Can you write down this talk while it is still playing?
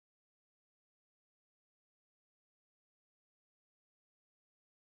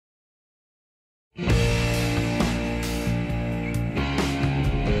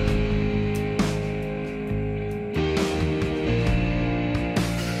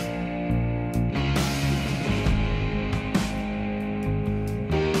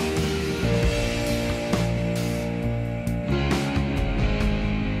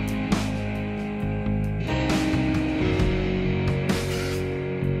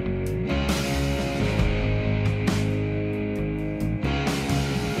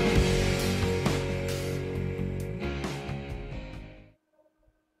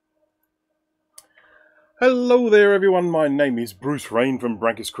Hello there everyone, my name is Bruce Rain from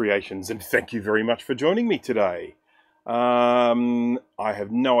Brankus Creations and thank you very much for joining me today. I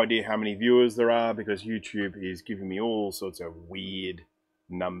have no idea how many viewers there are because YouTube is giving me all sorts of weird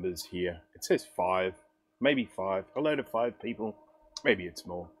numbers here. It says 5, maybe 5. Hello to 5 people, maybe it's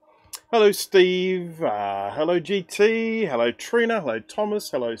more. Hello Steve, hello GT, hello Trina, hello Thomas,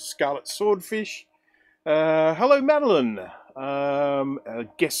 hello Scarlet Swordfish, hello Madeline. A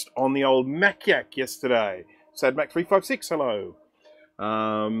guest on the old Mac-Yak yesterday. SadMac356, hello.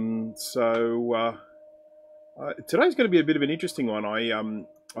 Today's going to be a bit of an interesting one.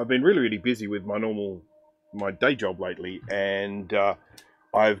 I've been really busy with my day job lately, and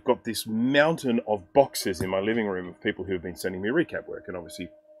I've got this mountain of boxes in my living room of people who have been sending me recap work, and obviously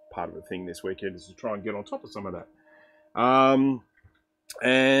part of the thing this weekend is to try and get on top of some of that.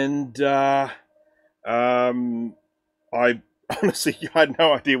 I honestly had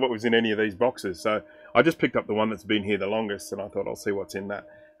no idea what was in any of these boxes, so I just picked up the one that's been here the longest, and I thought I'll see what's in that.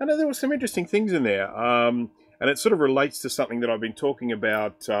 And there were some interesting things in there, and it sort of relates to something that I've been talking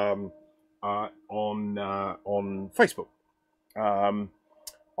about on Facebook. I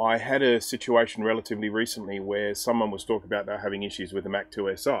had a situation relatively recently where someone was talking about they're having issues with the Mac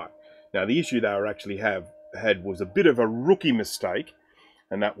 2 Si. Now, the issue they actually had was a bit of a rookie mistake,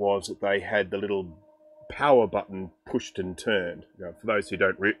 and that was that they had the little power button pushed and turned. For those who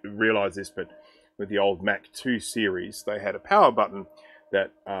don't realize this, but with the old Mac 2 series, they had a power button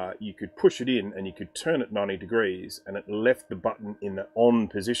that you could push it in and you could turn it 90 degrees, and it left the button in the on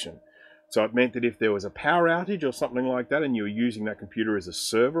position. So it meant that if there was a power outage or something like that, and you were using that computer as a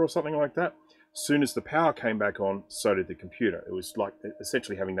server or something like that, as soon as the power came back on, so did the computer. It was like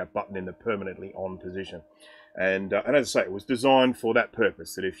essentially having that button in the permanently on position. And as I say, it was designed for that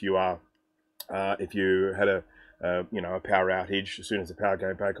purpose, that if you had a power outage, as soon as the power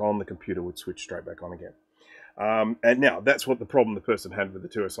came back on, the computer would switch straight back on again. And now that's what the problem the person had with the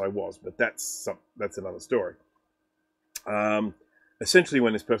 2SI was, but that's another story. Essentially,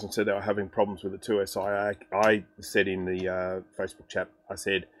 when this person said they were having problems with the 2SI, I said in the Facebook chat, I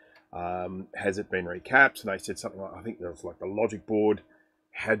said, has it been recapped? And they said something like, I think there was like the logic board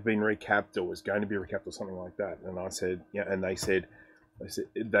had been recapped or was going to be recapped or something like that. And I said, yeah, and they said,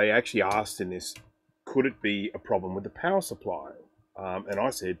 they actually asked in this, could it be a problem with the power supply? And I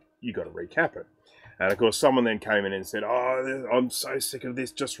said, you got to recap it. And of course, someone then came in and said, oh, I'm so sick of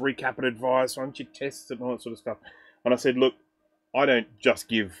this, just recap it advice, why don't you test it and all that sort of stuff. And I said, look, I don't just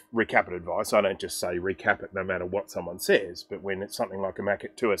give recap it advice. I don't just say recap it no matter what someone says. But when it's something like a Mac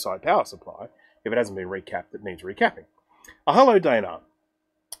 2 Si power supply, if it hasn't been recapped, it needs recapping. Hello, Dana.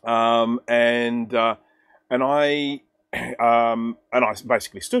 And I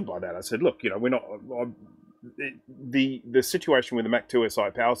basically stood by that. I said, look, we're not the situation with the Mac 2 Si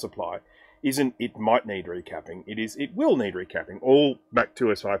power supply isn't it might need recapping. It will need recapping. All Mac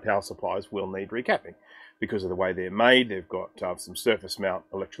 2 Si power supplies will need recapping because of the way they're made. They've got some surface mount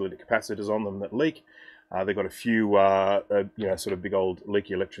electrolytic capacitors on them that leak. They've got a few sort of big old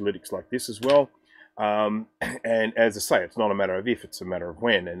leaky electrolytics like this as well. And as I say, it's not a matter of if, it's a matter of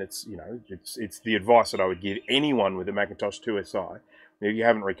when. And it's the advice that I would give anyone with a Macintosh 2 Si. If you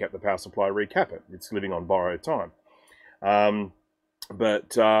haven't recapped the power supply, recap it. It's living on borrowed time.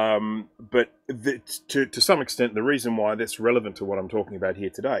 To some extent, the reason why that's relevant to what I'm talking about here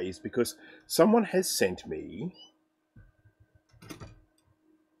today is because someone has sent me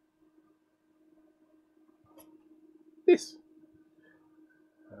this.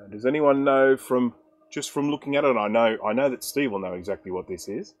 Does anyone know just from looking at it? I know that Steve will know exactly what this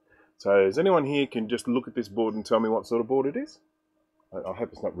is. So does anyone here can just look at this board and tell me what sort of board it is? I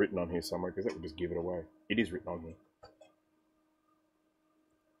hope it's not written on here somewhere because that would just give it away. It is written on here.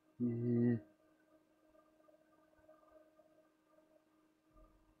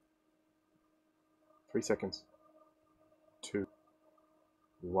 3 seconds. 2,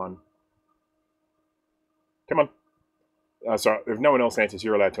 1. Come on. Sorry, if no one else answers,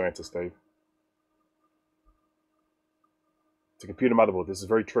 you're allowed to answer, Steve. It's a computer motherboard. This is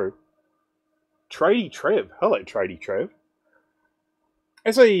very true. Tradie Trev. Hello, Tradie Trev.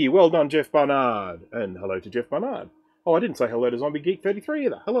 SE, well done, Jeff Barnard. And hello to Jeff Barnard. Oh, I didn't say hello to Zombie Geek 33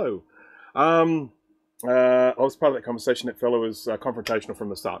 either. Hello. I was part of that conversation. That fellow was confrontational from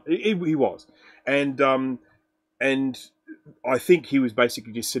the start. He was. And I think he was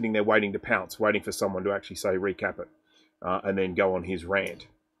basically just sitting there waiting to pounce, waiting for someone to actually say recap it, and then go on his rant.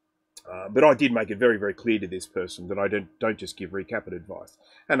 But I did make it very, very clear to this person that I don't just give recap it advice.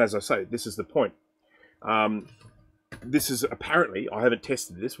 And as I say, this is the point. This is apparently, I haven't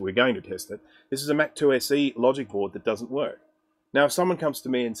tested this, we're going to test it. This is a Mac 2 SE logic board that doesn't work. Now, if someone comes to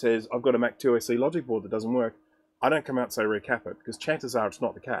me and says, I've got a Mac 2 SE logic board that doesn't work, I don't come out and say recap it, because chances are it's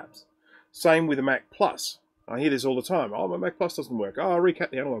not the caps. Same with a Mac Plus. I hear this all the time. Oh, my Mac Plus doesn't work. Oh, I'll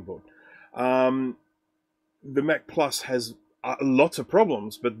recap the analog board. The Mac Plus has lots of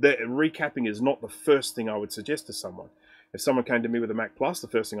problems, but recapping is not the first thing I would suggest to someone. If someone came to me with a Mac Plus, the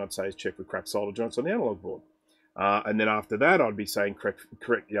first thing I'd say is check for cracked solder joints on the analog board. And then after that, I'd be saying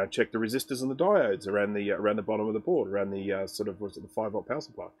check the resistors and the diodes around the bottom of the board, around the sort of, was it the 5-volt power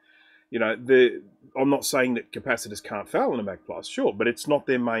supply. You know, I'm not saying that capacitors can't fail in a Mac Plus, sure, but it's not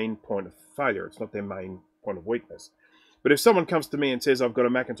their main point of failure. It's not their main point of weakness. But if someone comes to me and says, I've got a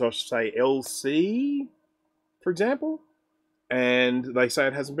Macintosh, say LC, for example, and they say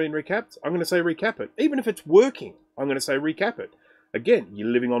it hasn't been recapped, I'm going to say recap it. Even if it's working, I'm going to say recap it. Again, you're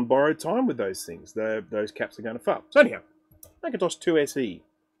living on borrowed time with those things. Those caps are going to fail. So anyhow, Macintosh 2 SE.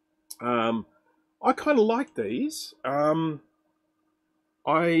 I kind of like these. I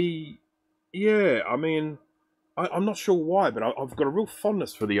mean, I'm not sure why, but I've got a real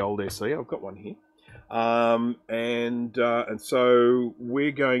fondness for the old SE. I've got one here. And so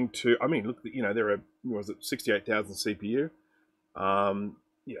we're going to, I mean, look, you know, there are, was it 68,000 CPU?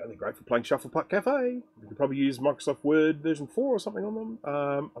 You know, they're great for playing Shufflepuck Cafe. You could probably use Microsoft Word version 4 or something on them.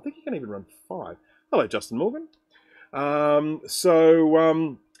 I think you can even run 5. Hello, Justin Morgan.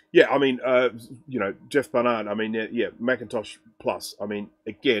 Yeah, I mean, you know, Jeff Barnard, I mean, yeah, Macintosh Plus. I mean,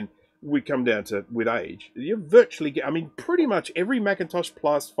 again, we come down to, with age, you virtually get, I mean, pretty much every Macintosh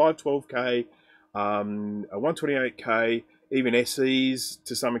Plus, 512K, a 128K, even SEs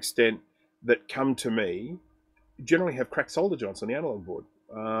to some extent that come to me, generally have cracked solder joints on the analog board.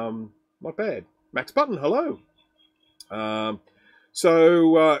 Not bad. Max Button, hello. Candy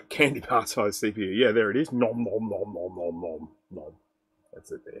bar size CPU. Yeah, there it is. Nom, nom, nom, nom, nom, nom, nom.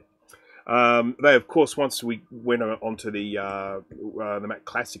 That's it there. They, of course, once we went on to the Mac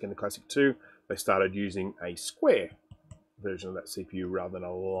Classic and the Classic 2, they started using a square version of that CPU rather than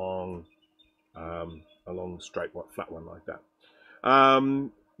a long straight flat one like that.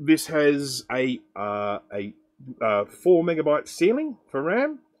 This has a 4 megabyte ceiling for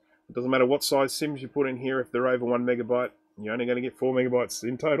RAM. It doesn't matter what size SIMs you put in here. If they're over 1 megabyte, you're only going to get 4 megabytes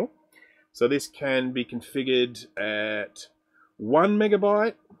in total. So this can be configured at 1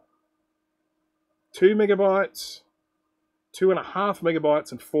 megabyte, 2 megabytes, 2.5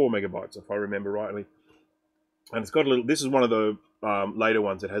 megabytes, and 4 megabytes, if I remember rightly. And it's got a little, this is one of the later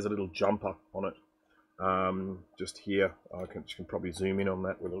ones that has a little jumper on it. Just here, you can probably zoom in on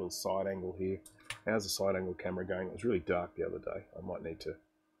that with a little side angle here. How's the side angle camera going? It was really dark the other day. I might need to,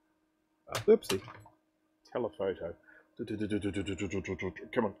 oopsie, telephoto.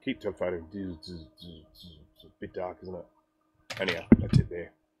 Come on, keep telephoto. It's a bit dark, isn't it? Anyhow, that's it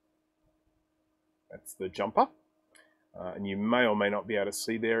there. That's the jumper. And you may or may not be able to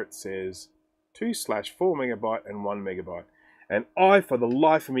see there, it says 2/4 megabyte and 1 megabyte. And I, for the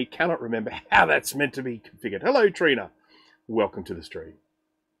life of me, cannot remember how that's meant to be configured. Hello, Trina. Welcome to the stream.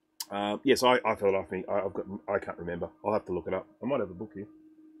 Yes, I for the life of me, I can't remember. I'll have to look it up. I might have a book here.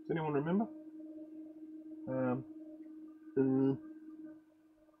 Does anyone remember?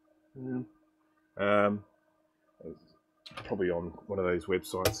 Probably on one of those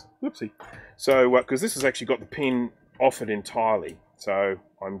websites. Whoopsie. So, because this has actually got the pin off it entirely, so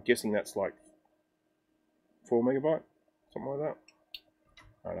I'm guessing that's like 4 megabyte, something like that.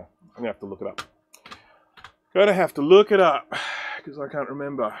 I don't know. I'm gonna have to look it up. Gonna have to look it up because I can't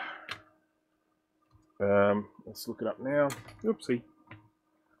remember. Let's look it up now. Oopsie.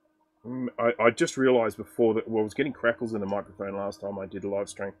 I just realised before that, well, I was getting crackles in the microphone last time I did a live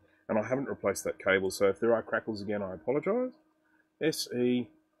stream, and I haven't replaced that cable, so if there are crackles again, I apologise. SE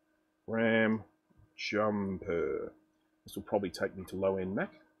RAM jumper. This will probably take me to low-end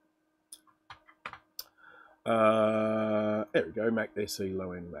Mac. There we go, Mac SE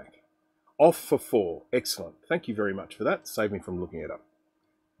low-end Mac. Off for 4. Excellent. Thank you very much for that. Save me from looking it up.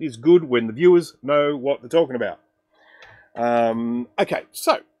 It's good when the viewers know what they're talking about. Okay,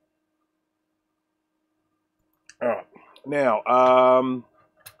 so. All right. Now,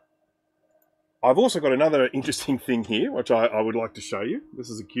 I've also got another interesting thing here, which I would like to show you.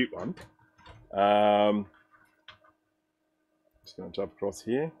 This is a cute one. Just going to jump across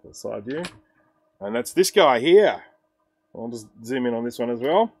here to the side view. And that's this guy here. I'll just zoom in on this one as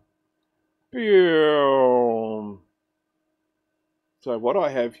well. Boom. So what I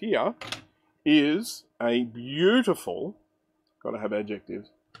have here is a beautiful, got to have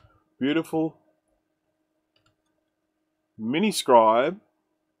adjectives, beautiful mini scribe,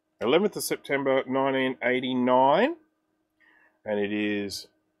 11th of September 1989, and it is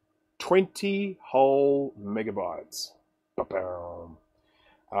 20 whole megabytes. Ba-bam.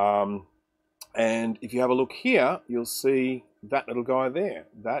 And if you have a look here, you'll see that little guy there.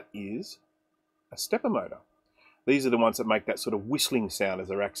 That is a stepper motor. These are the ones that make that sort of whistling sound as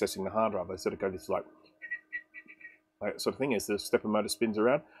they're accessing the hard drive. They sort of go this like that sort of thing as the stepper motor spins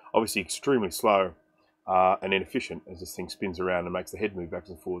around. Obviously extremely slow and inefficient as this thing spins around and makes the head move backwards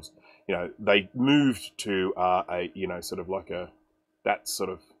and forwards. You know, they moved to a, you know, sort of like that sort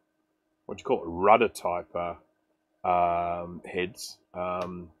of, what do you call it, rudder type heads,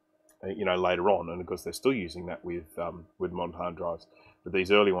 you know, later on. And of course they're still using that with modern hard drives. But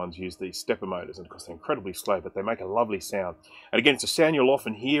these early ones use these stepper motors, and of course they're incredibly slow, but they make a lovely sound. And again, it's a sound you'll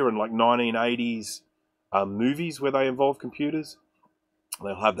often hear in like 1980s movies where they involve computers.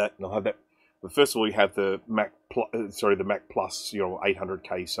 They'll have that. But first of all, you have the Mac Plus, you know,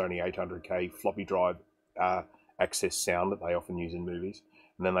 800K Sony 800K floppy drive access sound that they often use in movies,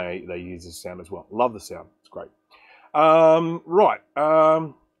 and then they use this sound as well. Love the sound. It's great. Right.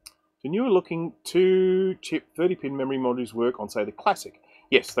 Then you were looking to chip 30-pin memory modules work on, say, the Classic.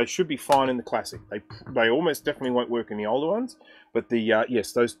 Yes, they should be fine in the Classic. They almost definitely won't work in the older ones, but the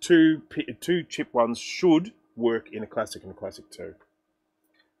yes, those two chip ones should work in a Classic and a Classic 2.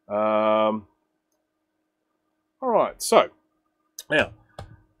 All right, so now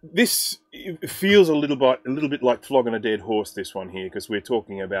this feels a little bit like flogging a dead horse. This one here, because we're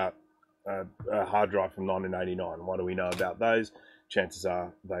talking about a hard drive from 1989. What do we know about those? Chances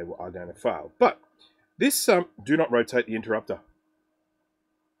are they are going to fail. But this do not rotate the interrupter.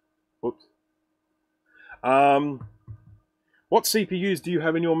 Whoops. What CPUs do you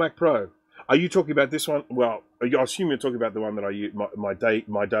have in your Mac Pro? Are you talking about this one? Well, I assume you're talking about the one that I use, my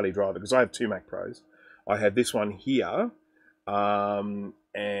daily driver, because I have two Mac Pros. I have this one here, and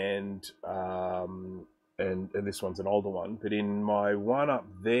this one's an older one. But in my one up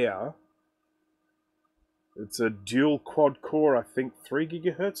there, it's a dual quad core, I think 3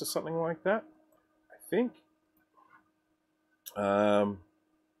 gigahertz or something like that. I think.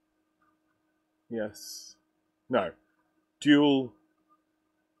 Yes. No. Dual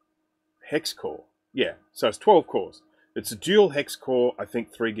hex core. Yeah, so it's 12 cores. It's a dual hex core, I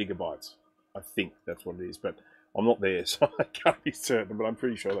think 3 gigabytes. I think that's what it is, but I'm not there, so I can't be certain, but I'm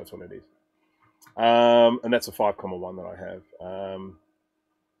pretty sure that's what it is. And that's a 5.1 that I have.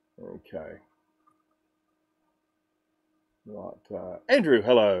 Okay. Right. Andrew,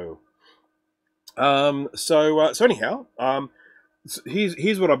 hello. So anyhow,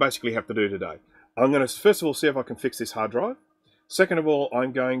 here's what I basically have to do today. I'm going to first of all see if I can fix this hard drive. Second of all,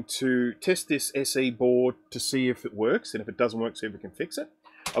 I'm going to test this SE board to see if it works, and if it doesn't work, see if we can fix it.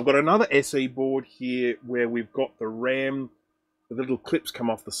 I've got another SE board here where we've got the RAM, the little clips come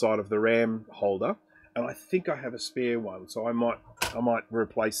off the side of the RAM holder, and I think I have a spare one, so I might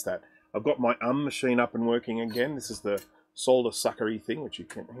replace that. I've got my machine up and working again. This is the solder suckery thing, which you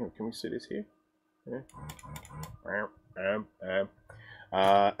can. Hang on, can we see this here? Yeah.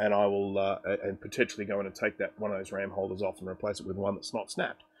 And I will and potentially go in and take that one of those RAM holders off and replace it with one that's not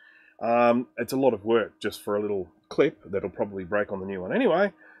snapped. It's a lot of work just for a little clip that'll probably break on the new one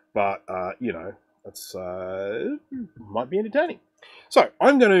anyway, but you know, it's might be entertaining. So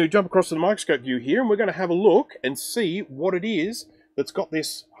I'm going to jump across to the microscope view here, and we're going to have a look and see what it is that's got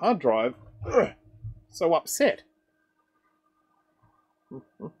this hard drive so upset.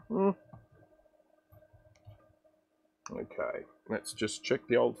 Okay, let's just check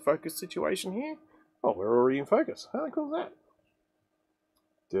the old focus situation here. Oh, we're already in focus. How cool is that?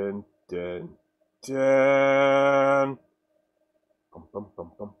 Dun, dun, dun. Bum, bum,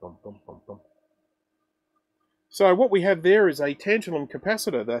 bum, bum, bum, bum, bum, bum. So what we have there is a tantalum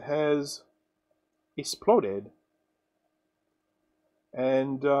capacitor that has exploded.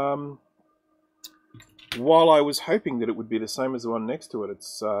 And while I was hoping that it would be the same as the one next to it,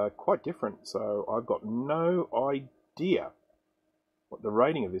 it's quite different. So I've got no idea what the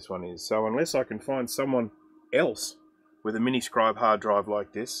rating of this one is. So unless I can find someone else with a mini scribe hard drive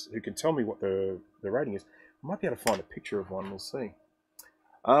like this who can tell me what the rating is, I might be able to find a picture of one. We'll see.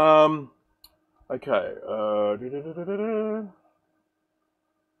 Okay.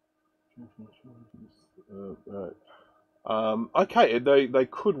 Okay, they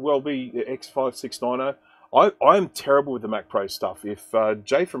could well be X5690. I'm terrible with the Mac Pro stuff. If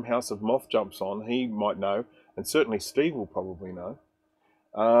Jay from House of Moth jumps on, he might know, and certainly Steve will probably know.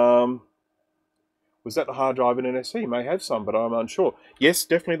 Was that the hard drive in an SE? May have some, but I'm unsure. Yes,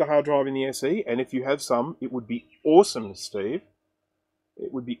 definitely the hard drive in the SE, and if you have some, it would be awesome, Steve.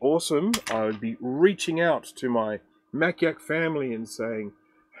 It would be awesome. I would be reaching out to my Mac-Yak family and saying,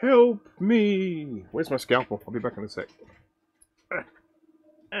 help me. Where's my scalpel? I'll be back in a sec.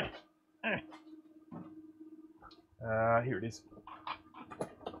 Here it is.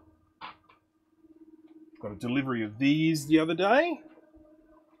 Got a delivery of these the other day.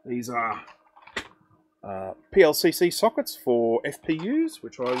 These are PLCC sockets for FPUs,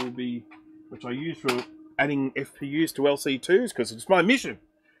 which I use for adding FPUs to LC2s, because it's my mission.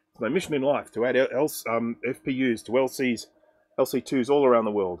 It's my mission in life to add FPUs to LC2s all around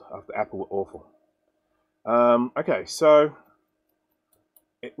the world after Apple were awful. Okay, so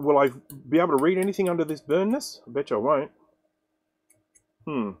will I be able to read anything under this burnness? I bet you I won't.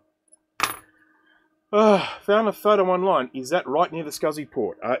 Found a photo online. Is that right near the SCSI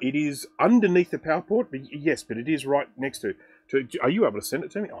port? It is underneath the power port, but yes, but it is right next to. Are you able to send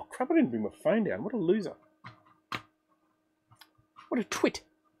it to me? Oh crap! I didn't bring my phone down. What a loser! What a twit!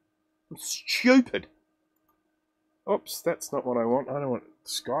 I'm stupid. Oops, that's not what I want. I don't want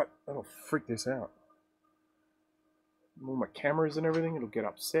Skype. That'll freak this out. All my cameras and everything. It'll get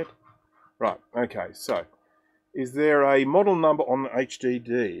upset. Right. Okay. So, is there a model number on the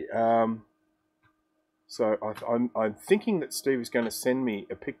HDD? So I'm thinking that Steve is going to send me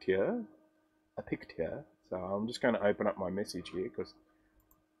a picture. So I'm just going to open up my message here because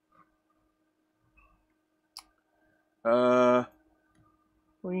oopsie.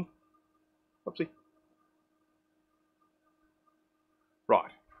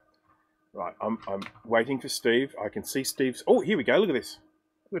 Right. I'm waiting for Steve. I can see Steve's. Oh, here we go. Look at this.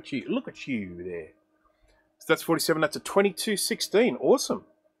 Look at you there. So that's 47. That's a 2216. Awesome.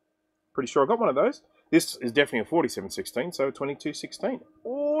 Pretty sure I got one of those. This is definitely a 4716, so 2216.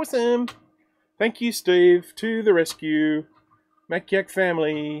 Awesome. Thank you, Steve. To the rescue. Mac-Yak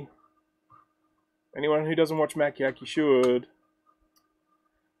family. Anyone who doesn't watch Mac-Yak, you should.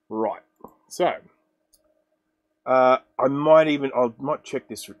 Right. So, I might check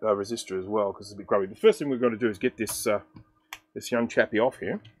this resistor as well, because it's a bit grubby. The first thing we've got to do is get this this young chappy off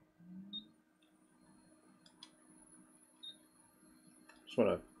here. Just want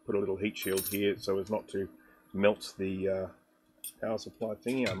to put a little heat shield here so as not to melt the power supply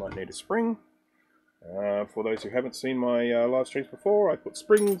thingy. I might need a spring. For those who haven't seen my live streams before, I put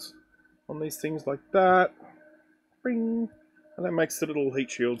springs on these things like that. Spring. And that makes the little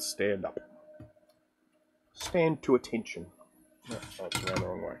heat shield stand up. Stand to attention. Oh, that's around the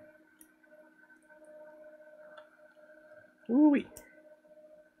wrong way. Ooh-wee.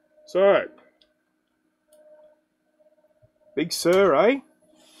 So, Big Sur, eh?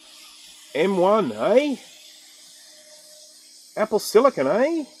 M1, eh? Apple Silicon,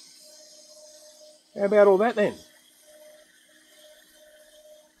 eh? How about all that then?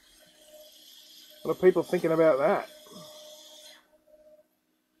 What are people thinking about that?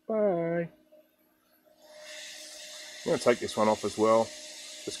 Bye. I'm going to take this one off as well.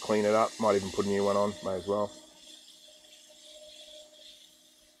 Just clean it up. Might even put a new one on. May as well.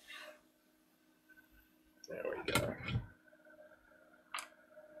 There we go.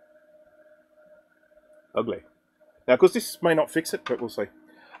 Ugly. Now, of course, this may not fix it, but we'll see.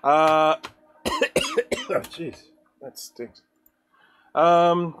 Oh, jeez. That stinks.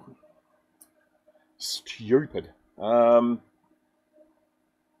 Stupid.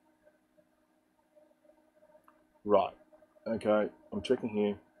 Right. Okay. I'm checking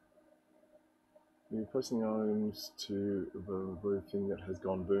here. You're pressing the items to the blue thing that has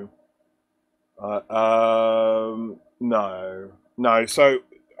gone boom. No. So,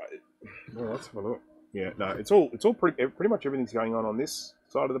 let's have a look. Yeah, no, it's all pretty much everything's going on this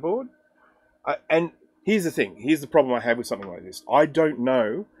side of the board. And here's the thing. Here's the problem I have with something like this. I don't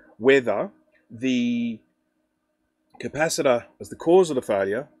know whether the capacitor is the cause of the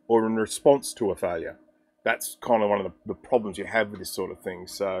failure or in response to a failure. That's kind of one of the problems you have with this sort of thing.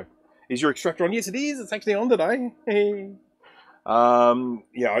 So, is your extractor on? Yes, it is. It's actually on today. Yeah,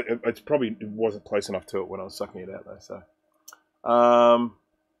 it wasn't close enough to it when I was sucking it out though. So,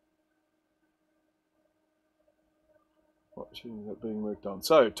 watching that being worked on.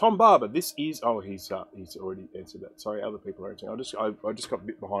 So, Tom Barber, this is. Oh, he's already answered that. Sorry, other people are answering. I just got a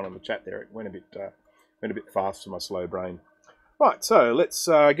bit behind on the chat there. It went a bit fast for my slow brain. Right, so let's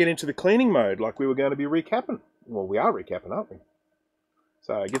get into the cleaning mode like we were going to be recapping. Well, we are recapping, aren't we?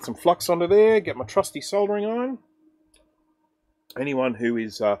 So get some flux onto there, get my trusty soldering iron. Anyone who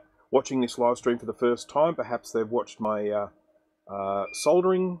is watching this live stream for the first time, perhaps they've watched my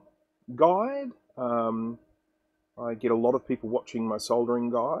soldering guide. I get a lot of people watching my soldering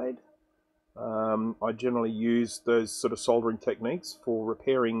guide. I generally use those sort of soldering techniques for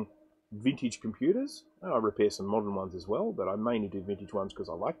repairing vintage computers. I repair some modern ones as well, but I mainly do vintage ones because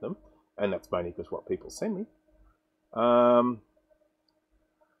I like them, and that's mainly because what people send me.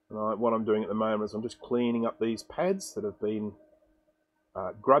 What I'm doing at the moment is I'm just cleaning up these pads that have been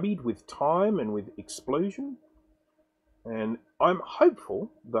grubbied with time and with explosion. And I'm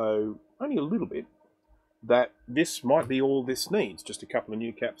hopeful, though only a little bit, that this might be all this needs. Just a couple of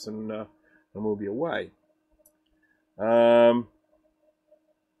new caps and we'll be away. Okay,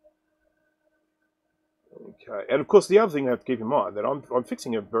 and of course the other thing I have to keep in mind that I'm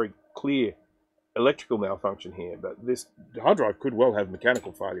fixing a very clear electrical malfunction here, but this hard drive could well have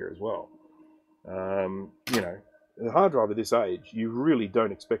mechanical failure as well. You know, the hard drive at this age, you really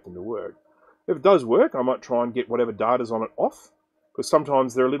don't expect them to work. If it does work, I might try and get whatever data's on it off, because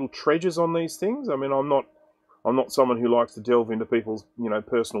sometimes there are little treasures on these things. I mean, I'm not someone who likes to delve into people's, you know,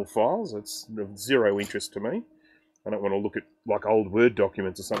 personal files. It's of zero interest to me. I don't want to look at like old Word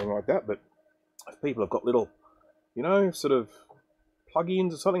documents or something like that. But if people have got little, you know, sort of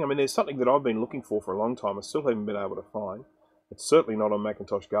plugins or something. I mean, there's something that I've been looking for a long time. I still haven't been able to find. It's certainly not on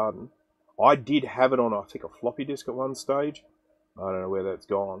Macintosh Garden. I did have it on, I think, a floppy disk at one stage. I don't know where that's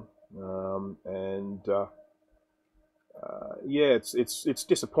gone. Yeah, it's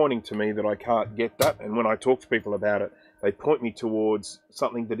disappointing to me that I can't get that. And when I talk to people about it, they point me towards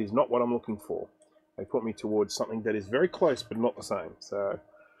something that is not what I'm looking for. They point me towards something that is very close but not the same. So,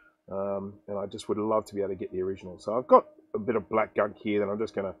 and I just would love to be able to get the original. So I've got a bit of black gunk here that I'm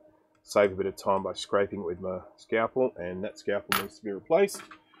just going to save a bit of time by scraping it with my scalpel. And that scalpel needs to be replaced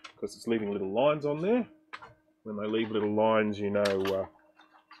because it's leaving little lines on there. When they leave little lines, you know,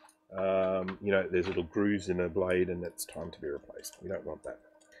 there's little grooves in the blade, and it's time to be replaced. We don't want that.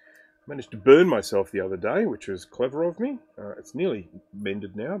 I managed to burn myself the other day, which was clever of me. It's nearly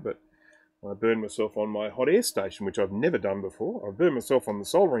mended now, but I burned myself on my hot air station, which I've never done before. I've burned myself on the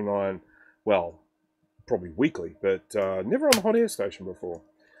soldering iron, well, probably weekly, but never on the hot air station before.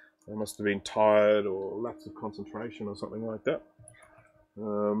 I must have been tired or lapse of concentration or something like that.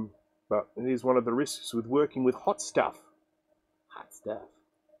 But it is one of the risks with working with hot stuff. Hot stuff.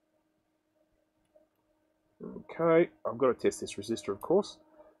 Okay, I've got to test this resistor, of course.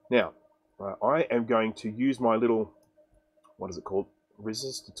 Now, I am going to use my little, what is it called?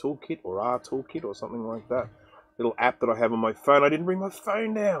 Resistor Toolkit or R Toolkit or something like that. Little app that I have on my phone. I didn't bring my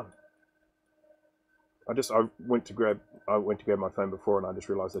phone down. I went to grab my phone before and I just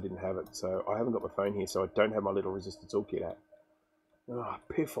realised I didn't have it. So I haven't got my phone here, so I don't have my little Resistor Toolkit app. Ah,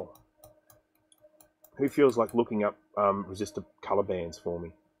 piffle. Who feels like looking up resistor color bands for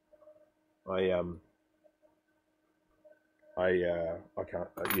me? I can't.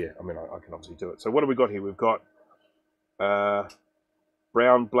 Yeah, I mean, I can obviously do it. So what have we got here? We've got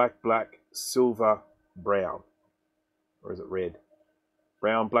brown, black, black, silver, brown. Or is it red?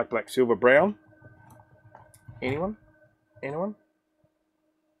 Brown, black, black, silver, brown. Anyone? Anyone?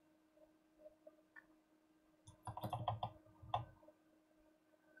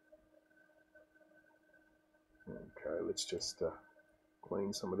 Okay, let's just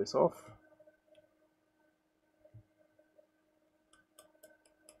clean some of this off.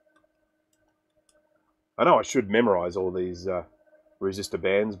 I know I should memorize all these resistor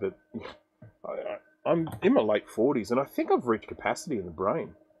bands, but I'm in my late 40s and I think I've reached capacity in the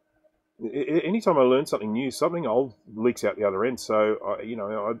brain. Anytime I learn something new, something old leaks out the other end. So,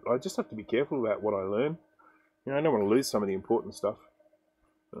 I just have to be careful about what I learn. You know, I don't want to lose some of the important stuff.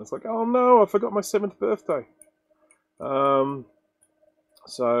 And it's like, oh no, I forgot my 7th birthday.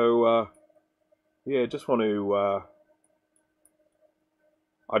 Yeah, just want to...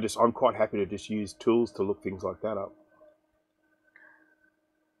 I'm quite happy to just use tools to look things like that up.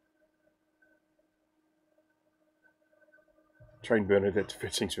 Train Bernadette to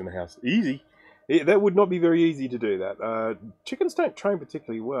fetch things from the house. Easy. That would not be very easy to do that. Chickens don't train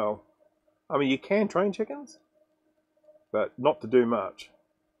particularly well. I mean, you can train chickens, but not to do much.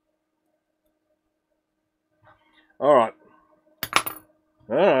 All right.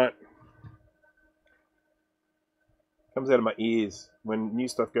 Comes out of my ears. When new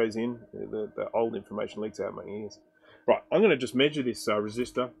stuff goes in, the old information leaks out of my ears. Right, I'm going to just measure this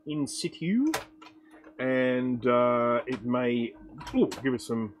resistor in situ. And it may give us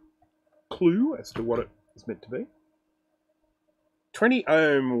some clue as to what it is meant to be. 20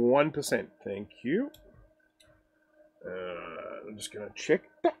 ohm, 1%. Thank you. I'm just going to check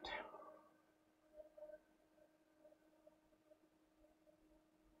that.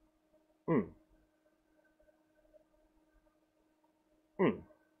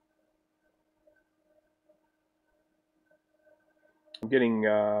 I'm getting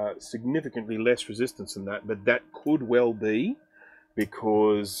significantly less resistance than that, but that could well be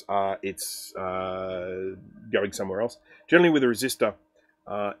because it's going somewhere else. Generally with a resistor,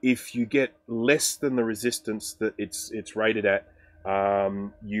 if you get less than the resistance that it's rated at,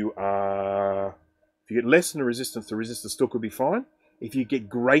 if you get less than the resistor still could be fine. If you get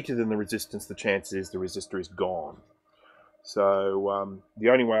greater than the resistance, the chance is the resistor is gone. So the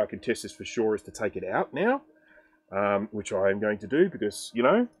only way I can test this for sure is to take it out now, which I am going to do because, you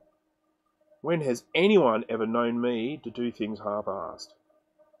know, when has anyone ever known me to do things half-assed?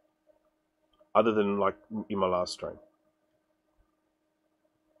 Other than, like, in my last stream.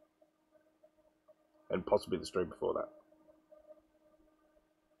 And possibly the stream before that.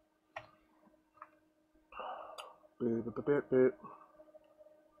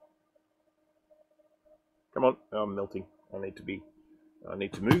 Come on, oh, I'm melting. I need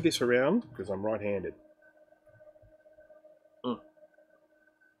to move this around because I'm right-handed.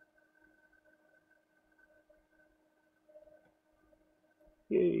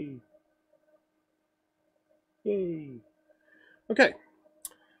 Yay. Yay. Okay.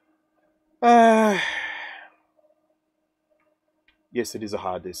 Yes, it is a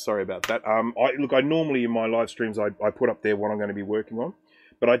hard disk. Sorry about that. I normally in my live streams I put up there what I'm going to be working on,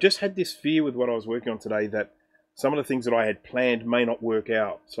 but I just had this fear with what I was working on today that some of the things that I had planned may not work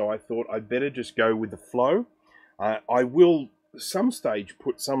out. So I thought I'd better just go with the flow. I will some stage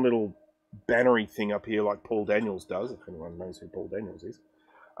put some little bannery thing up here like Paul Daniels does, if anyone knows who Paul Daniels is,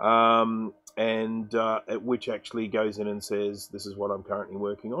 which actually goes in and says this is what I'm currently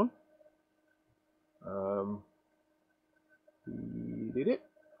working on. Did it?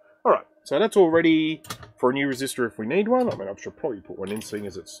 Alright, so that's all ready for a new resistor if we need one. I mean, I should probably put one in, seeing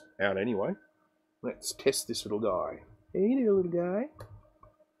as it's out anyway. Let's test this little guy. Hey there, little guy.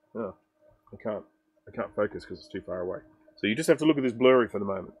 Oh, I can't focus because it's too far away. So you just have to look at this blurry for the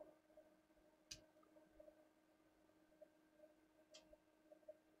moment.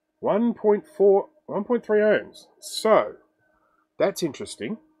 .3 ohms. So, that's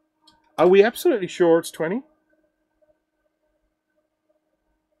interesting. Are we absolutely sure it's 20?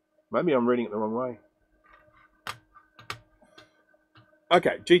 Maybe I'm reading it the wrong way.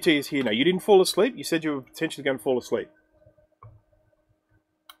 Okay, GT is here now. You didn't fall asleep? You said you were potentially going to fall asleep.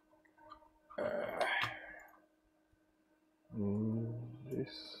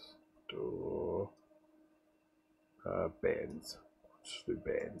 This door. Bands. Just do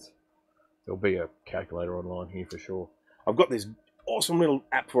bands. There'll be a calculator online here for sure. I've got this awesome little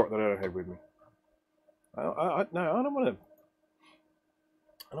app for it that I don't have with me. No, I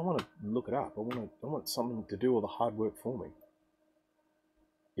don't want to look it up. I want something to do all the hard work for me.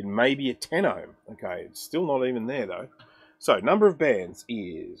 It may be a 10 ohm. Okay, it's still not even there though. So number of bands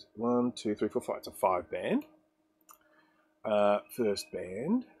is 1, 2, 3, 4, 5. It's a 5 band. First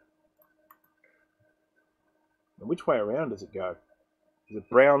band. And which way around does it go? Is it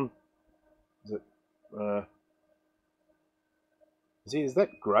brown? Is it? Is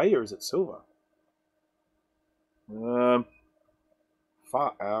that grey or is it silver?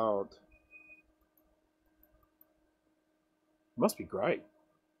 Far out. It must be grey.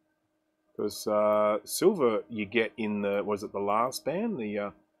 Because silver you get in the, was it the last band,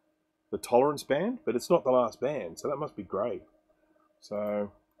 the tolerance band, but it's not the last band, so that must be grey.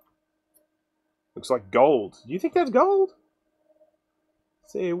 So looks like gold. Do you think that's gold?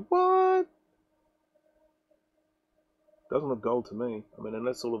 Say what? Doesn't look gold to me. I mean,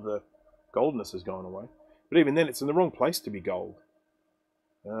 unless all of the goldness has gone away. But even then, it's in the wrong place to be gold.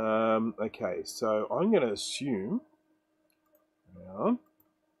 Okay, so I'm going to assume. Now,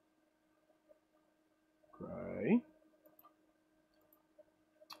 grey.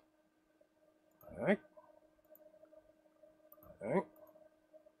 Black. Black.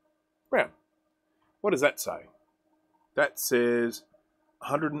 Brown. What does that say? That says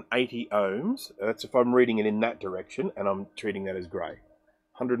 180 ohms. That's if I'm reading it in that direction, and I'm treating that as grey.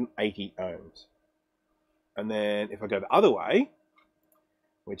 180 ohms. And then if I go the other way,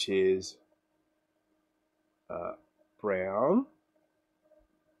 which is brown,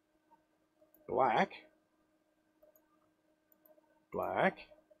 black, black,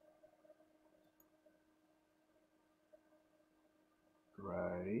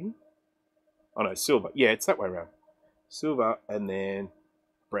 grey. Oh no, silver. Yeah, it's that way around. Silver and then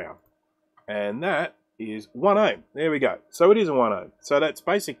brown. And that is 1 ohm. There we go. So it is a 1 ohm. So that's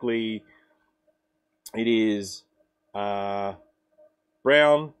basically, it is brown,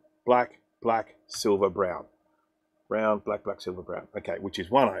 black, black, silver, brown. Brown, black, black, silver, brown. Okay, which is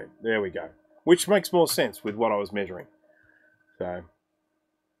 1 ohm. There we go. Which makes more sense with what I was measuring. So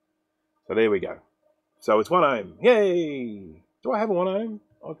there we go. So it's 1 ohm. Yay! Do I have a 1 ohm?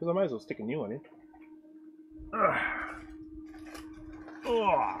 Oh, because I may as well stick a new one in.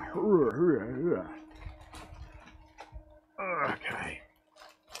 Okay.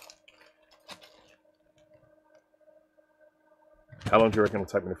 How long do you reckon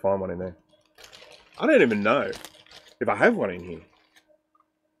it'll take me to find one in there? I don't even know if I have one in here.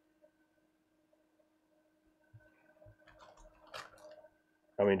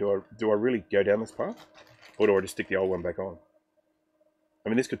 I mean, do I really go down this path? Or do I just stick the old one back on? I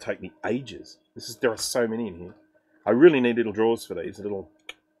mean, this could take me ages. There are so many in here. I really need little drawers for these.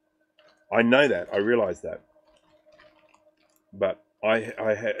 I know that. I realise that. But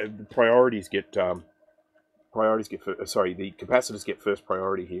the priorities get the capacitors get first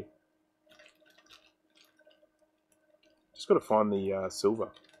priority here. Just got to find the silver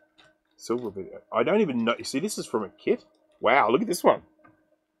bit. I don't even know. You see, this is from a kit. Wow, look at this one.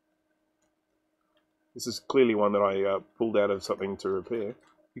 This is clearly one that I pulled out of something to repair.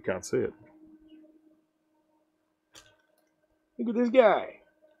 You can't see it. Look at this guy.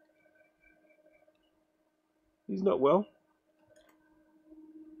 He's not well.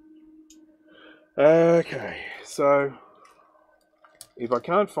 Okay, so if I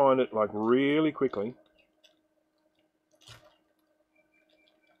can't find it like really quickly,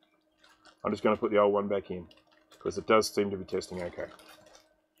 I'm just going to put the old one back in because it does seem to be testing okay.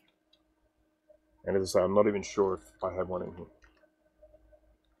 And as I say, I'm not even sure if I have one in here.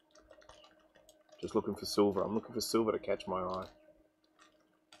 Just looking for silver. I'm looking for silver to catch my eye. Is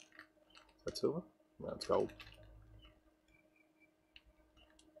that silver? No, it's gold.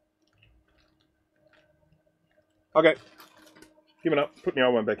 Okay. Giving up. Putting the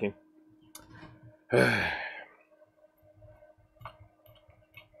old one back in.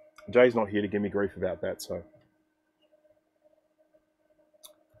 Jay's not here to give me grief about that, so...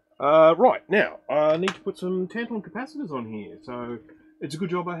 right, now, I need to put some tantalum capacitors on here, so it's a good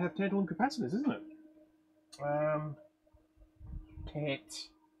job I have tantalum capacitors, isn't it?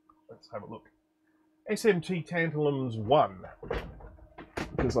 Let's have a look. SMT Tantalums 1,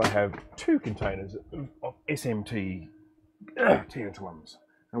 because I have 2 containers of SMT Tantalums,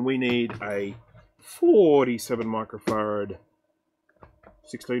 and we need a 47 microfarad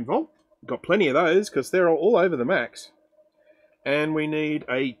 16 volt. Got plenty of those, because they're all over the max. And we need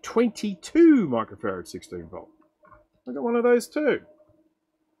a 22 microfarad 16 volt. I got one of those too.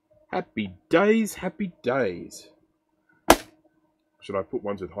 Happy days, happy days. Should I put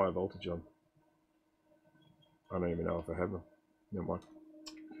ones with higher voltage on? I don't even know if I have them. Never mind.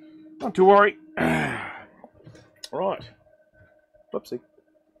 Not to worry. Right. Whoopsie.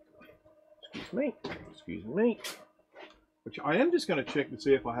 Excuse me. Which I am just going to check to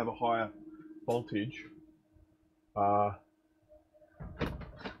see if I have a higher voltage.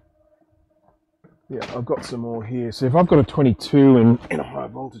 Yeah, I've got some more here. So if I've got a 22 in a higher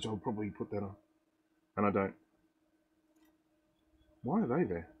voltage, I'll probably put that on. And I don't. Why are they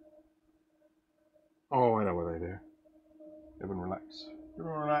there? Oh, I know why they're there. Everyone relax.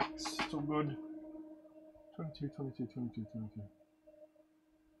 Everyone relax. It's all good. 22, 22, 22, 22.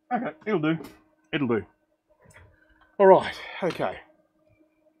 Okay, it'll do. It'll do. All right, okay.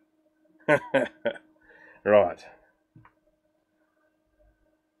 Right.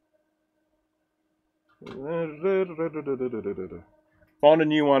 Find a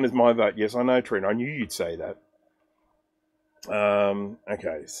new one is my vote. Yes, I know, Trent. I knew you'd say that.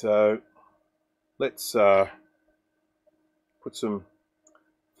 Okay, so let's put some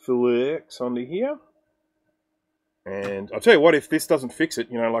flex onto here. And I'll tell you what, if this doesn't fix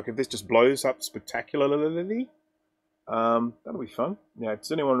it, you know, like if this just blows up spectacularly, that'll be fun. Now,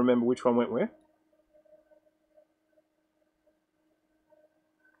 does anyone remember which one went where?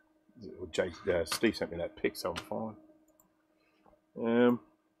 Steve sent me that pic, so I'm fine.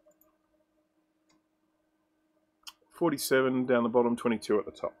 47 down the bottom, 22 at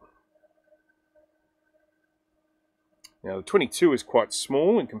the top. Now, the 22 is quite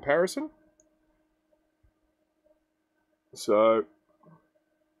small in comparison. So,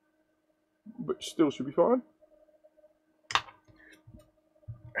 but still should be fine.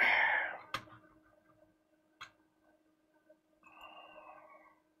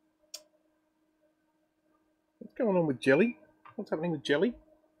 What's going on with jelly? What's happening with jelly?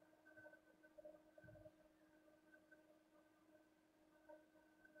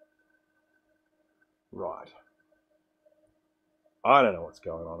 Right. I don't know what's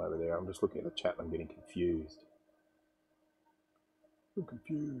going on over there. I'm just looking at the chat and I'm getting confused. I'm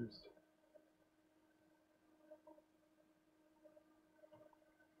confused.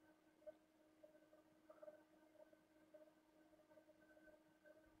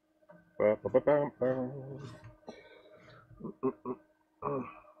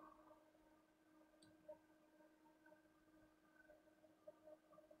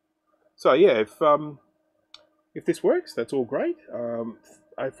 So yeah, if this works, that's all great.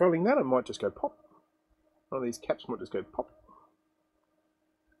 Failing that, I might just go pop. One of these caps might just go pop.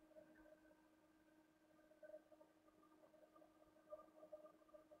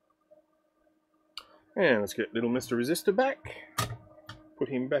 And let's get little Mr. Resistor back. Put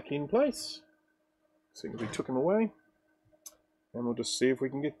him back in place. Seems we took him away. And we'll just see if we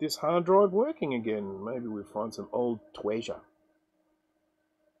can get this hard drive working again. Maybe we'll find some old treasure.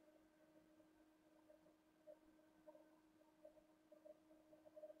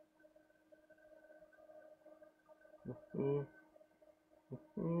 There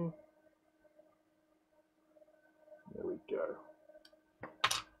we go.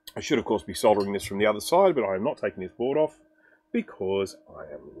 I should, of course, be soldering this from the other side, but I am not taking this board off because I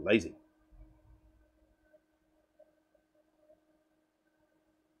am lazy.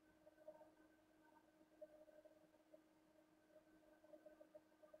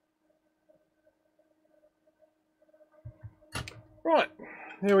 Right,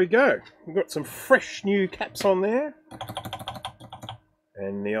 there we go. We've got some fresh new caps on there.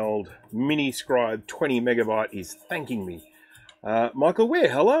 And the old Mini Scribe 20 megabyte is thanking me. Michael Ware,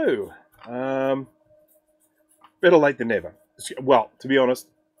 hello. Better late than never. Well, to be honest,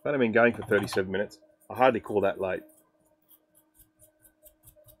 I've only been going for 37 minutes. I hardly call that late.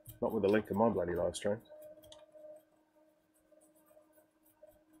 Not with the length of my bloody live stream.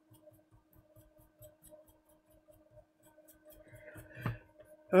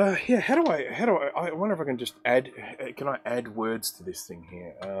 Yeah, how do I wonder if I can just add, can I add words to this thing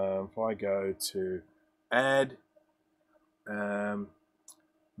here? If I go to add, add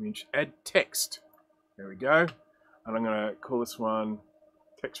text. There we go. And I'm going to call this one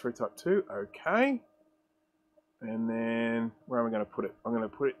text free type 2. Okay. And then where am I going to put it? I'm going to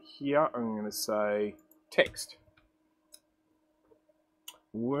put it here. I'm going to say text.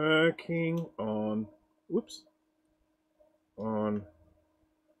 Working on, whoops, on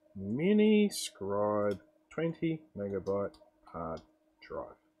Mini Scribe 20 megabyte hard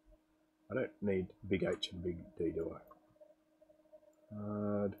drive. I don't need big H and big D, do I?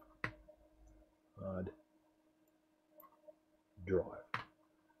 Hard drive.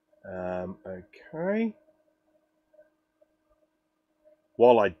 Okay.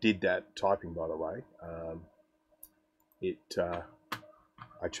 While I did that typing, by the way,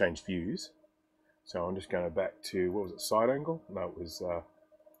 I changed views. So I'm just going back to, what was it, side angle? No, it was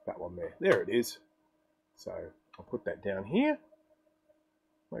that one there. There it is. So I'll put that down here.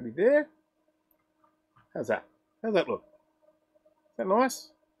 Maybe there. How's that? How's that look? Is that nice?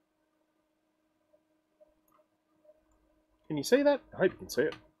 Can you see that? I hope you can see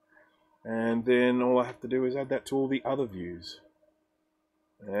it. And then all I have to do is add that to all the other views.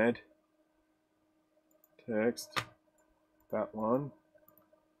 Add text, that one.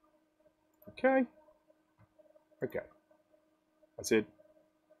 Okay. Okay. I said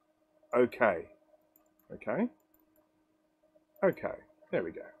okay. Okay. Okay. There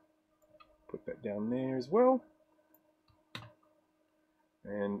we go. Put that down there as well.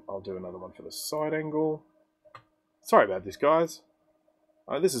 And I'll do another one for the side angle. Sorry about this, guys.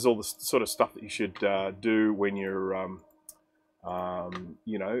 This is all the sort of stuff that you should do when you're,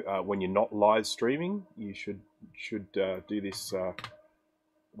 when you're not live streaming. You should do this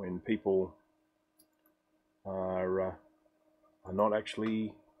when people are not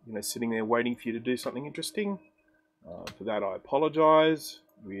actually, sitting there waiting for you to do something interesting. For that, I apologise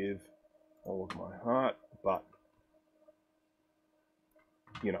with all of my heart, but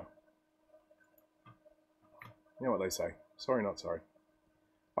you know what they say. Sorry, not sorry.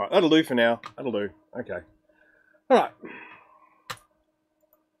 All right, that'll do for now. That'll do. Okay. All right.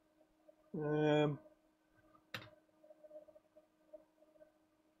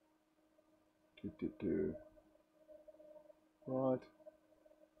 Right.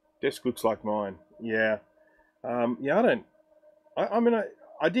 Desk looks like mine. Yeah. Yeah,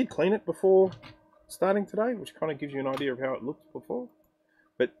 I did clean it before starting today, which kind of gives you an idea of how it looked before.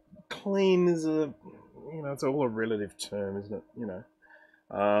 But clean is it's all a relative term, isn't it?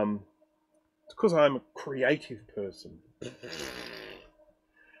 It's because I'm a creative person.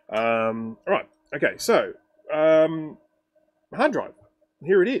 Right. Okay. So, hard drive.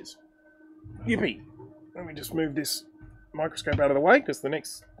 Here it is. Yippee! Let me just move this microscope out of the way, because the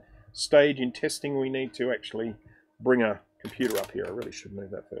next stage in testing we need to actually bring a computer up here. I really should move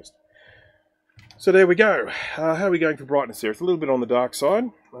that first. So there we go. How are we going for brightness here? It's a little bit on the dark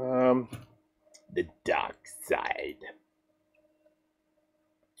side. The dark side.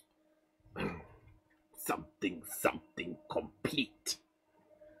 Something complete.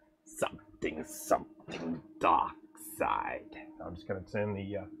 Something dark side. I'm just going to turn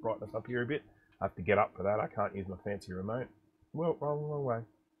the brightness up here a bit. I have to get up for that. I can't use my fancy remote. Well, wrong way.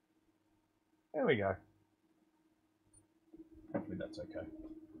 There we go. Hopefully that's okay.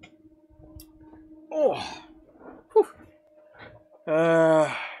 Oh! Whew.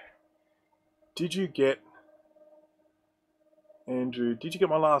 Did you get Andrew, did you get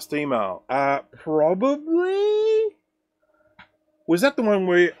my last email? Probably. Was that the one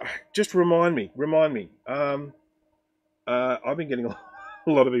where? Just remind me. I've been getting a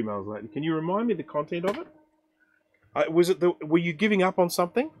lot of emails lately. Can you remind me the content of it? Was it the? Were you giving up on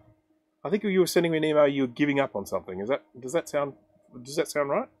something? I think you were sending me an email. You were giving up on something. Is that? Does that sound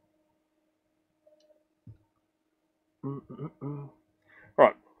right?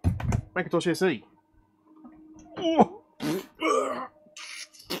 Right. Macintosh SE.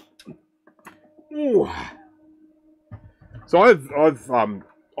 So I've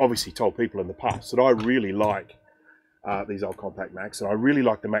obviously told people in the past that I really like these old compact Macs, and I really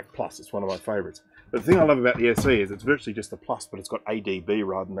like the Mac Plus. It's one of my favourites. But the thing I love about the SE is it's virtually just a Plus, but it's got ADB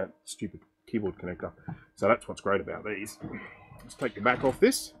rather than that stupid keyboard connector. So that's what's great about these. Let's take the back off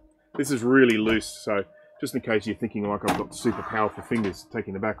this. This is really loose, so just in case you're thinking like I've got super powerful fingers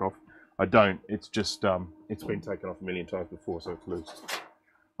taking the back off, I don't. It's just it's been taken off a million times before, so it's loose.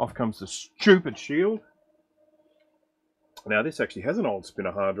 Off comes the stupid shield. Now this actually has an old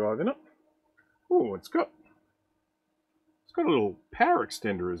spinner hard drive in it. Oh, it's got a little power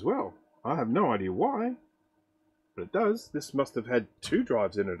extender as well. I have no idea why, but it does. This must have had 2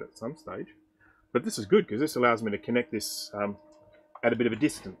 drives in it at some stage. But this is good because this allows me to connect this at a bit of a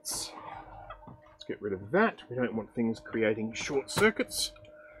distance. Let's get rid of that. We don't want things creating short circuits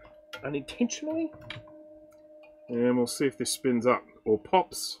unintentionally. And we'll see if this spins up or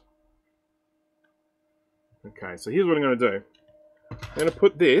pops. Okay, so here's what I'm going to do. I'm going to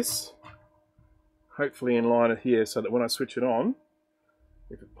put this hopefully in line here so that when I switch it on,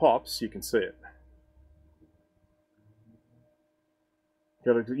 if it pops, you can see it.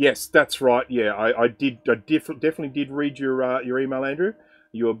 Yes, that's right. Yeah, I definitely did read your email, Andrew.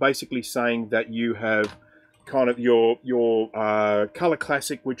 You were basically saying that you have kind of your Color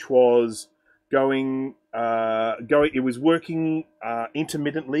Classic, which was it was working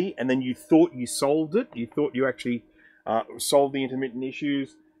intermittently, and then you thought you solved it. You thought you actually solved the intermittent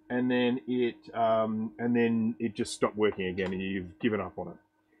issues, and then it just stopped working again, and you've given up on it.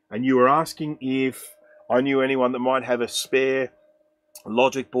 And you were asking if I knew anyone that might have a spare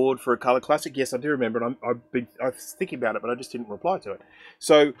logic board for a Color Classic. Yes, I do remember it. I was thinking about it, but I just didn't reply to it.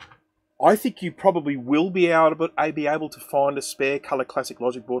 So I think you probably will be able to find a spare Color Classic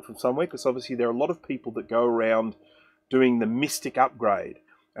logic board from somewhere, because obviously there are a lot of people that go around doing the Mystic upgrade.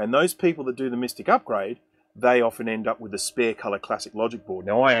 And those people that do the Mystic upgrade, they often end up with a spare Color Classic logic board.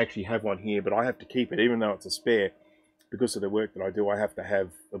 Now, I actually have one here, but I have to keep it, even though it's a spare. Because of the work that I do, I have to have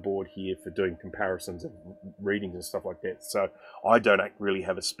a board here for doing comparisons of readings and stuff like that. So I don't really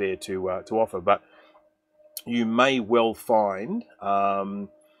have a spare to offer. But you may well find that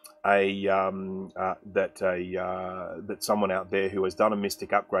someone out there who has done a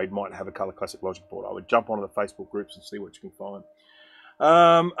Mystic upgrade might have a Color Classic logic board. I would jump onto the Facebook groups and see what you can find.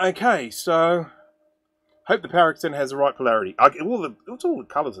 Okay, so hope the power extender has the right polarity. All the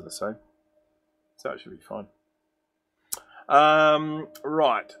colours are the same, so it should be fine.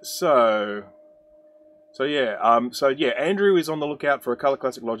 Right, so yeah, Andrew is on the lookout for a Color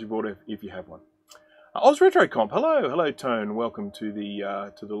Classic logic board if you have one. Oz RetroComp, hello Tone, welcome to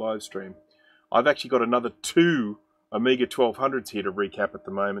the live stream. I've actually got another 2 Amiga 1200s here to recap at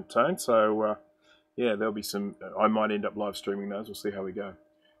the moment, Tone. So yeah, there'll be some. I might end up live streaming those. We'll see how we go.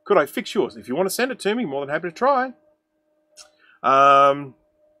 Could I fix yours? If you want to send it to me, more than happy to try.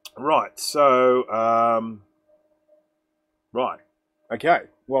 Right, so right, okay.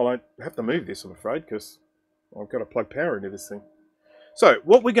 Well, I have to move this, I'm afraid, because I've got to plug power into this thing. So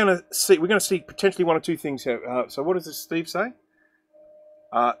what we're going to see potentially 1 or 2 things here. So what does this Steve say?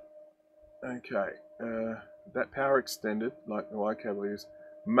 Okay, that power extended, like the Y cable is,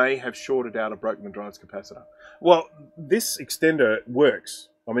 may have shorted out or broken the drive's capacitor. Well, this extender works.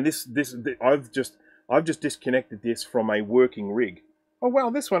 I mean, I've just disconnected this from a working rig. Oh wow,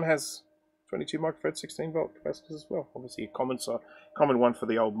 this one has 22 microfarad 16 volt capacitors as well. Obviously a common one for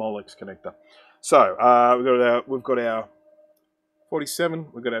the old Molex connector. So we've got our 47,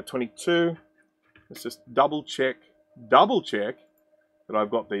 we've got our 22. Let's just double check that I've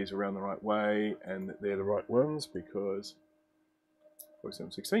got these around the right way and that they're the right ones, because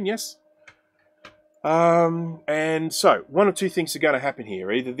 47, 16, yes. And so 1 or 2 things are going to happen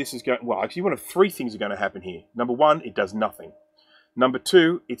here. Either this is going, well, actually 1 of 3 things are going to happen here. Number 1, it does nothing. Number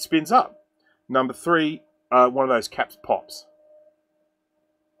 2, it spins up. Number 3, one of those caps pops.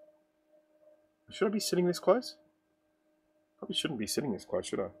 Should I be sitting this close? Probably shouldn't be sitting this close,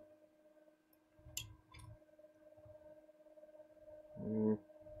 should I?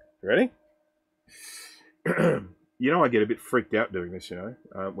 Ready? You know, I get a bit freaked out doing this, you know,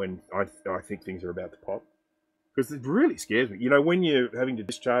 when I think things are about to pop. Because it really scares me. You know, when you're having to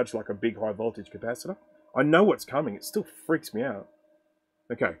discharge like a big high voltage capacitor, I know what's coming. It still freaks me out.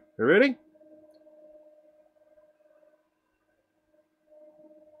 Okay, you ready?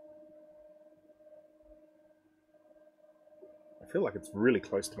 I feel like it's really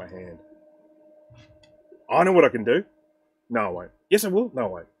close to my hand. I know what I can do. No, I won't. Yes, I will. No, I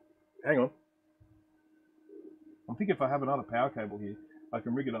won't. Hang on. I'm thinking if I have another power cable here, I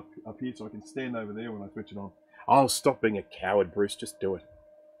can rig it up here so I can stand over there when I switch it on. Oh, stop being a coward, Bruce. Just do it.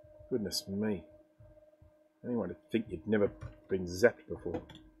 Goodness me. Anyone would think you'd never been zapped before.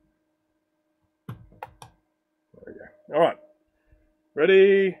 There we go. All right.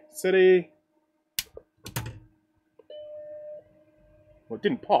 Ready, steady. Well, it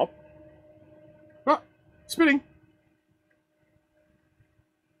didn't pop. Ah, spinning.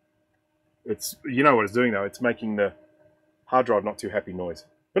 It's, you know what it's doing though. It's making the hard drive not too happy noise.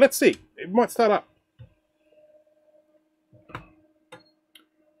 But let's see. It might start up.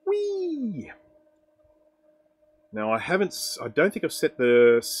 Whee! Now I don't think I've set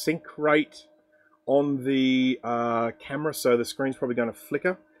the sync rate on the camera, so the screen's probably going to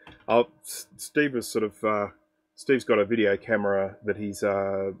flicker. Steve's got a video camera that he's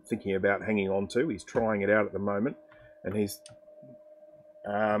thinking about hanging on to. He's trying it out at the moment, and he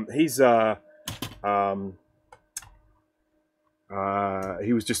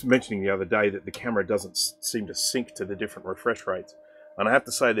was just mentioning the other day that the camera doesn't seem to sync to the different refresh rates. And I have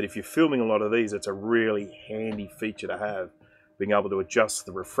to say that if you're filming a lot of these, it's a really handy feature to have, being able to adjust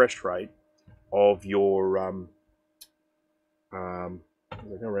the refresh rate of your... did I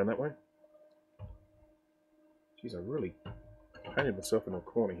go around that way? Jeez, I really painted myself in a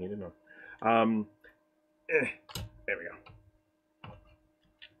corner here, didn't I? There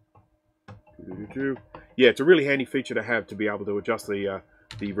we go. Yeah, it's a really handy feature to have, to be able to adjust the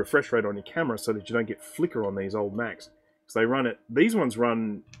refresh rate on your camera so that you don't get flicker on these old Macs. So they run it. These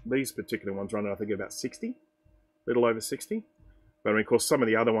particular ones run, I think, about 60, a little over 60. But I mean, of course, some of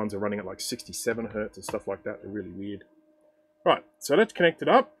the other ones are running at like 67 hertz and stuff like that. They're really weird. Right, so let's connect it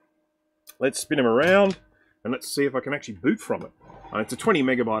up. Let's spin them around, and let's see if I can actually boot from it. It's a 20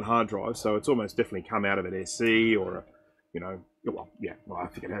 megabyte hard drive, so it's almost definitely come out of an SE or a, you know, well, yeah, well, I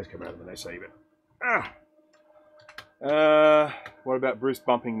think it has come out of an SE, but what about Bruce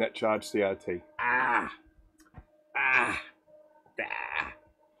bumping that charge CRT?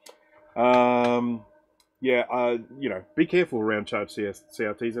 Yeah, you know, be careful around charge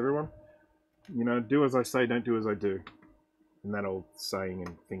CRTs, everyone. You know, do as I say, don't do as I do. And that old saying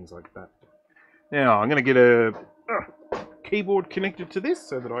and things like that. Now, I'm going to get a keyboard connected to this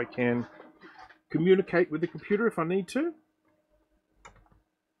so that I can communicate with the computer if I need to.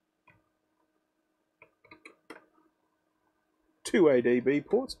 Two ADB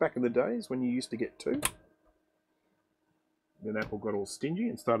ports back in the days when you used to get two. Then Apple got all stingy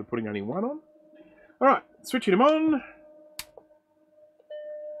and started putting only one on. Alright, switching them on.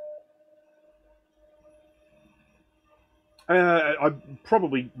 I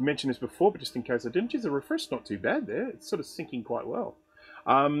probably mentioned this before, but just in case I didn't, the refresh's not too bad there. It's sort of syncing quite well.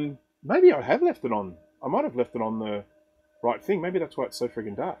 Maybe I have left it on. I might have left it on the right thing. Maybe that's why it's so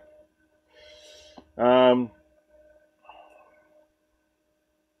friggin' dark.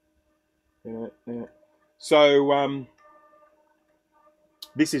 So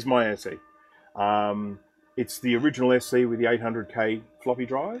this is my SE. It's the original SE with the 800K floppy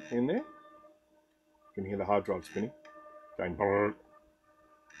drive in there. You can hear the hard drive spinning. Going brrr,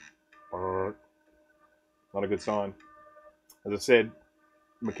 brrr. Not a good sign. As I said,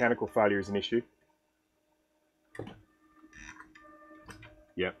 mechanical failure is an issue.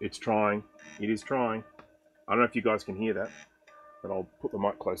 Yeah, it's trying. It is trying. I don't know if you guys can hear that, but I'll put the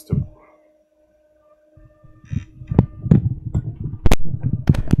mic close to it.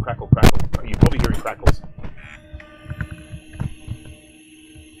 Crackle, crackle. Oh, you're probably hearing crackles.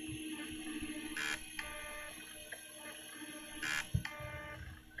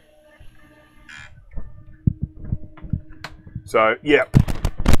 So, yeah,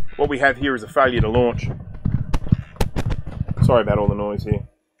 what we have here is a failure to launch. Sorry about all the noise here.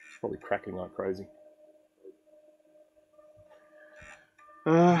 It's probably crackling like crazy.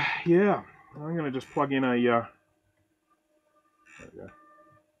 Yeah, I'm going to just plug in a... there we go.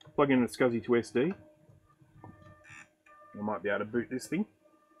 Plug in a SCSI to SD. I might be able to boot this thing.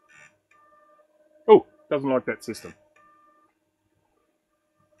 Oh, doesn't like that system.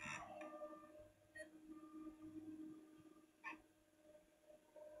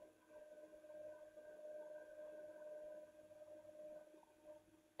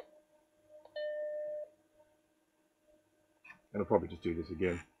 And I'll probably just do this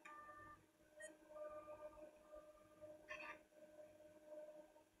again.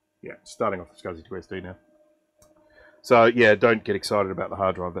 Yeah, starting off the SCSI 2SD now. So yeah, don't get excited about the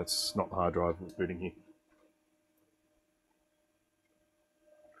hard drive. That's not the hard drive that's booting here.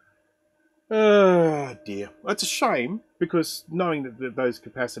 Oh dear. It's a shame because knowing that those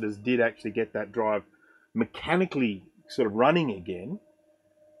capacitors did actually get that drive mechanically sort of running again.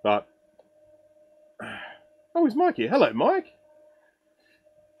 But, oh, is Mike here? Hello, Mike.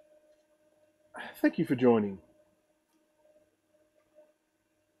 Thank you for joining.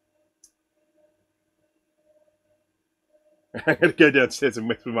 I'm going to go downstairs and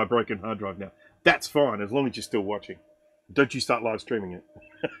mess with my broken hard drive now. That's fine, as long as you're still watching. Don't you start live streaming it.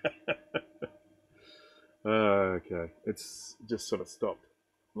 Okay, it's just sort of stopped.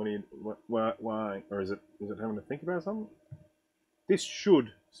 What do you? Why? Or is it having to think about something? This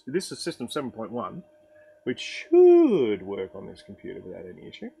is System 7.1, which should work on this computer without any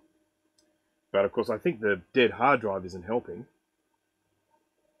issue. But of course, I think the dead hard drive isn't helping.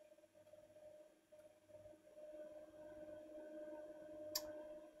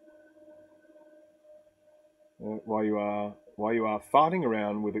 While you are farting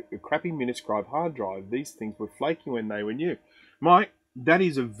around with a crappy Miniscribe hard drive, these things were flaky when they were new. Mike, that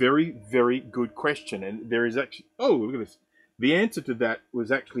is a very, very good question, and there is actually... Oh, look at this. The answer to that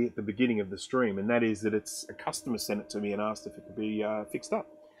was actually at the beginning of the stream, and that is that it's a customer sent it to me and asked if it could be fixed up.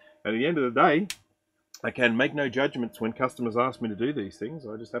 And at the end of the day, I can make no judgments when customers ask me to do these things.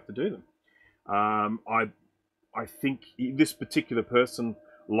 I just have to do them. I think this particular person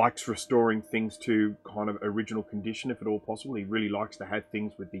likes restoring things to kind of original condition, if at all possible. He really likes to have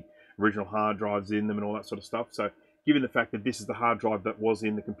things with the original hard drives in them and all that sort of stuff. So given the fact that this is the hard drive that was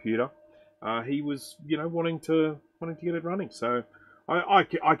in the computer, he was, wanting to get it running. So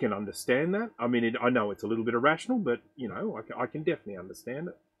I can understand that. I mean, I know it's a little bit irrational, but, I can definitely understand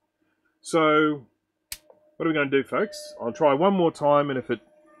it. So what are we going to do, folks? I'll try one more time, and if it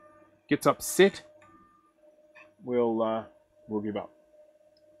gets upset, we'll give up.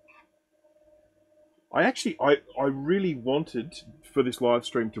 I really wanted for this live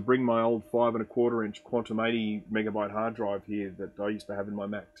stream to bring my old 5 1/4 inch Quantum 80 megabyte hard drive here that I used to have in my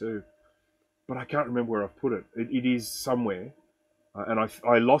Mac too, but I can't remember where I've put it. It is somewhere, and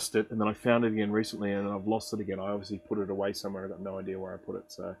I lost it, and then I found it again recently, and then I've lost it again. I obviously put it away somewhere. I got no idea where I put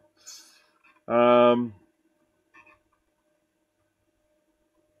it. So,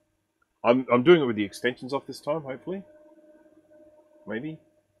 I'm doing it with the extensions off this time. Hopefully, maybe.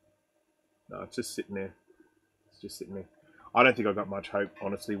 No, it's just sitting there. It's just sitting there. I don't think I've got much hope,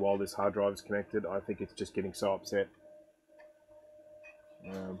 honestly, while this hard drive is connected. I think it's just getting so upset.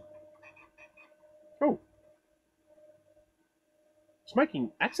 Oh. It's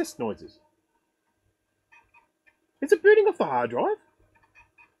making access noises. Is it booting off the hard drive?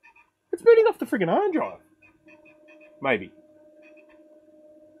 It's booting off the friggin' hard drive. Maybe.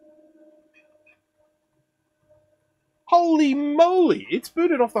 Holy moly! It's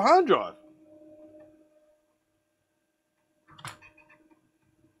booted off the hard drive.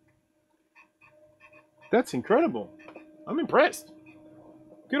 That's incredible. I'm impressed.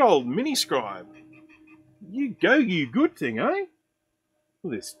 Good old Miniscribe. You go, you good thing, eh? Look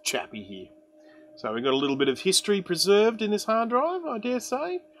at this chappy here. So we've got a little bit of history preserved in this hard drive, I dare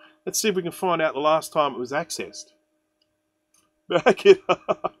say. Let's see if we can find out the last time it was accessed. Back it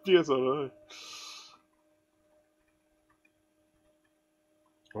up. Yes, I know.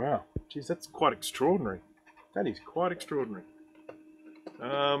 Wow. Geez, that's quite extraordinary. That is quite extraordinary.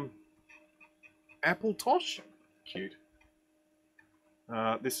 Apple Tosh? Cute.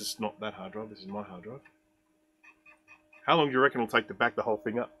 This is not that hard drive. This is my hard drive. How long do you reckon it'll take to back the whole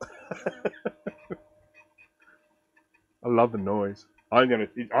thing up? I love the noise. I'm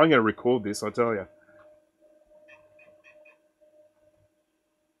gonna record this, I tell you.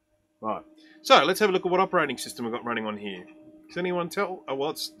 Right. So let's have a look at what operating system we've got running on here. Does anyone tell? Oh, well,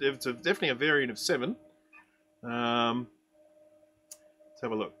 it's definitely a variant of 7. Let's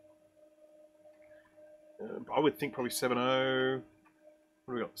have a look. I would think probably 7.0.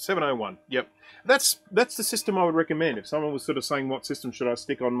 What do we got? 7.01. Yep. That's the system I would recommend. If someone was sort of saying what system should I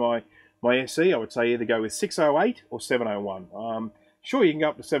stick on my SE, I would say either go with 6.08 or 7.01. Sure, you can go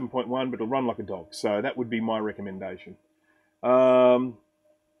up to 7.1, but it'll run like a dog. So that would be my recommendation. I'd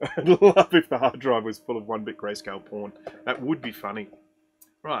love if the hard drive was full of 1-bit grayscale porn. That would be funny.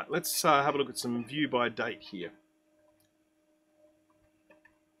 Right, let's have a look at some view by date here.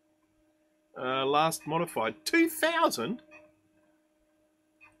 Last modified 2000?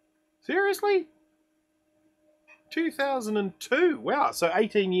 Seriously? 2002. Wow, so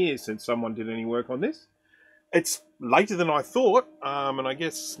 18 years since someone did any work on this. It's later than I thought, and I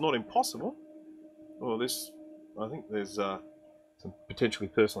guess not impossible. Oh, I think there's some potentially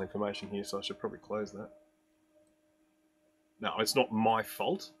personal information here, so I should probably close that. Now, it's not my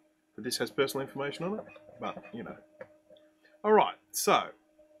fault that this has personal information on it, but, you know. All right, so,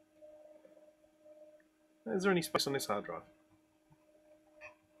 is there any space on this hard drive?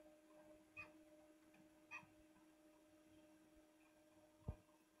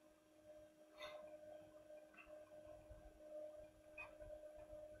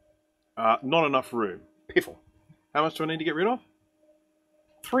 Not enough room. Piffle. How much do I need to get rid of?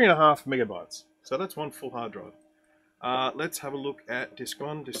 3.5 megabytes. So that's one full hard drive. Let's have a look at disk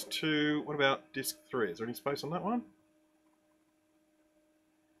 1, disk 2. What about disk 3? Is there any space on that one?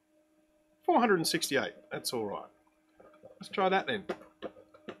 468. That's all right. Let's try that then.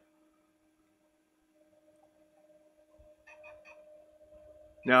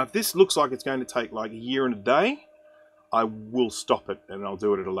 Now, if this looks like it's going to take like a year and a day, I will stop it and I'll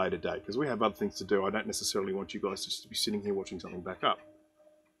do it at a later date because we have other things to do. I don't necessarily want you guys just to be sitting here watching something back up.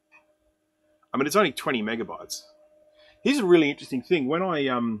 I mean, it's only 20 megabytes. Here's a really interesting thing. When I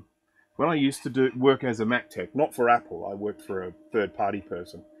used to work as a Mac tech, not for Apple, I worked for a third-party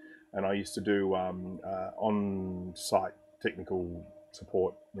person, and I used to do on-site technical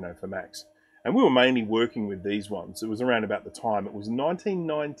support, you know, for Macs. And we were mainly working with these ones. It was around about the time. It was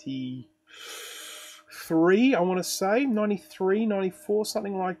 1993, I want to say, 93, 94,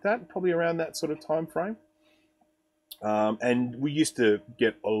 something like that, probably around that sort of time frame. And we used to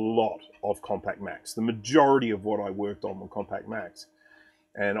get a lot of compact Macs. The majority of what I worked on were compact Macs.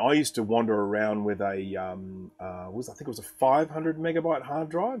 And I used to wander around with I think it was a 500 megabyte hard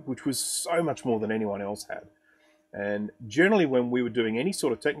drive, which was so much more than anyone else had. And generally when we were doing any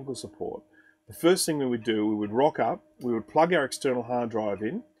sort of technical support, the first thing we would do, we would rock up, we would plug our external hard drive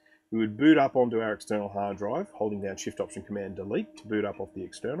in, we would boot up onto our external hard drive, holding down Shift Option Command Delete to boot up off the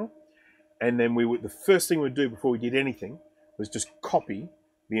external. And then the first thing we'd do before we did anything was just copy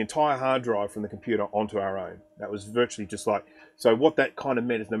the entire hard drive from the computer onto our own. That was virtually just like, so what that kind of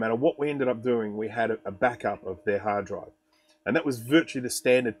meant is no matter what we ended up doing, we had a backup of their hard drive. And that was virtually the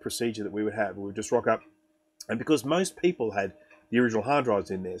standard procedure that we would have. We would just rock up. And because most people had the original hard drives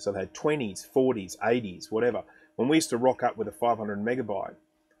in there, so they had 20s, 40s, 80s, whatever. When we used to rock up with a 500 megabyte,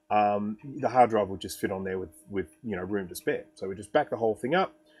 the hard drive would just fit on there with you know, room to spare. So we just back the whole thing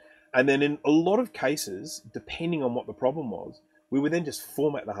up. And then in a lot of cases, depending on what the problem was, we would then just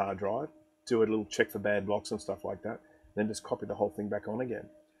format the hard drive, do a little check for bad blocks and stuff like that, then just copy the whole thing back on again.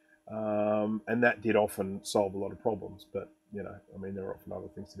 And that did often solve a lot of problems, but, you know, I mean, there are often other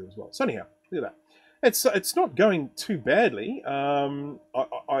things to do as well. So anyhow, look at that. It's not going too badly.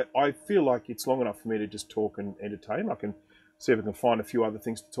 I feel like it's long enough for me to just talk and entertain. I can see if I can find a few other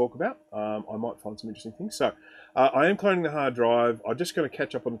things to talk about. I might find some interesting things. So I am cloning the hard drive. I'm just going to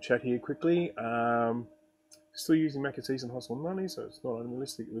catch up on the chat here quickly. Still using Mac OS and Hustle Money, so it's not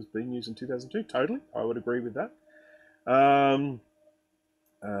unrealistic. It was being used in 2002. Totally, I would agree with that.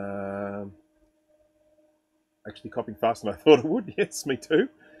 Actually copying faster than I thought it would. Yes, me too.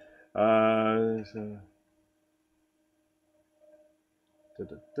 So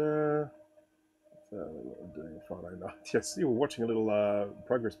what I'm doing Friday night. Yes, you were watching a little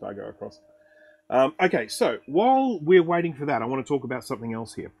progress bar go across. Okay, so while we're waiting for that, I want to talk about something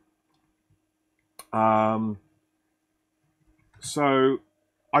else here. So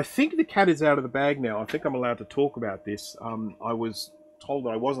I think the cat is out of the bag now. I think I'm allowed to talk about this. I was told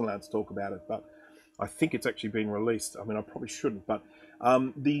that I wasn't allowed to talk about it, but I think it's actually been released. I mean, I probably shouldn't, but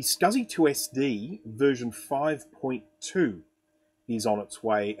the SCSI 2SD version 5.2 is on its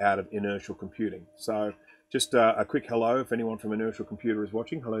way out of Inertial Computing. So just a quick hello if anyone from Inertial Computer is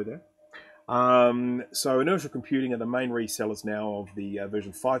watching. Hello there. So Inertial Computing are the main resellers now of the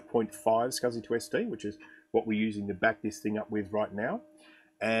version 5.5 SCSI 2SD, which is what we're using to back this thing up with right now.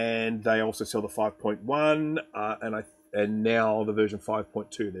 And they also sell the 5.1 and now the version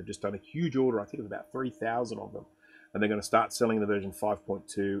 5.2. They've just done a huge order. I think it's about 3,000 of them. And they're going to start selling the version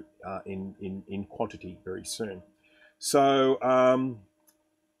 5.2 in quantity very soon. So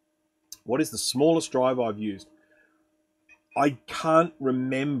what is the smallest drive I've used? I can't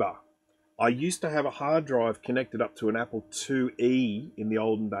remember. I used to have a hard drive connected up to an Apple IIe in the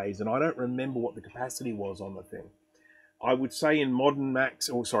olden days, and I don't remember what the capacity was on the thing. I would say in modern Macs,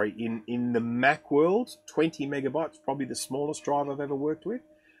 or sorry, in the Mac world, 20 megabytes, probably the smallest drive I've ever worked with.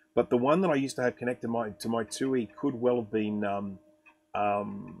 But the one that I used to have connected to my IIe could well have been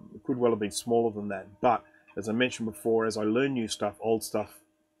smaller than that. But as I mentioned before, as I learn new stuff, old stuff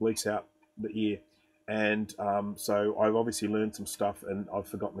leaks out the ear. And so I've obviously learned some stuff and I've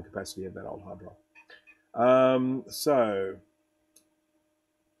forgotten the capacity of that old hard drive. So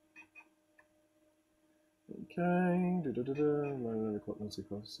Okay. Loaded overclocked LC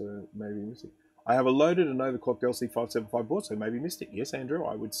so maybe Mystic. I have a loaded and overclocked LC575 board, so maybe Mystic. Yes, Andrew,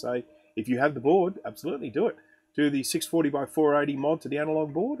 I would say if you have the board, absolutely do it. Do the 640 by 480 mod to the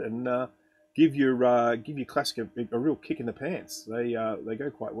analog board and give your classic a real kick in the pants. They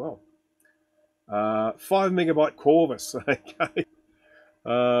go quite well. 5 megabyte Corvus. Okay.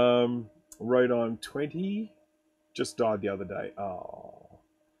 Rodime 20 just died the other day. Oh.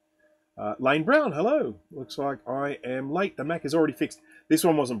 Lane Brown, hello. Looks like I am late. The Mac is already fixed. This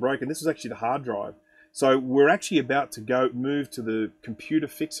one wasn't broken. This is actually the hard drive. So we're actually about to move to the computer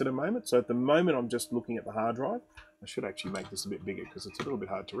fix in a moment. So at the moment, I'm just looking at the hard drive. I should actually make this a bit bigger because it's a little bit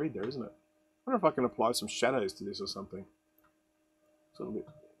hard to read there, isn't it? I wonder if I can apply some shadows to this or something. It's a little bit.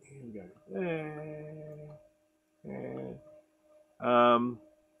 Here we go.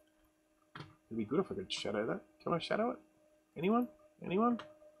 It'd be good if I could shadow that. Can I shadow it? Anyone? Anyone?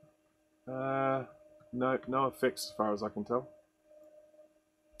 No effects as far as I can tell.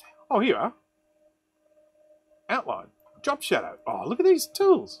 Oh, here you are. Outline. Drop shadow. Oh, look at these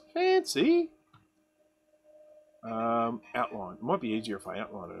tools. Fancy. Outline. It might be easier if I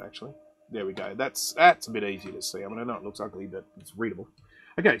outline it, actually. There we go. That's a bit easier to see. I mean, I know it looks ugly, but it's readable.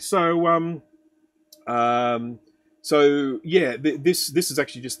 Okay, so yeah, this is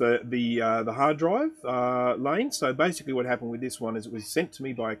actually just the hard drive lane. So basically, what happened with this one is it was sent to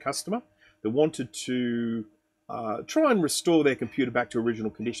me by a customer that wanted to try and restore their computer back to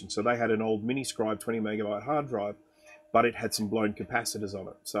original condition. So they had an old Miniscribe 20 megabyte hard drive, but it had some blown capacitors on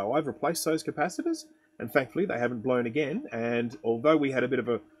it. So I've replaced those capacitors, and thankfully they haven't blown again. And although we had a bit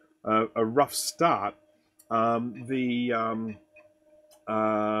of a rough start, the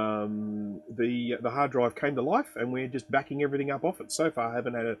hard drive came to life, and we're just backing everything up off it. So far, I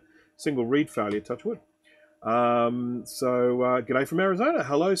haven't had a single read failure, touch wood. G'day from Arizona.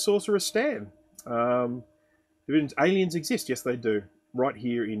 Hello, Sorcerer Stan. Aliens exist? Yes, they do. Right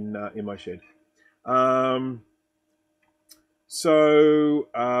here in my shed. So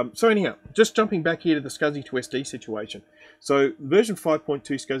anyhow, just jumping back here to the SCSI to SD situation. So version 5.2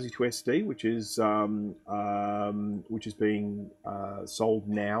 SCSI to SD, which is being sold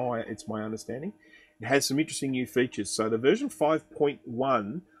now, it's my understanding. It has some interesting new features. So the version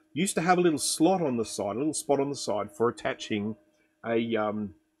 5.1 used to have a little slot on the side, a little spot on the side for attaching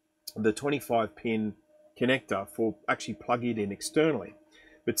the 25 pin connector for actually plug it in externally.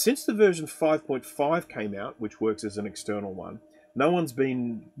 But since the version 5.5 came out, which works as an external one, no one's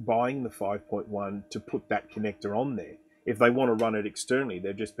been buying the 5.1 to put that connector on there. If they want to run it externally,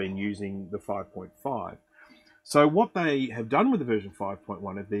 they've just been using the 5.5. So what they have done with the version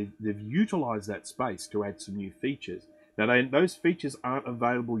 5.1 is they've utilized that space to add some new features. Now, those features aren't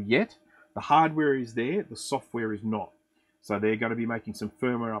available yet. The hardware is there, the software is not. So they're going to be making some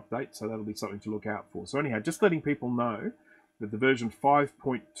firmware updates, so that'll be something to look out for. So anyhow, just letting people know that the version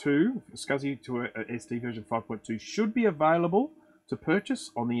 5.2, SCSI to SD version 5.2, should be available to purchase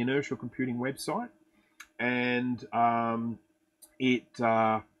on the Inertial Computing website. And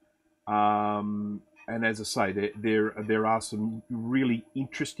and as I say, there are some really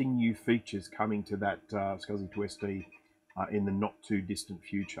interesting new features coming to that SCSI to SD in the not too distant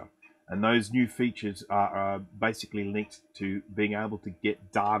future. And those new features are basically linked to being able to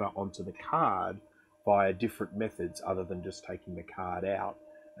get data onto the card via different methods other than just taking the card out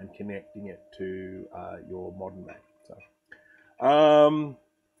and connecting it to your modern Mac. So,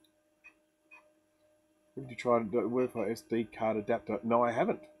 did you try to work for SD card adapter? No, I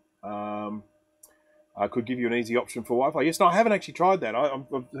haven't. I could give you an easy option for Wi-Fi. Yes, no, I haven't actually tried that. I've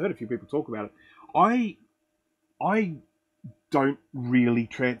heard a few people talk about it. I don't really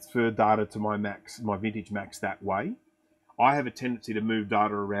transfer data to my Macs, my vintage Macs, that way. I have a tendency to move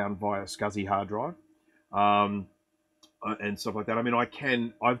data around via SCSI hard drive and stuff like that. I mean,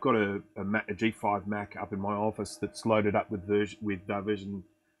 I've got a G5 Mac up in my office that's loaded up with version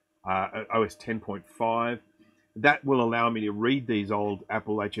OS 10.5. That will allow me to read these old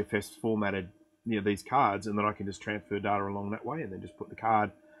Apple HFS formatted, these cards, and then I can just transfer data along that way, and then just put the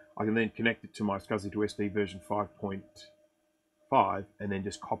card. I can then connect it to my SCSI to SD version 5.5, and then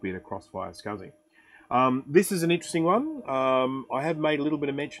just copy it across via SCSI. This is an interesting one. I have made a little bit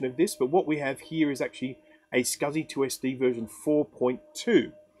of mention of this, but what we have here is actually a SCSI to SD version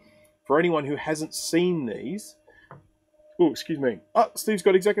 4.2. For anyone who hasn't seen these, oh, excuse me. Oh, Steve's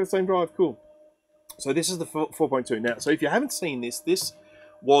got exactly the same drive. Cool. So this is the 4.2. Now, so if you haven't seen this, this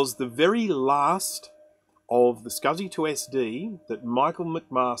was the very last of the SCSI to SD that Michael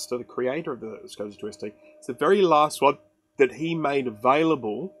McMaster, the creator of the SCSI to SD, it's the very last one that he made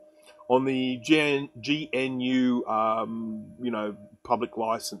available on the GNU, public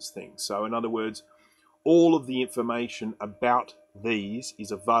license thing. So in other words, all of the information about these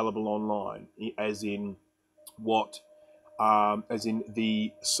is available online, as in the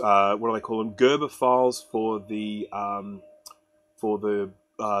what do they call them? Gerber files for the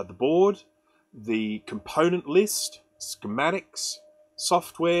board, the component list, schematics,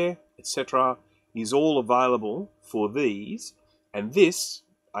 software, etc. is all available for these. And this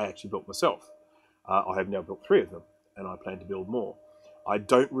I actually built myself. I have now built 3 of them, and I plan to build more. I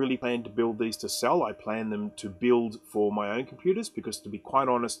don't really plan to build these to sell. I plan them to build for my own computers, because to be quite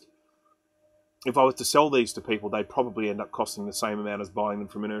honest, if I was to sell these to people, they'd probably end up costing the same amount as buying them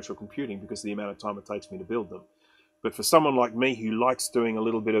from Inertial Computing, because of the amount of time it takes me to build them. But for someone like me who likes doing a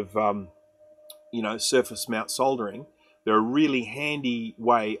little bit of, surface mount soldering, they're a really handy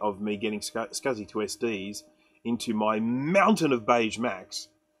way of me getting SCSI 2SDs into my mountain of beige Macs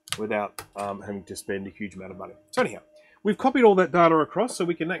without having to spend a huge amount of money. So anyhow, we've copied all that data across, so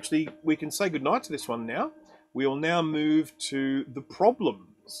we can say goodnight to this one now. We'll now move to the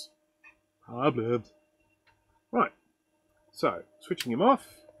problems. Right, so switching him off,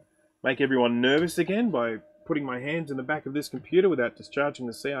 make everyone nervous again by putting my hands in the back of this computer without discharging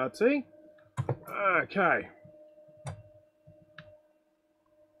the CRT. Okay.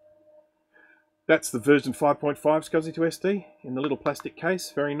 That's the version 5.5 SCSI 2SD in the little plastic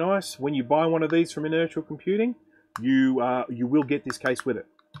case. Very nice. When you buy one of these from Inertial Computing, you will get this case with it.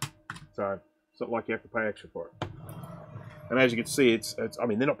 So it's not like you have to pay extra for it. And as you can see, I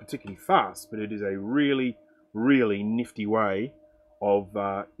mean, they're not particularly fast, but it is a really, really nifty way of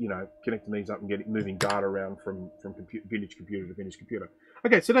connecting these up and moving data around from vintage computer to vintage computer.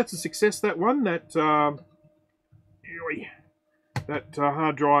 Okay, so that's a success. That one. That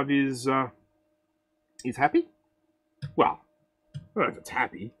hard drive is happy. Well, I don't know if it's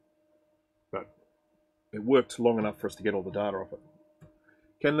happy, but it worked long enough for us to get all the data off it.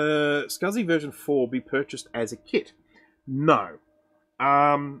 Can the SCSI version 4 be purchased as a kit? No.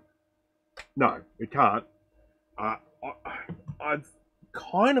 No, it can't. I've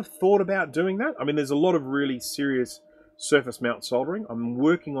kind of thought about doing that. I mean, there's a lot of really serious surface mount soldering. I'm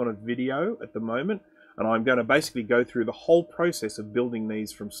working on a video at the moment, and I'm going to basically go through the whole process of building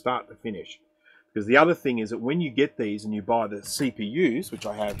these from start to finish. Because the other thing is that when you get these and you buy the CPUs, which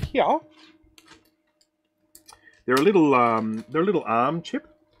I have here, they're a little ARM chip.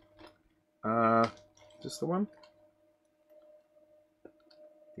 Just the one.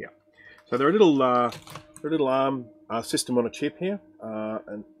 Yeah. So they're a little ARM system on a chip here,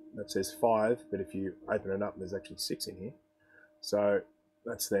 and that says 5. But if you open it up, there's actually 6 in here. So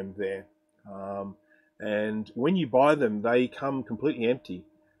that's them there. And when you buy them, they come completely empty.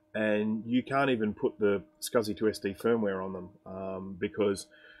 And you can't even put the SCSI 2SD firmware on them, because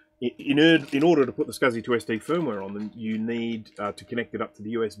in order to put the SCSI 2SD firmware on them, you need to connect it up to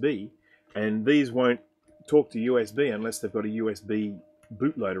the USB, and these won't talk to USB unless they've got a USB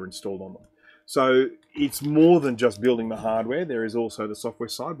bootloader installed on them. So it's more than just building the hardware. There is also the software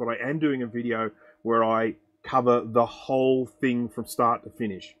side, but I am doing a video where I cover the whole thing from start to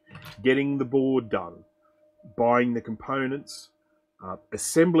finish, getting the board done, buying the components,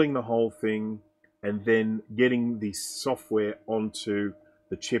 assembling the whole thing, and then getting the software onto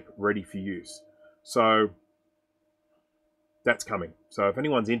the chip ready for use. So that's coming. So if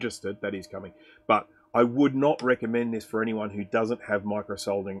anyone's interested, that is coming. But I would not recommend this for anyone who doesn't have micro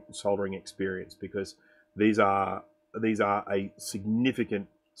soldering experience, because these are a significant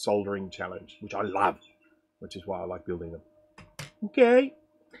soldering challenge, which I love, which is why I like building them. Okay.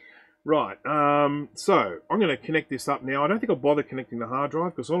 Right, so I'm going to connect this up now. I don't think I'll bother connecting the hard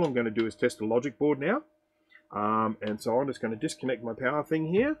drive, because all I'm going to do is test the logic board now. And so I'm just going to disconnect my power thing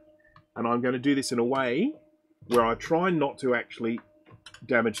here, and I'm going to do this in a way where I try not to actually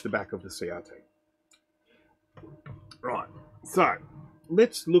damage the back of the CRT. Right, so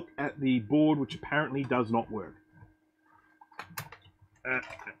let's look at the board, which apparently does not work.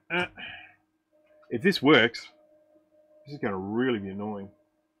 If this works, this is going to really be annoying.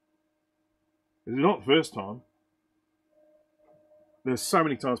 It's not the first time. There's so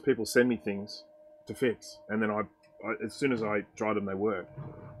many times people send me things to fix, and then I as soon as I try them, they work.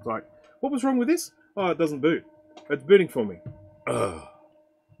 It's like, what was wrong with this? Oh, it doesn't boot. It's booting for me. Ugh.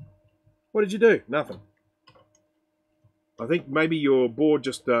 What did you do? Nothing. I think maybe your board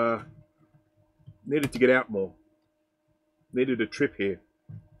just needed to get out more. Needed a trip here.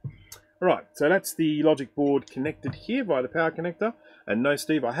 Alright, so that's the logic board connected here via the power connector. And no,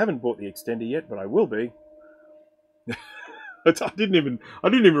 Steve, I haven't bought the extender yet, but I will be. I didn't even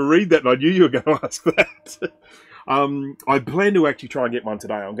read that, and I knew you were going to ask that. I plan to actually try and get one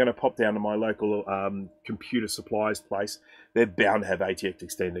today. I'm going to pop down to my local computer supplies place. They're bound to have ATX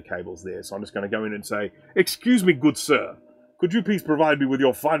extender cables there, so I'm just going to go in and say, "Excuse me, good sir, could you please provide me with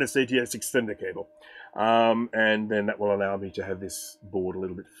your finest ATX extender cable?" And then that will allow me to have this board a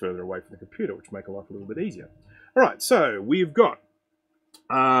little bit further away from the computer, which will make life a little bit easier. All right, so we've got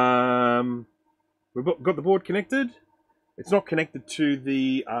the board connected. It's not connected to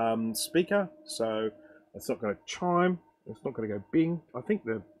the speaker, so it's not going to chime. It's not going to go bing. I think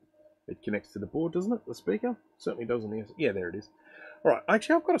it connects to the board, doesn't it? The speaker certainly does on the. Yeah, there it is. All right,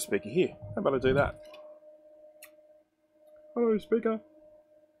 actually, I've got a speaker here. How about I do that? Hello, speaker.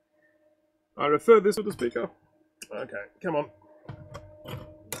 I refer this to the speaker. Okay, come on.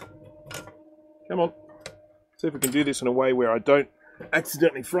 Come on. See if we can do this in a way where I don't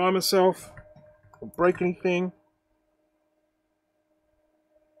accidentally fry myself or break anything.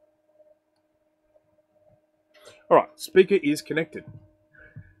 Alright, speaker is connected.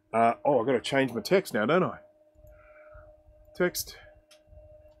 I've got to change my text now, don't I? Text.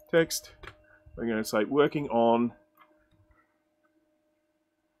 We're going to say working on.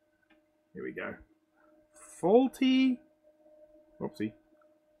 Here we go. Faulty. Oopsie.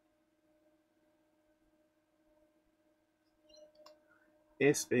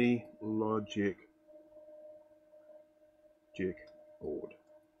 SE Logic Jick board.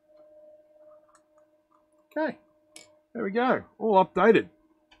 Okay. There we go. All updated.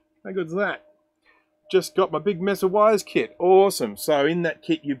 How good's that? Just got my big mess of wires kit. Awesome. So in that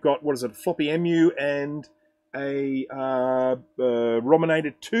kit you've got, what is it, a floppy MU and a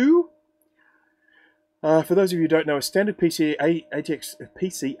Rominator 2. For those of you who don't know, a standard PC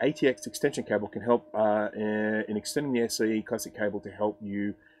ATX extension cable can help in extending the SE classic cable to help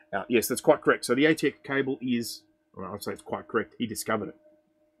you out. Yes, that's quite correct. So the ATX cable is, well, I'd say it's quite correct. He discovered it.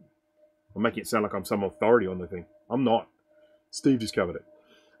 I'm making it sound like I'm some authority on the thing. I'm not. Steve discovered it.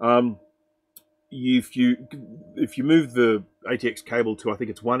 If you move the ATX cable to, I think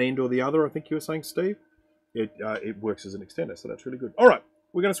it's one end or the other, I think you were saying, Steve, it works as an extender, so that's really good. All right,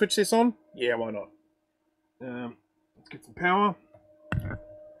 we're going to switch this on? Yeah, why not? Let's get some power.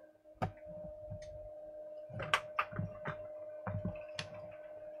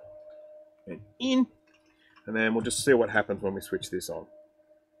 And in. And then we'll just see what happens when we switch this on.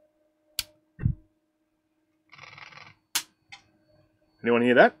 Anyone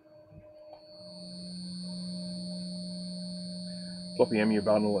hear that? Floppy MU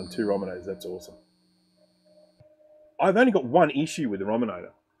bundle and 2 Rominators. That's awesome. I've only got one issue with the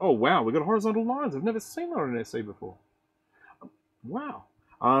Rominator. Oh wow, we've got horizontal lines. I've never seen that on an SE before. Wow.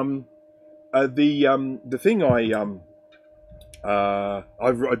 The thing I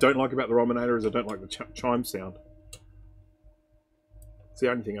don't like about the Rominator is I don't like the chime sound. It's the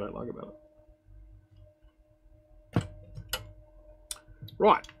only thing I don't like about it.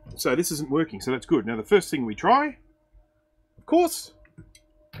 Right, so this isn't working, so that's good. Now the first thing we try, of course,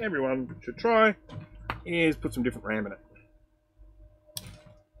 everyone should try, is put some different RAM in it.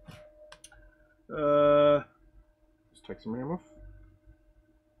 Just take some RAM off.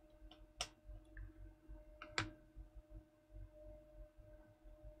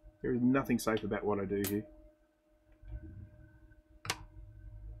 There is nothing safe about what I do here. But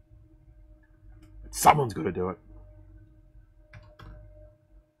someone's got to do it.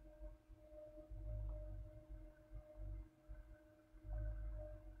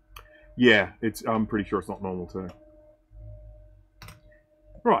 Yeah, I'm pretty sure it's not normal too.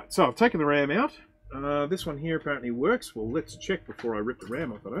 Right, so I've taken the RAM out. This one here apparently works. Well, let's check before I rip the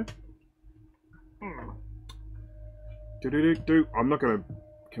RAM off it, I'm not going to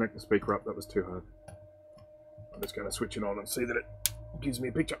connect the speaker up. That was too hard. I'm just going to switch it on and see that it gives me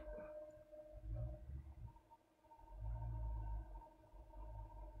a picture.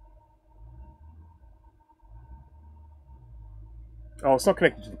 Oh, it's not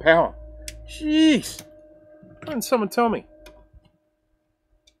connected to the power. Jeez. Why didn't someone tell me?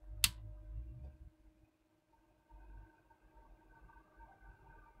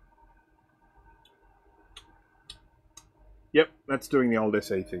 Yep, that's doing the old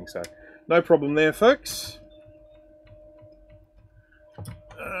SE thing, so no problem there, folks.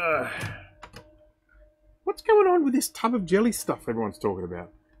 What's going on with this tub of jelly stuff everyone's talking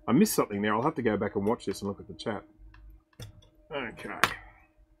about? I missed something there. I'll have to go back and watch this and look at the chat. Okay.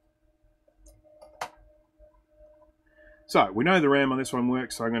 So, we know the RAM on this one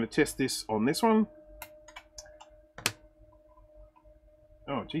works, so I'm going to test this on this one.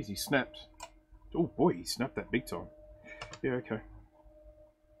 Oh, geez, he snapped. Oh, boy, he snapped that big time. Yeah, okay.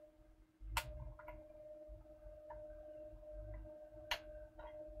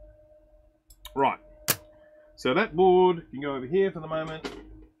 Right. So that board can go over here for the moment.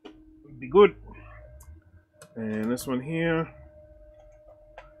 Would be good. And this one here.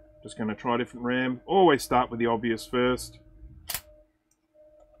 Just going to try a different RAM. Always start with the obvious first.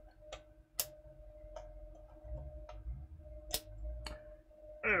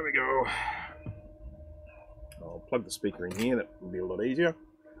 There we go. I'll plug the speaker in here. That will be a lot easier.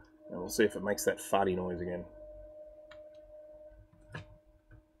 And we'll see if it makes that farty noise again.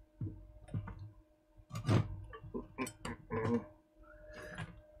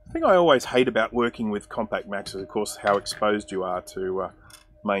 The thing I always hate about working with compact Macs is, of course, how exposed you are to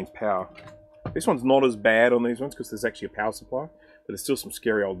mains power. This one's not as bad on these ones because there's actually a power supply, but there's still some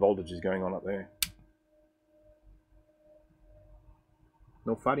scary old voltages going on up there.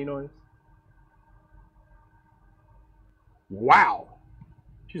 No farty noise. Wow!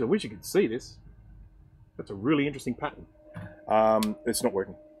 Jeez, I wish you could see this. That's a really interesting pattern. It's not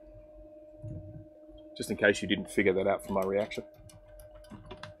working. Just in case you didn't figure that out from my reaction.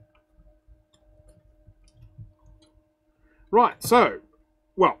 Right, so,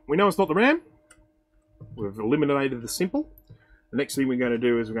 well, we know it's not the RAM. We've eliminated the simple. The next thing we're going to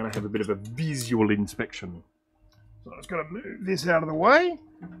do is we're going to have a bit of a visual inspection. So I'm just going to move this out of the way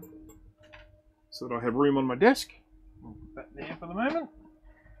so that I have room on my desk. I'll put that there for the moment.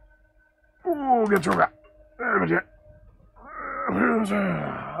 Oh, get your back.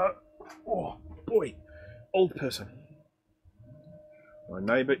 Oh, boy. Old person. My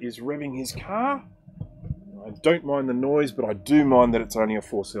neighbour is revving his car. I don't mind the noise, but I do mind that it's only a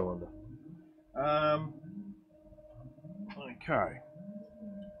 4-cylinder. Okay.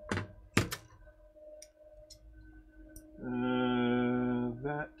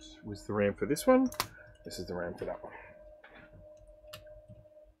 That was the RAM for this one. This is the RAM for that one.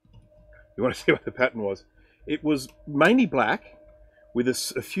 You want to see what the pattern was? It was mainly black with a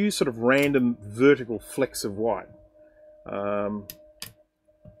few sort of random vertical flecks of white.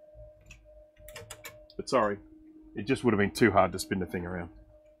 But sorry, it just would have been too hard to spin the thing around.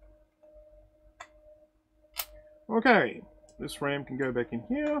 Okay, this RAM can go back in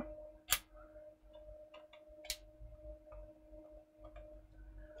here.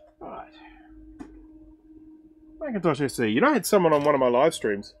 Right. Macintosh SE. You know, I had someone on one of my live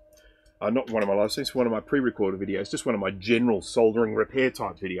streams. Not one of my live streams, one of my pre-recorded videos, just one of my general soldering repair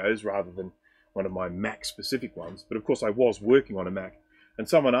type videos rather than one of my Mac specific ones. But of course I was working on a Mac. And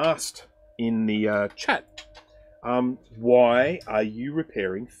someone asked in the chat, why are you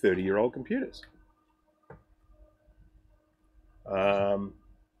repairing 30-year-old computers? I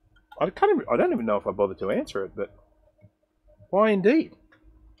don't even know if I bothered to answer it, but why indeed?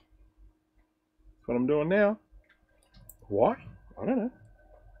 That's what I'm doing now. Why? I don't know.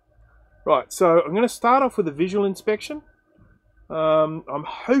 Right, so I'm going to start off with a visual inspection. I'm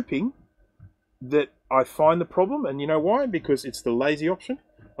hoping that I find the problem, and you know why? Because it's the lazy option.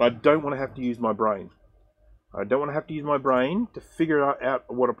 I don't want to have to use my brain. I don't want to have to use my brain to figure out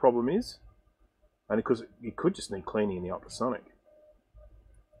what a problem is. And because it could just need cleaning in the ultrasonic.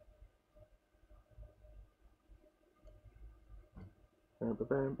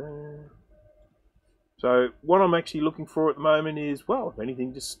 So what I'm actually looking for at the moment is, well, if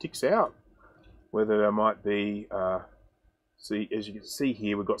anything just sticks out. Whether there might be, see, as you can see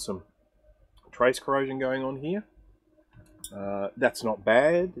here, we've got some trace corrosion going on here. That's not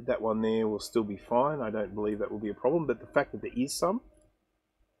bad. That one there will still be fine. I don't believe that will be a problem, but the fact that there is some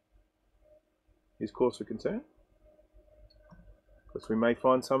is cause for concern. Because we may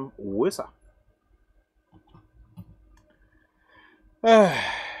find some worse.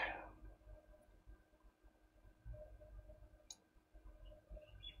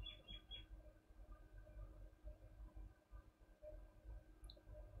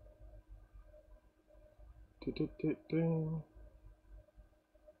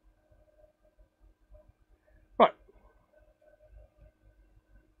 Right.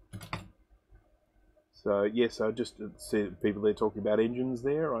 So yes, I just see people there talking about engines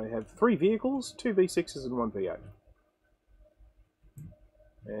there. I have 3 vehicles, 2 V6s and 1 V8.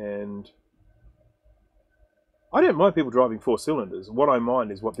 And I don't mind people driving 4 cylinders. What I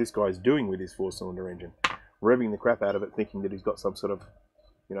mind is what this guy's doing with his 4-cylinder engine. Revving the crap out of it, thinking that he's got some sort of,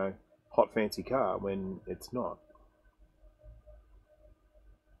 you know, hot fancy car when it's not.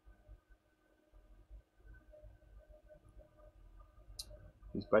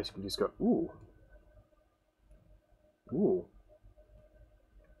 He's basically just got, ooh.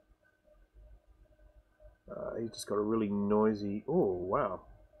 He's just got a really noisy, oh wow.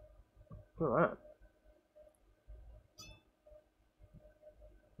 Look at that.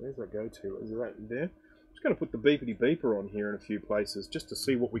 Where's that go to? Is that there? I'm just going to put the beepity beeper on here in a few places just to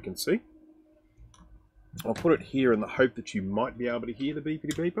see what we can see. I'll put it here in the hope that you might be able to hear the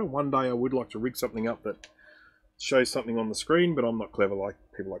beepity beeper. One day I would like to rig something up that shows something on the screen, but I'm not clever like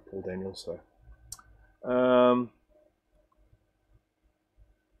people like Paul Daniels, so.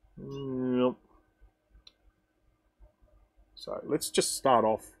 Nope. So let's just start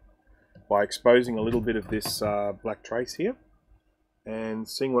off by exposing a little bit of this black trace here and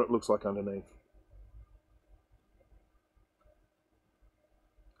seeing what it looks like underneath.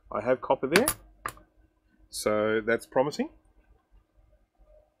 I have copper there, so that's promising.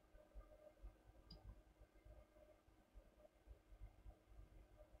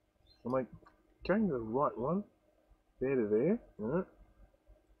 Am I going to the right one? There to there? No.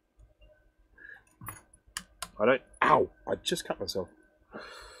 I don't... Ow! I just cut myself.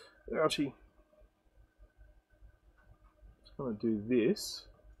 Ouchie. Just going to do this.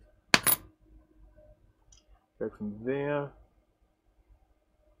 Go from there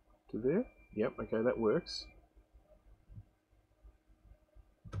to there. Yep, okay, that works.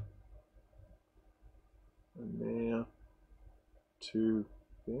 And there to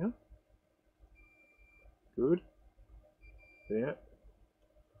there. Good. There.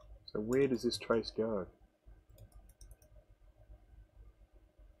 So where does this trace go?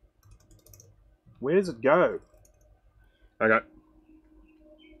 Where does it go? Okay.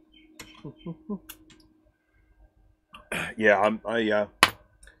 Yeah,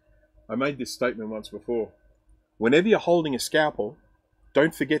 I made this statement once before. Whenever you're holding a scalpel,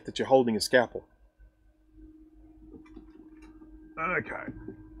 don't forget that you're holding a scalpel. Okay.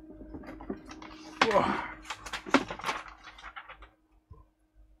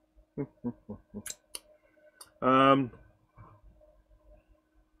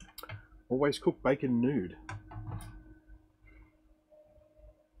 Always cook bacon nude.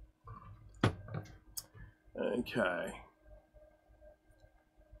 Okay.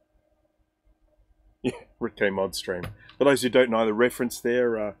 Yeah, Ritke mod stream. For those who don't know, the reference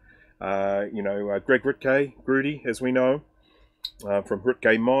there, Greg Ritke, Grudy, as we know, from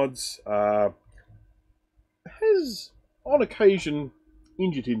Ritke Mods, has on occasion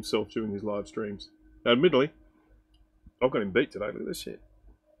injured himself during his live streams. Now, admittedly, I've got him beat today. Look at this shit.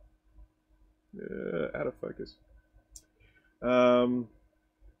 Out of focus. I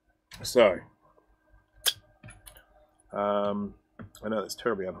know that's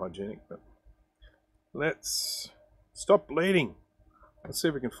terribly unhygienic, but let's stop bleeding. Let's see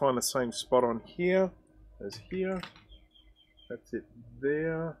if we can find the same spot on here as here. That's it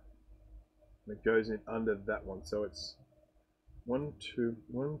there. And it goes in under that one. So it's 1, 2,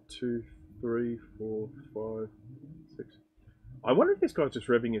 3, 4, 5, 6. I wonder if this guy's just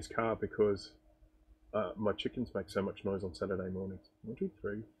revving his car because my chickens make so much noise on Saturday mornings. 1, 2,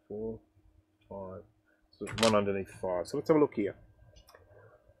 3, 4, 5. So there's one underneath 5. So let's have a look here.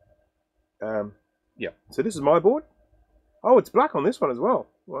 Yeah. So this is my board. Oh, it's black on this one as well.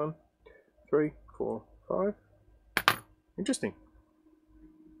 1, 3, 4, 5. Interesting.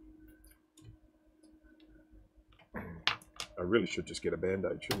 I really should just get a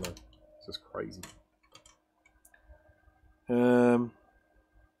band-aid, shouldn't I? This is crazy.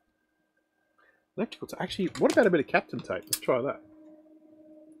 Electrical tape. Actually, what about a bit of Captain tape? Let's try that.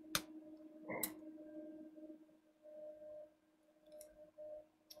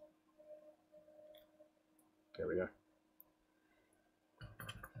 There we go.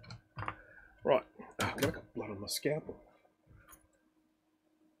 Right. Oh, I got blood on my scalpel.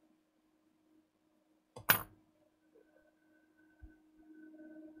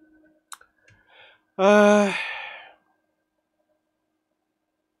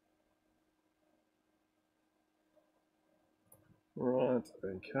 Right,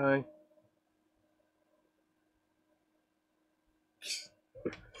 okay.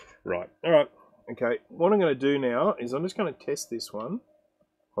 Right, alright, okay. What I'm going to do now is I'm just going to test this one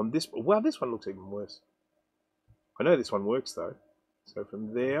on this. Wow, this one looks even worse. I know this one works though. So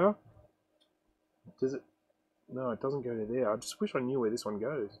from there, does it? No, it doesn't go to there. I just wish I knew where this one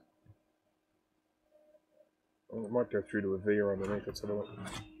goes. Well, it might go through to a V or underneath. Let's have a look.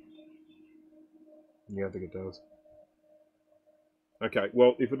 Yeah, I think it does. Okay,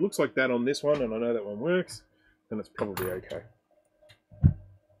 well, if it looks like that on this one, and I know that one works, then it's probably okay.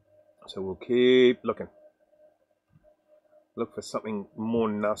 So we'll keep looking. Look for something more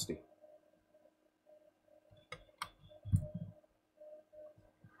nasty.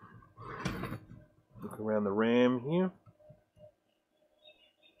 Look around the RAM here.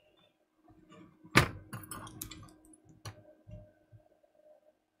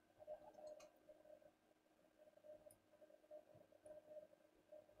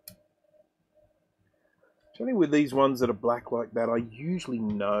 Generally with these ones that are black like that, I usually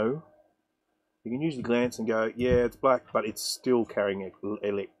know You can usually glance and go, yeah, it's black, but it's still carrying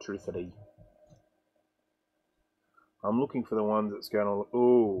electricity. I'm looking for the one that's going to...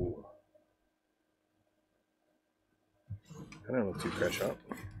 Oh. I don't look too fresh up.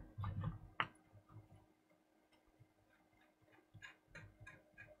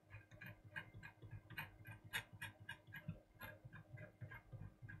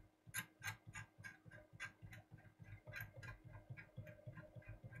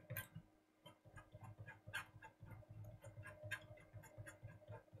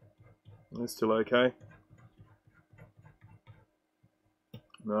 It's still okay.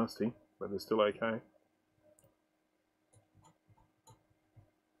 Nasty, but it's still okay.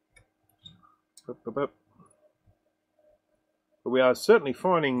 But we are certainly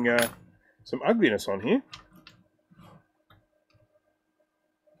finding some ugliness on here.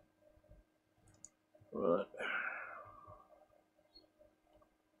 Right.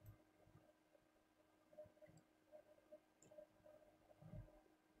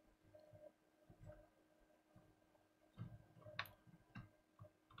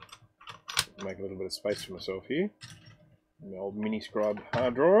 Make a little bit of space for myself here. The old mini scribe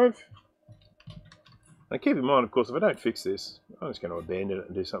hard drive. Now keep in mind, of course, if I don't fix this, I'm just going to abandon it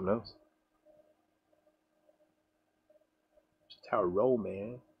and do something else. Just how I roll,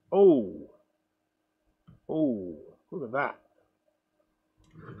 man. Oh! Oh, look at that.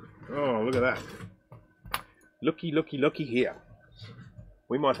 Oh, look at that. Looky, looky, looky here.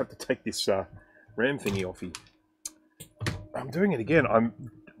 We might have to take this RAM thingy off here. I'm doing it again.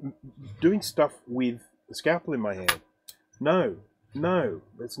 I'm doing stuff with the scalpel in my hand. No, no,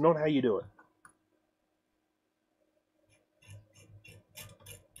 that's not how you do it.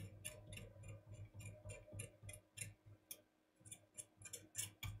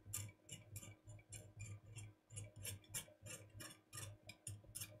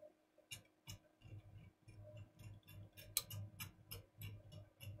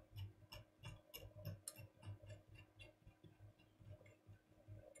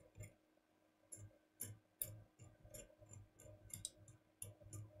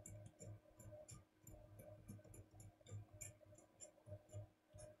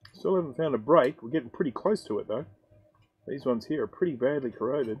 Still haven't found a break. We're getting pretty close to it though. These ones here are pretty badly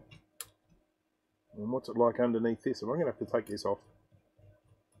corroded. And what's it like underneath this? Am I going to have to take this off?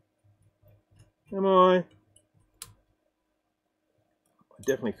 Am I? I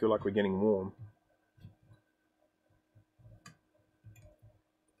definitely feel like we're getting warm.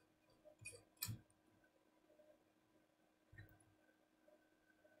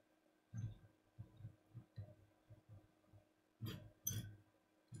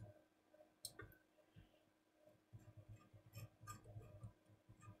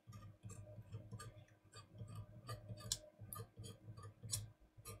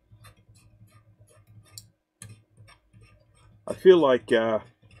 I feel like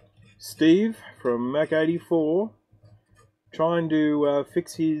Steve from Mac 84 trying to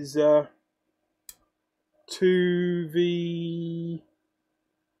fix his 2CX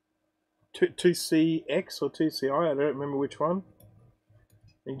or 2CI, I don't remember which one.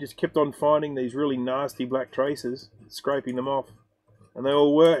 And he just kept on finding these really nasty black traces, scraping them off, and they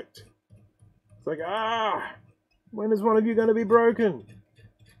all worked. It's like, when is one of you going to be broken?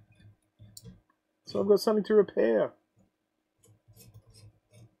 So I've got something to repair.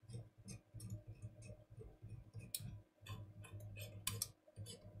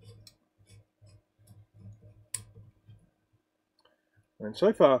 And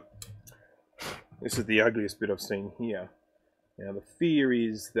so far, this is the ugliest bit I've seen here. Now the fear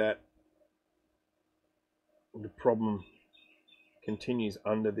is that the problem continues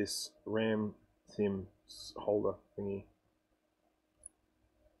under this RAM thim holder thingy.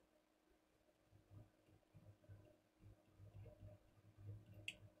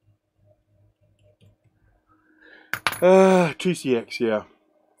 TCX, yeah.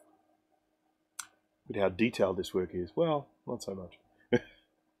 But how detailed this work is. Well, not so much.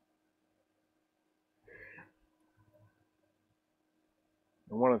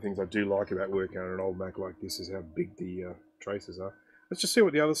 And one of the things I do like about working on an old Mac like this is how big the traces are. Let's just see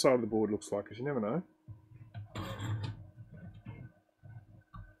what the other side of the board looks like, because you never know.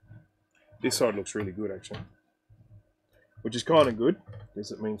 This side looks really good, actually. Which is kind of good,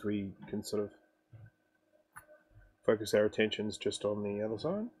 because it means we can sort of focus our attentions just on the other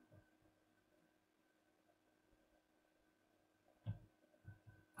side.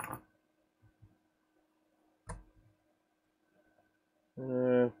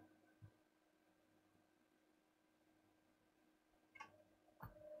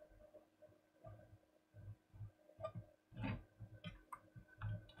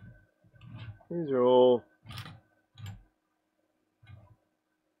 These are all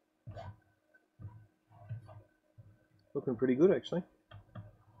looking pretty good, actually. I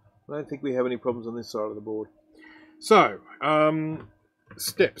don't think we have any problems on this side of the board. So,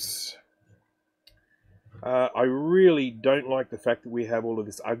 steps. I really don't like the fact that we have all of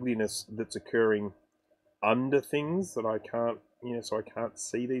this ugliness that's occurring under things that I can't, so I can't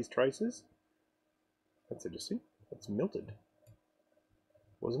see these traces. That's interesting. That's melted.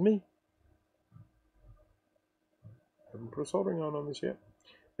 Wasn't me. Haven't put a soldering iron on this yet.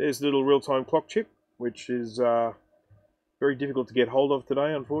 There's the little real-time clock chip, which is very difficult to get hold of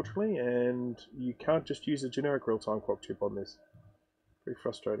today, unfortunately, and you can't just use a generic real-time clock chip on this. Very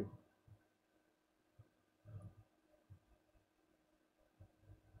frustrating.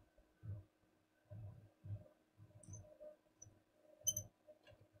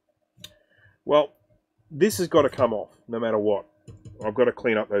 Well, this has got to come off, no matter what. I've got to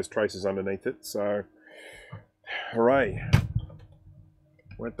clean up those traces underneath it, so hooray.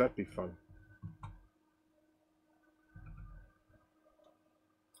 Won't that be fun?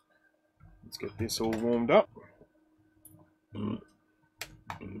 Let's get this all warmed up.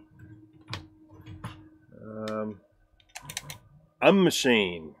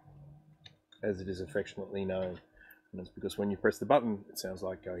 Machine, as it is affectionately known. And it's because when you press the button, it sounds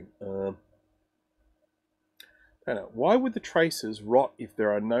like going, I don't know. Why would the traces rot if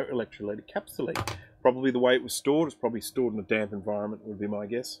there are no electrolytic capsulae? Probably the way it was stored. It's probably stored in a damp environment, would be my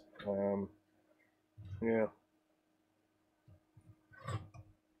guess. Yeah.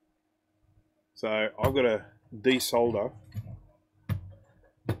 So I've got to desolder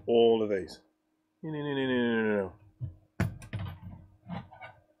all of these. No.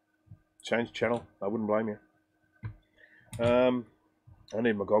 Change channel. I wouldn't blame you. I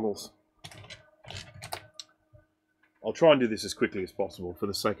need my goggles. I'll try and do this as quickly as possible for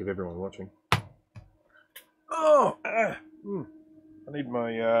the sake of everyone watching. Oh! I need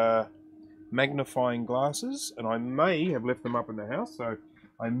my magnifying glasses, and I may have left them up in the house, so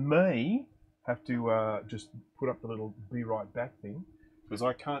I may have to just put up the little be right back thing, because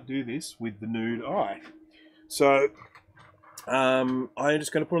I can't do this with the nude eye. So I'm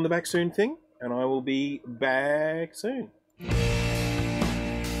just going to put on the back soon thing, and I will be back soon.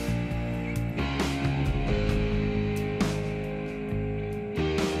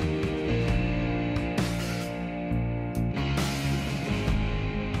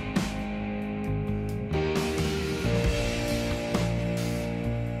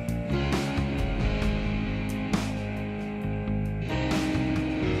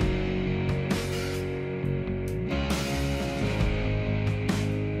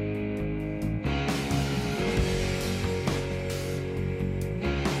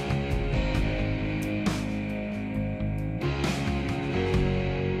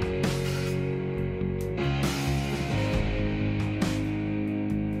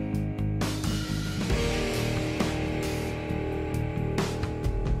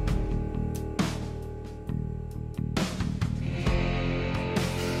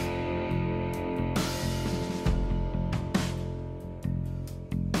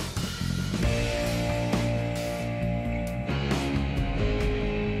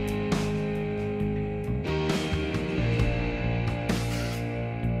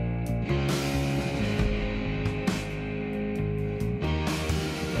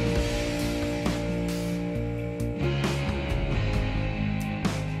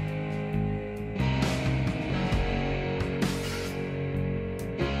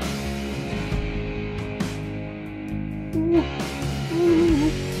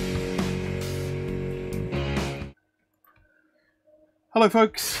 Hello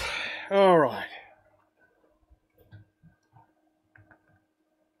folks, alright.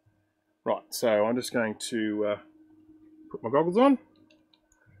 Right, so I'm just going to put my goggles on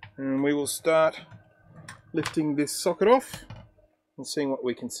and we will start lifting this socket off and seeing what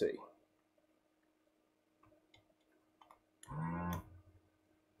we can see.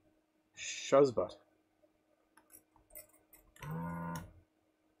 Shuzbutt.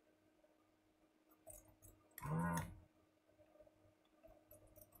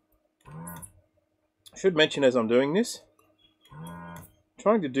 I should mention as I'm doing this,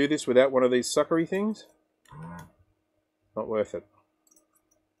 trying to do this without one of these suckery things, not worth it.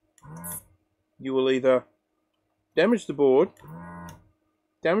 You will either damage the board,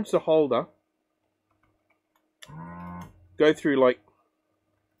 damage the holder, go through like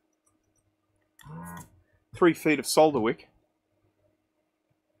 3 feet of solder wick.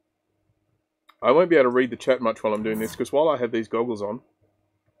 I won't be able to read the chat much while I'm doing this because while I have these goggles on,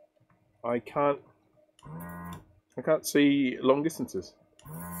 I can't see long distances.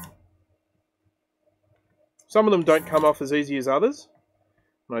 Some of them don't come off as easy as others,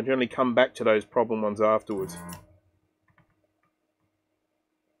 and I generally come back to those problem ones afterwards.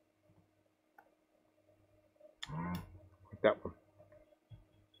 Like that one.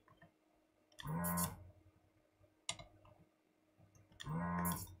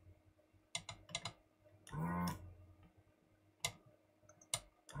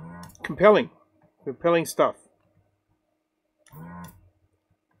 Compelling stuff.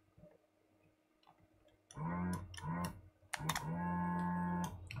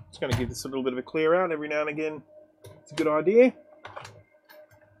 Just going to give this a little bit of a clear out every now and again. It's a good idea.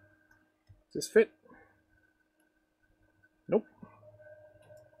 Does this fit? Nope.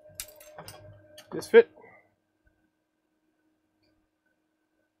 Does this fit?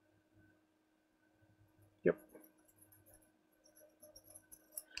 Yep.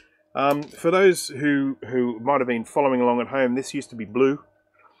 For those who might have been following along at home, this used to be blue.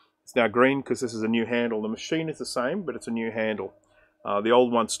 It's now green because this is a new handle. The machine is the same, but it's a new handle. The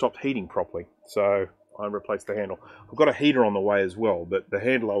old one stopped heating properly, so I replaced the handle. I've got a heater on the way as well, but the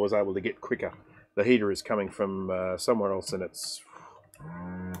handle I was able to get quicker. The heater is coming from somewhere else, and it's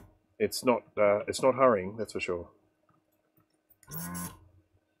not hurrying, that's for sure.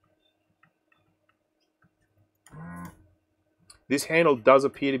 This handle does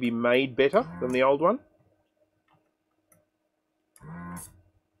appear to be made better than the old one.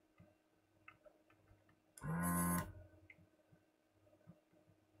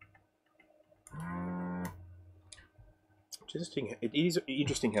 It is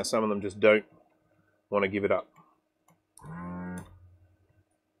interesting how some of them just don't want to give it up.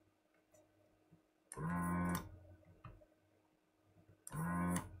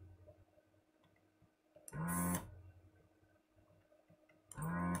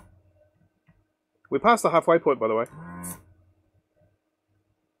 We're past the halfway point, by the way.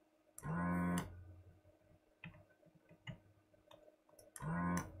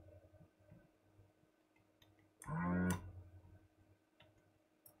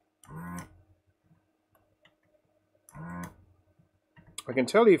 I can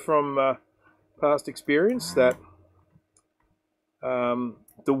tell you from past experience that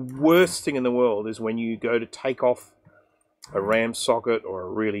the worst thing in the world is when you go to take off a RAM socket or a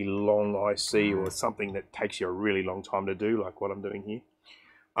really long IC or something that takes you a really long time to do, like what I'm doing here.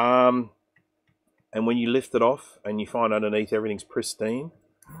 And when you lift it off and you find underneath everything's pristine,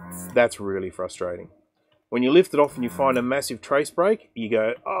 that's really frustrating. When you lift it off and you find a massive trace break, you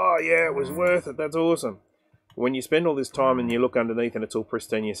go, oh yeah, it was worth it, that's awesome. When you spend all this time and you look underneath and it's all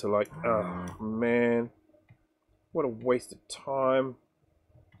pristine, you're like, oh man, what a waste of time.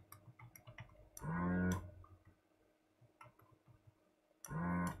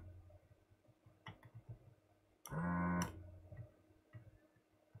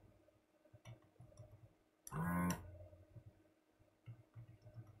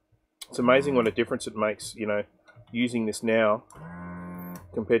 It's amazing what a difference it makes, you know, using this now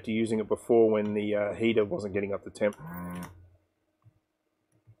compared to using it before when the heater wasn't getting up to temp.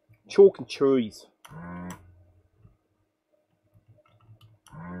 Chalk and cheese.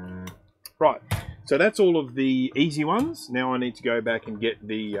 Right, so that's all of the easy ones. Now I need to go back and get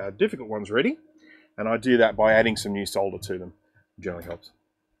the difficult ones ready, and I do that by adding some new solder to them. It generally helps.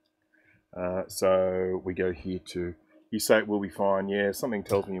 So we go here to, you say it will be fine. Yeah, something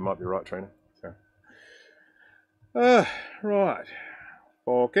tells me you might be right, Trainer. So, right,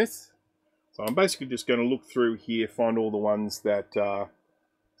 focus. So I'm basically just going to look through here, find all the ones that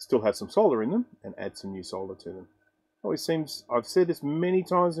still have some solder in them, and add some new solder to them. Always seems, I've said this many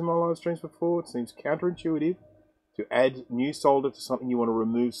times in my live streams before, it seems counterintuitive to add new solder to something you want to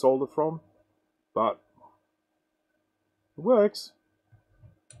remove solder from, but it works.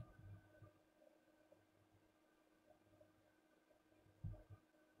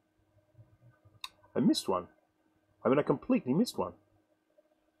 I missed one. I mean, I completely missed one.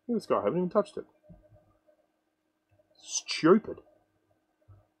 Look at this guy, I haven't even touched it. Stupid.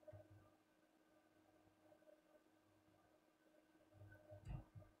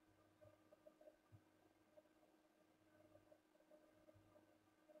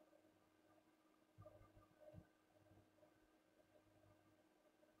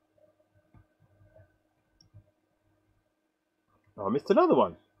 Oh, I missed another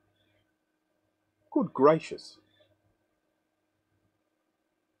one. Good gracious.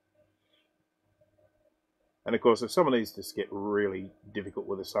 And of course, if some of these just get really difficult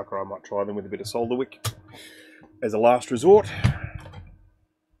with a sucker, I might try them with a bit of solder wick as a last resort.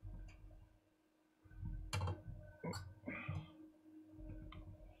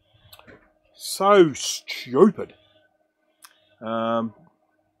 So stupid.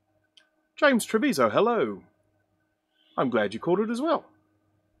 James Treviso, hello. I'm glad you caught it as well.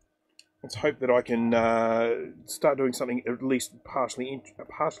 Let's hope that I can start doing something at least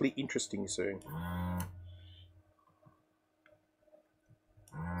partially interesting soon.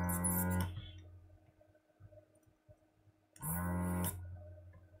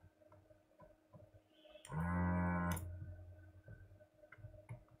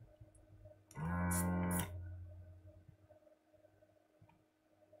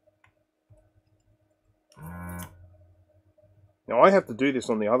 Now I have to do this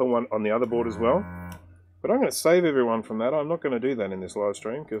on the other one, on the other board as well, but I'm going to save everyone from that. I'm not going to do that in this live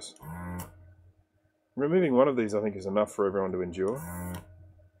stream because removing one of these I think is enough for everyone to endure.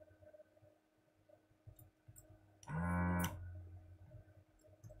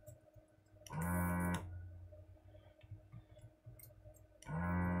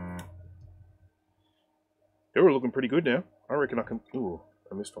 They're all looking pretty good now. I reckon I can... Ooh,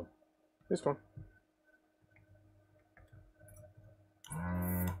 I missed one. Missed one.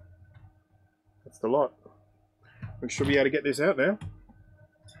 That's the lot. We should be able to get this out now.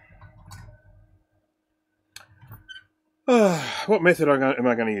 What method am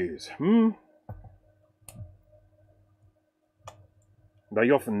I going to use? They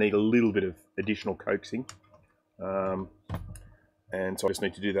often need a little bit of additional coaxing. And so I just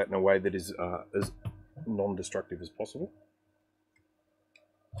need to do that in a way that is as non-destructive as possible.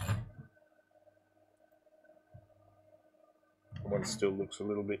 One still looks a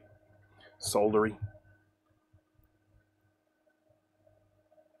little bit soldery.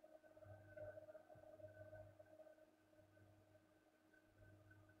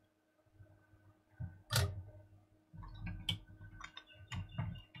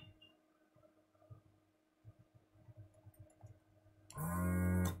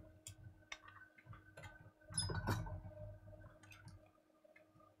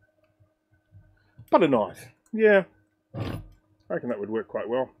 Butter knife, yeah, I reckon that would work quite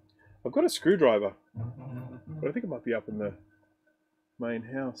well. I've got a screwdriver, but I think it might be up in the main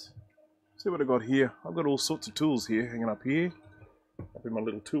house. See what I got here. I've got all sorts of tools here, hanging up here, up in my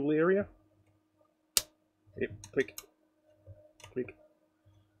little tool area. Yep, click, click,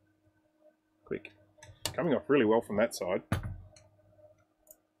 click. Coming off really well from that side.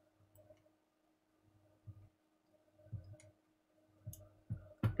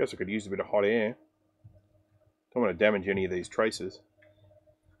 Guess I could use a bit of hot air. Don't want to damage any of these traces.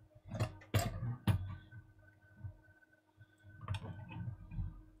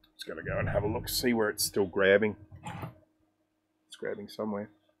 Just got to go and have a look, see where it's still grabbing. It's grabbing somewhere.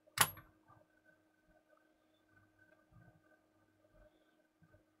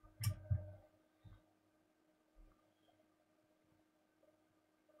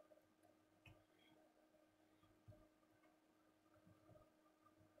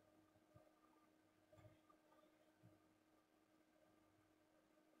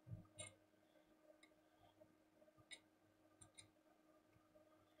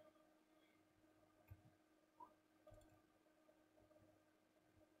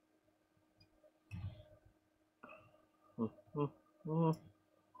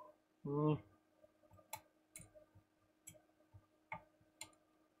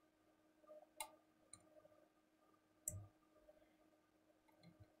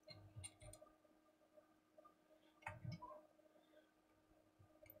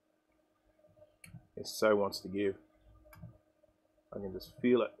 It so wants to give. I can just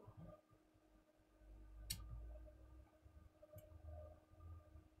feel it.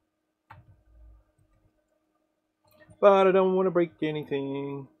 But I don't want to break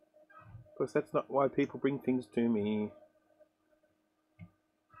anything, because that's not why people bring things to me.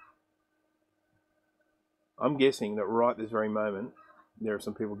 I'm guessing that right this very moment, there are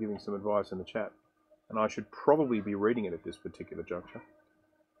some people giving some advice in the chat, and I should probably be reading it at this particular juncture.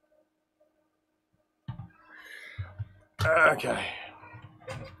 Okay.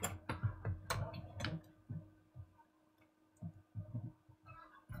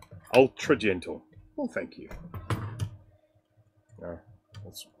 Ultra gentle. Well, thank you. No,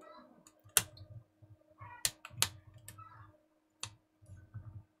 that's...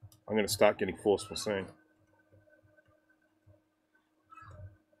 I'm going to start getting forceful soon.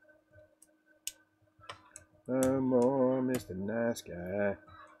 No more Mr. Nice Guy.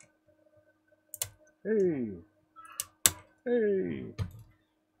 Hey. Hey.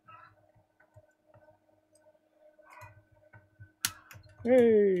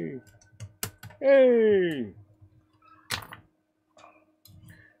 Hey. Hey.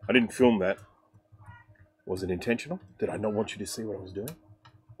 I didn't film that. Was it intentional? Did I not want you to see what I was doing?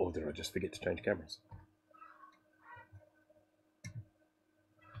 Or did I just forget to change cameras?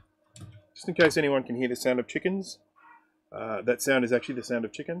 Just in case anyone can hear the sound of chickens, That sound is actually the sound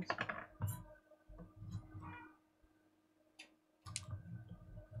of chickens.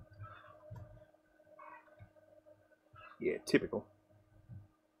 Yeah, typical.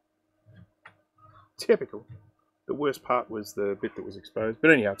 Typical. The worst part was the bit that was exposed.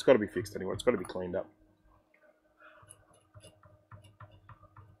 But anyhow, it's got to be fixed anyway. It's got to be cleaned up.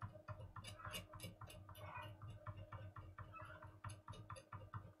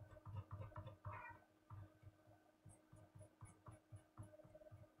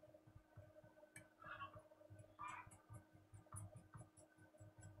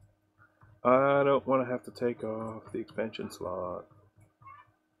 I don't want to have to take off the expansion slot.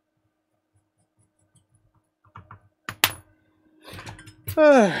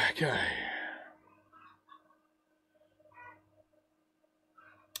 Okay.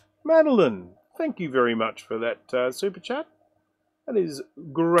 Madeline, thank you very much for that super chat. That is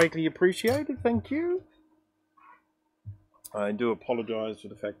greatly appreciated. Thank you. I do apologise for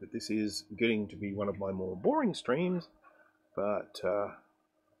the fact that this is getting to be one of my more boring streams, but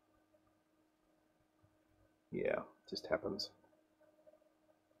yeah, it just happens.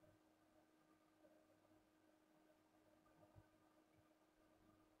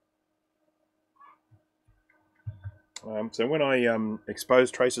 So when I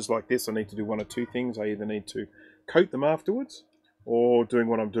expose traces like this, I need to do one of two things. I either need to coat them afterwards, or doing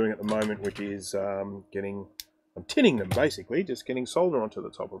what I'm doing at the moment, which is I'm tinning them basically, just getting solder onto the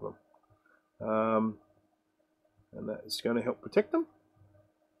top of them. And that's going to help protect them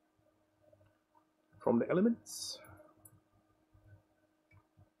from the elements.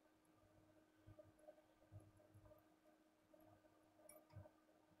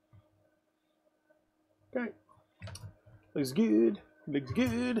 Okay. Looks good. Looks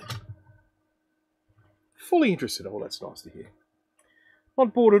good. Fully interested. Oh, that's nice to hear.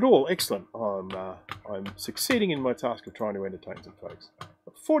 Not bored at all. Excellent. I'm succeeding in my task of trying to entertain some folks.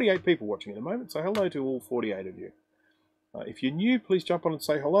 48 people watching at the moment, so hello to all 48 of you. If you're new, please jump on and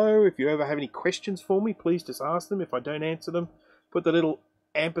say hello. If you ever have any questions for me, please just ask them. If I don't answer them, put the little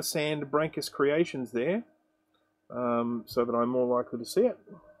ampersand Brankus Creations there, so that I'm more likely to see it.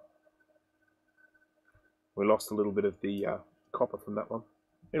 We lost a little bit of the copper from that one.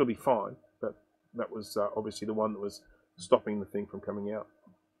 It'll be fine, but that was obviously the one that was stopping the thing from coming out.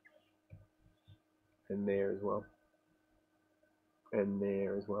 And there as well. And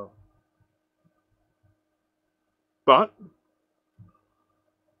there as well. But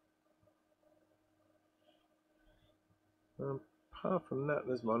apart from that,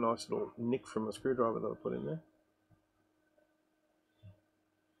 there's my nice little nick from a screwdriver that I put in there.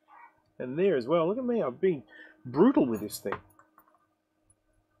 And there as well. Look at me, I've been brutal with this thing.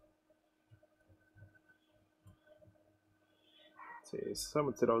 See,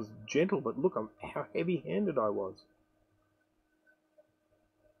 someone said I was gentle, but look how heavy-handed I was.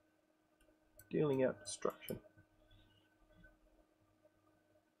 Dealing out destruction.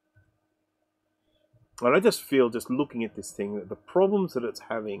 And I just feel, just looking at this thing, that the problems that it's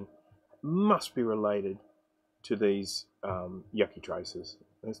having must be related to these yucky traces.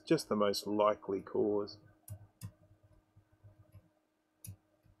 It's just the most likely cause.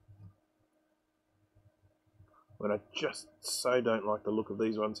 When I just so don't like the look of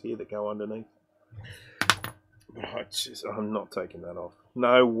these ones here that go underneath. I'm not taking that off.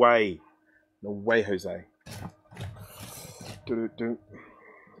 No way. No way, Jose. Do-do-do.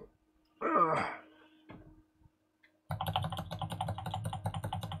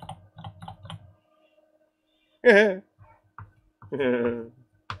 Yeah.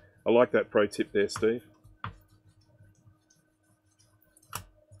 I like that pro tip there, Steve.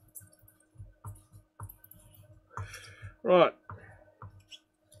 Right.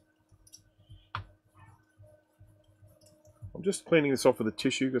 I'm just cleaning this off with a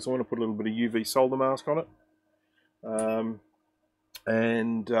tissue because I want to put a little bit of UV solder mask on it.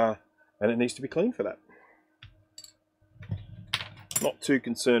 And it needs to be clean for that. Not too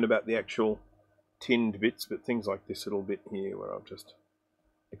concerned about the actual tinned bits, but things like this little bit here where I've just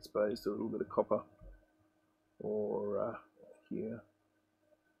exposed a little bit of copper, or here,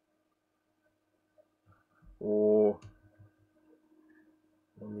 or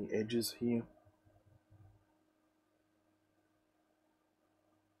on the edges here.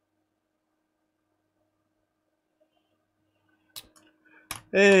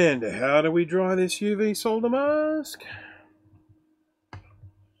 And how do we dry this UV solder mask?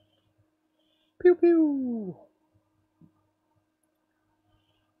 Pew pew.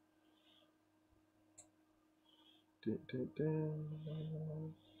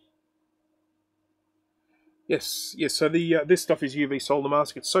 Yes, yes. So the this stuff is UV solder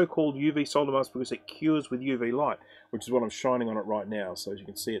mask. It's so called UV solder mask because it cures with UV light, which is what I'm shining on it right now. So as you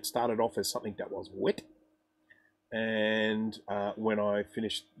can see, it started off as something that was wet, and when I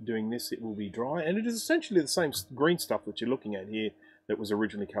finish doing this, it will be dry, and it is essentially the same green stuff that you're looking at here that was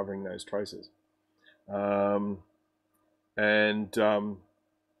originally covering those traces.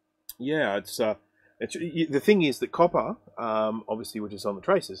 Yeah, it's the thing is that copper, obviously, which is on the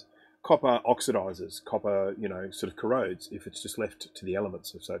traces, copper oxidizes, copper, sort of corrodes if it's just left to the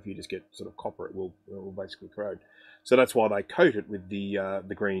elements. So if you just get sort of copper, it will basically corrode. So that's why they coat it with the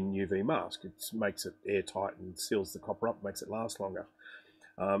green UV mask. It makes it airtight and seals the copper up, makes it last longer.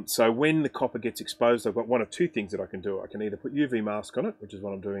 So when the copper gets exposed, I've got one of two things that I can do. I can either put UV mask on it, which is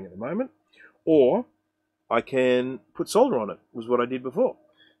what I'm doing at the moment, or I can put solder on it, was what I did before.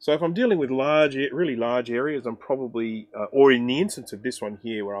 So if I'm dealing with really large areas, I'm probably, or in the instance of this one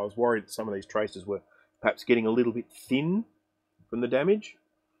here, where I was worried that some of these traces were perhaps getting a little bit thin from the damage,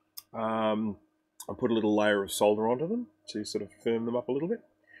 I put a little layer of solder onto them to sort of firm them up a little bit,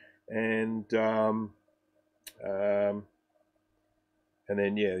 and then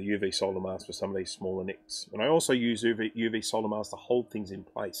UV solder mask for some of these smaller nicks. And I also use UV solder mask to hold things in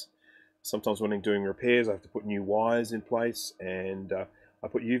place. Sometimes when I'm doing repairs, I have to put new wires in place, and I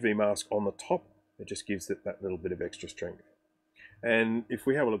put UV mask on the top. It just gives it that little bit of extra strength. And if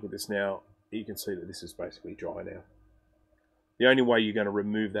we have a look at this now, you can see that this is basically dry now. The only way you're going to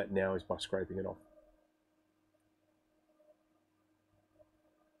remove that now is by scraping it off.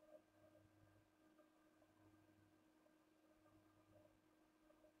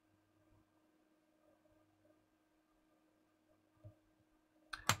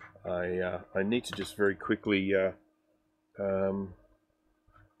 I need to just very quickly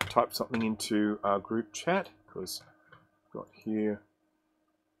type something into our group chat, because I've got here.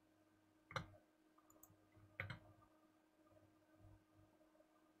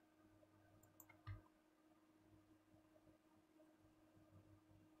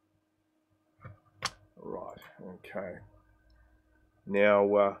 Right, okay.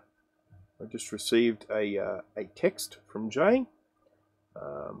 Now I just received a text from Jay.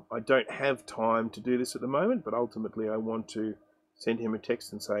 I don't have time to do this at the moment, but ultimately I want to send him a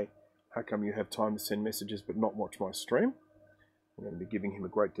text and say, how come you have time to send messages but not watch my stream? I'm going to be giving him a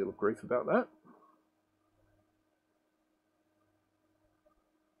great deal of grief about that.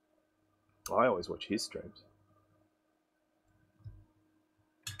 I always watch his streams.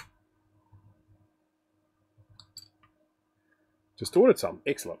 Just ordered some.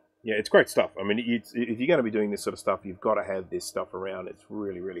 Excellent. Yeah, it's great stuff. I mean, if you're going to be doing this sort of stuff, you've got to have this stuff around. It's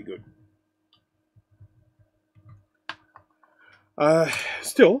really, really good.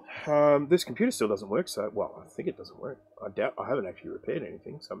 Still, this computer still doesn't work. So, well, I think it doesn't work. I haven't actually repaired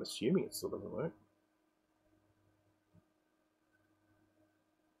anything, so I'm assuming it still doesn't work.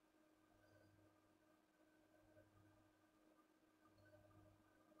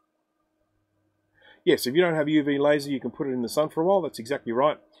 Yes, if you don't have UV laser, you can put it in the sun for a while. That's exactly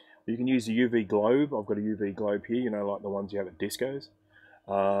right. You can use a UV globe. I've got a UV globe here, like the ones you have at discos.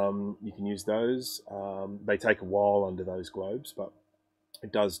 You can use those. They take a while under those globes, but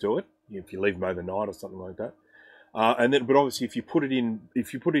it does do it if you leave them overnight or something like that. But obviously, if you put it in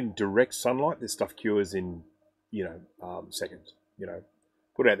direct sunlight, this stuff cures in, seconds.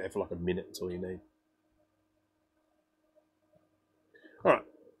 Put it out there for like a minute. That's all you need. All right.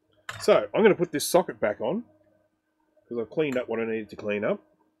 So I'm going to put this socket back on because I've cleaned up what I needed to clean up.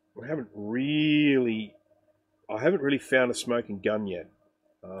 I haven't really found a smoking gun yet.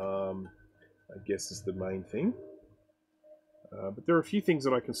 I guess is the main thing. But there are a few things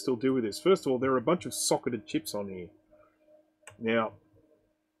that I can still do with this. First of all, there are a bunch of socketed chips on here. Now,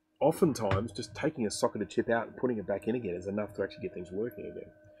 oftentimes, just taking a socketed chip out and putting it back in again is enough to actually get things working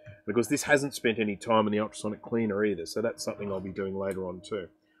again. Because this hasn't spent any time in the ultrasonic cleaner either, so that's something I'll be doing later on too.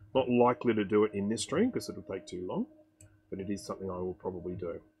 Not likely to do it in this stream because it'll take too long, but it is something I will probably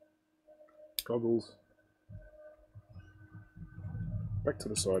do. Goggles. Back to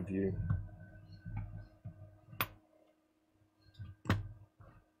the side view.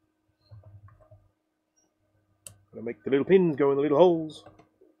 Gotta make the little pins go in the little holes.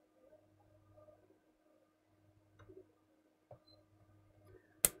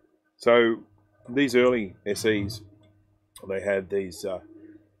 So these early SEs, they had these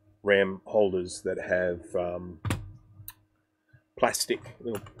RAM holders that have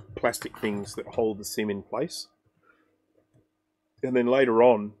little plastic things that hold the SIM in place. And then later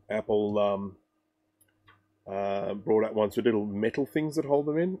on, Apple brought out ones with little metal things that hold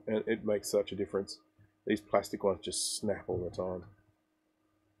them in, and it makes such a difference. These plastic ones just snap all the time.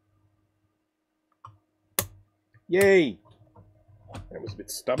 Yay! That was a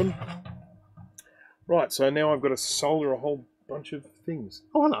bit stubborn. Right, so now I've got to solder a whole bunch of things.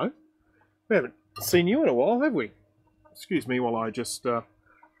 Oh, hello. We haven't seen you in a while, have we? Excuse me while I just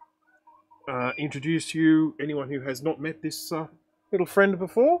introduce you, anyone who has not met this little friend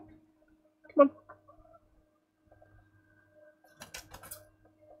before. Come on.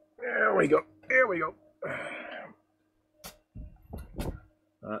 There we go. There we go.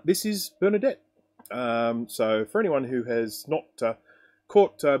 This is Bernadette. So for anyone who has not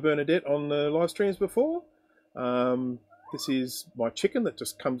caught Bernadette on the live streams before, this is my chicken that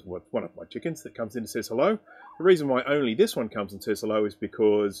just comes, well, one of my chickens that comes in and says hello. The reason why only this one comes and says hello is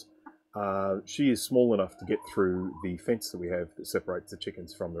because she is small enough to get through the fence that we have that separates the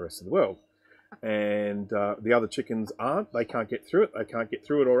chickens from the rest of the world. And the other chickens aren't. They can't get through it. They can't get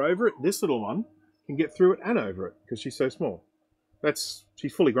through it or over it. This little one can get through it and over it because she's so small.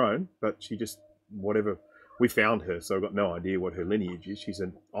 She's fully grown, but she just, whatever, we found her, so I've got no idea what her lineage is. She's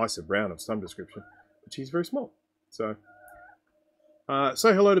an Isa Brown of some description, but she's very small. So,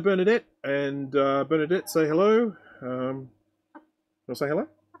 say hello to Bernadette, and Bernadette, say hello. You want to say hello?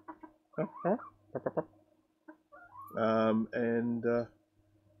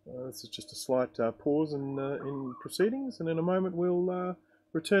 This is just a slight pause in proceedings, and in a moment we'll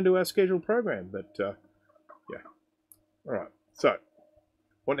return to our scheduled program. But yeah, all right. So,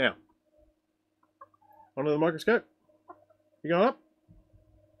 what now? Onto the microscope. You going up?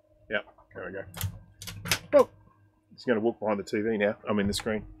 Yeah. There we go. Oh, he's going to walk behind the TV now. I mean the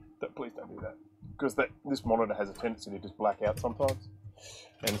screen. Please don't do that, because this monitor has a tendency to just black out sometimes,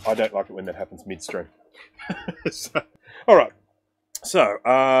 and I don't like it when that happens midstream. So, all right. So,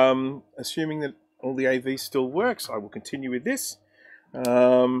 assuming that all the AV still works, I will continue with this,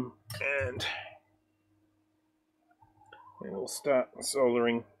 and we'll start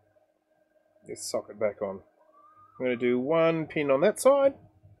soldering this socket back on. I'm going to do one pin on that side,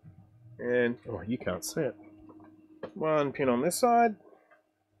 and oh, you can't see it. One pin on this side,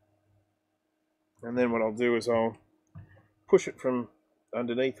 and then what I'll do is I'll push it from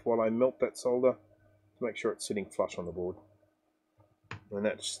underneath while I melt that solder to make sure it's sitting flush on the board. And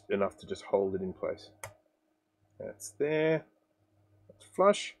that's enough to just hold it in place. That's there. That's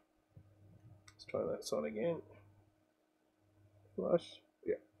flush. Let's try that side again. Flush.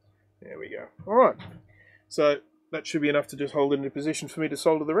 Yeah. There we go. Alright. So that should be enough to just hold it in a position for me to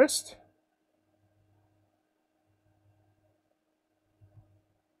solder the rest.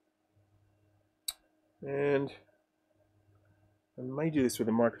 And I may do this with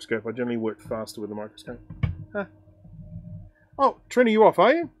a microscope. I generally work faster with a microscope. Huh. Oh, Trina, you off,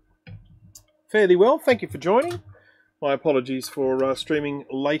 are you? Fairly well. Thank you for joining. My apologies for streaming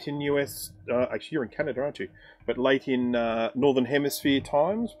late in US. Actually, you're in Canada, aren't you? But late in Northern Hemisphere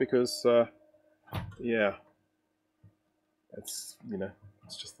times because, yeah, it's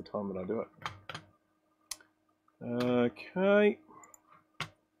it's just the time that I do it. Okay.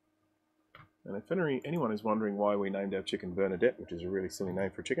 And if anyone is wondering why we named our chicken Bernadette, which is a really silly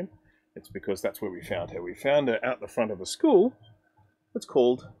name for a chicken, it's because that's where we found her. We found her out the front of a school that's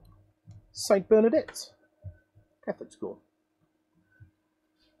called St. Bernadette's Catholic School.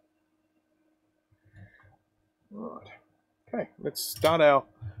 Right. Okay, let's start our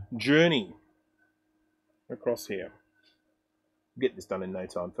journey across here. Get this done in no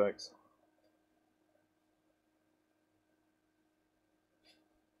time, folks.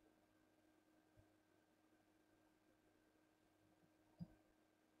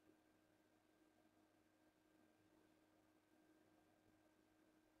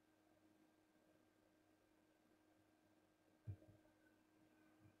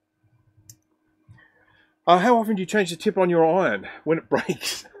 How often do you change the tip on your iron? When it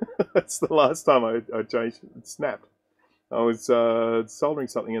breaks. That's the last time I changed it. It snapped. I was soldering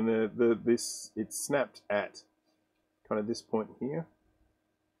something and it snapped at kind of this point here.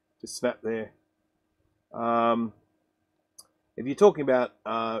 Just snapped there. If you're talking about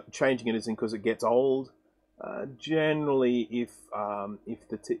changing it as in because it gets old, generally if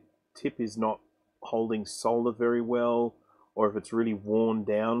the tip is not holding solder very well, or if it's really worn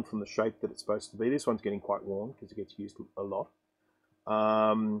down from the shape that it's supposed to be. This one's getting quite worn because it gets used a lot.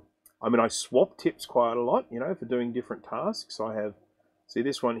 I mean, I swap tips quite a lot, for doing different tasks. See,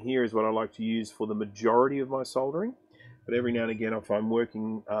 this one here is what I like to use for the majority of my soldering. But every now and again, if I'm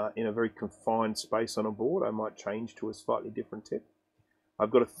working in a very confined space on a board, I might change to a slightly different tip.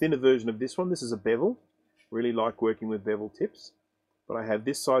 I've got a thinner version of this one. This is a bevel. Really like working with bevel tips. But I have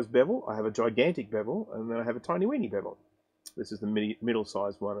this size bevel, I have a gigantic bevel, and then I have a tiny weeny bevel. This is the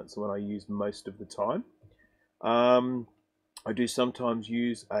middle-sized one. It's the one I use most of the time. I do sometimes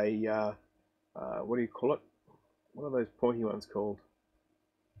use a, what do you call it? what are those pointy ones called?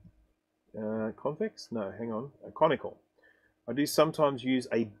 Convex? No, hang on. A conical. I do sometimes use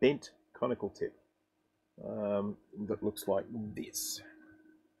a bent conical tip that looks like this.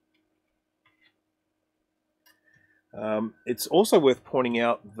 It's also worth pointing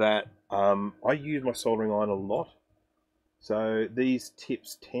out that I use my soldering iron a lot, so these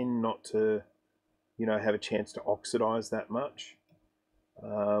tips tend not to, have a chance to oxidize that much.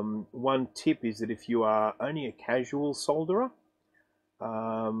 One tip is that if you are only a casual solderer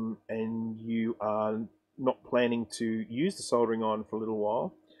and you are not planning to use the soldering iron for a little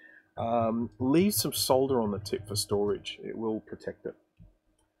while, leave some solder on the tip for storage. It will protect it.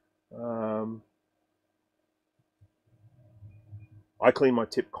 I clean my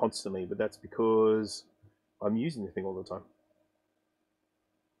tip constantly, but that's because I'm using the thing all the time.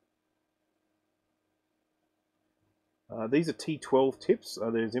 These are T12 tips.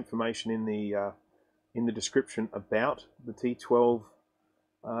 There's information in the description about the T12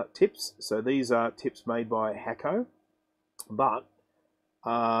 tips. So these are tips made by Hakko, but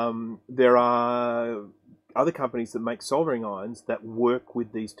there are other companies that make soldering irons that work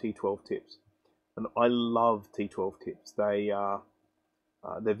with these T12 tips, and I love T12 tips.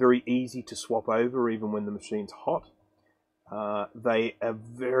 They're very easy to swap over even when the machine's hot. They are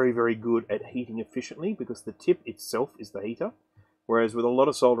very, very good at heating efficiently because the tip itself is the heater. Whereas with a lot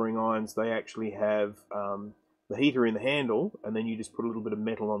of soldering irons, they actually have the heater in the handle, and then you just put a little bit of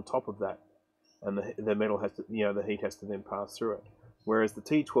metal on top of that, and the metal has to, the heat has to then pass through it. Whereas the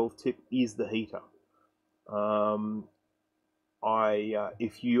T12 tip is the heater.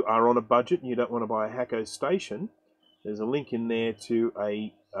 If you are on a budget and you don't want to buy a Hakko station, there's a link in there to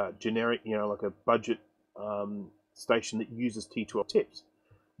a generic, like a budget station that uses T12 tips.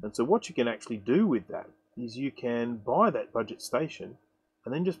 And so what you can actually do with that is you can buy that budget station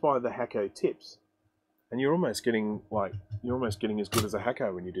and then just buy the Hakko tips. And you're almost getting as good as a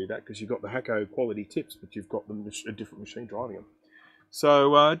Hakko when you do that, because you've got the Hakko quality tips, but you've got a different machine driving them.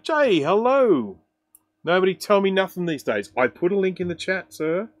 So, Jay, hello. Nobody tell me nothing these days. I put a link in the chat,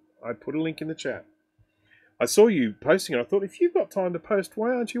 sir. I put a link in the chat. I saw you posting it. I thought, if you've got time to post,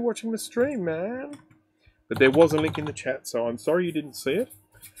 why aren't you watching the stream, man? But there was a link in the chat, so I'm sorry you didn't see it.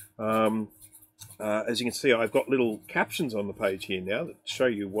 As you can see, I've got little captions on the page here now that show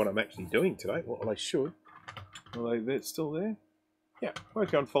you what I'm actually doing today. Well, I should. Are they still there? Yeah,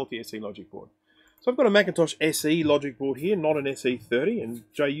 working on faulty SE logic board. So I've got a Macintosh SE logic board here, not an SE30. And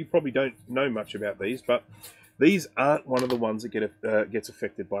Jay, you probably don't know much about these, but these aren't one of the ones that gets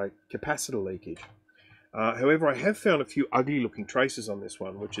affected by capacitor leakage. However, I have found a few ugly-looking traces on this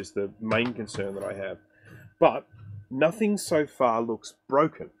one, which is the main concern that I have. But nothing so far looks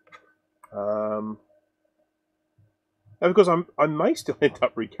broken. Because I may still end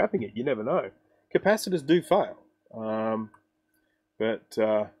up recapping it. You never know. Capacitors do fail.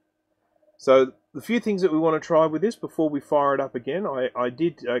 So the few things that we want to try with this before we fire it up again, I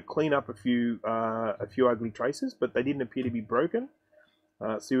did clean up a few ugly traces, but they didn't appear to be broken.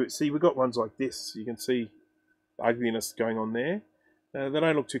 See, we've got ones like this. You can see ugliness going on there. They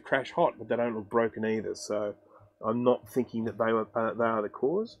don't look too crash hot, but they don't look broken either. So I'm not thinking that they are the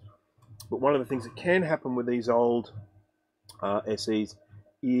cause. But one of the things that can happen with these old SEs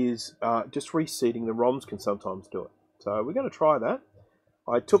is just reseating the ROMs can sometimes do it. So we're going to try that.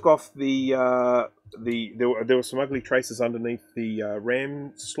 I took off there were some ugly traces underneath the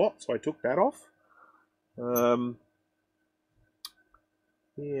RAM slot, so I took that off.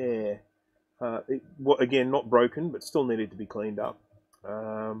 Yeah. Again, not broken, but still needed to be cleaned up.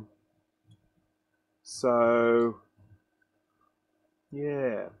 So,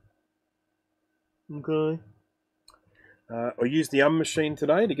 yeah. Okay. I used the machine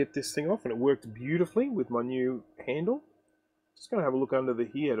today to get this thing off, and it worked beautifully with my new handle. Just going to have a look under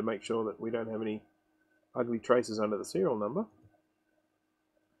here to make sure that we don't have any ugly traces under the serial number.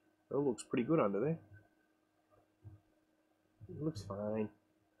 It looks pretty good under there. It looks fine.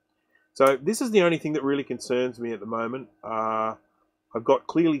 So this is the only thing that really concerns me at the moment. I've got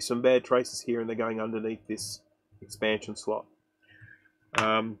clearly some bad traces here, and they're going underneath this expansion slot.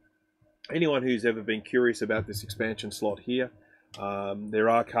 Anyone who's ever been curious about this expansion slot here, there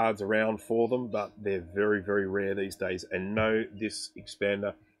are cards around for them, but they're very, very rare these days. And no, this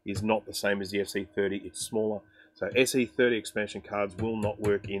expander is not the same as the SE30. It's smaller. So SE30 expansion cards will not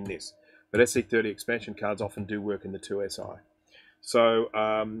work in this. But SE30 expansion cards often do work in the 2SI. So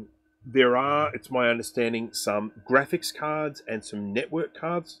there are, it's my understanding, some graphics cards and some network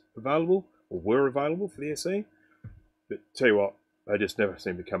cards available, or were available for the SE. But tell you what, they just never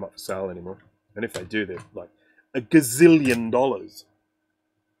seem to come up for sale anymore. And if they do, they're like $1 gazillion.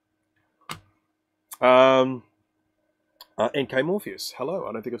 NK Morpheus, hello.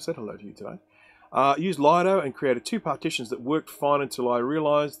 I don't think I've said hello to you today. Used Lido and created 2 partitions that worked fine until I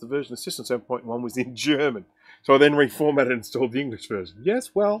realised the version of System 7.1 was in German. So I then reformatted and installed the English version.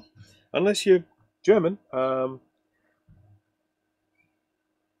 Yes, well, unless you're German.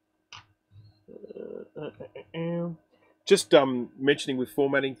 Just mentioning with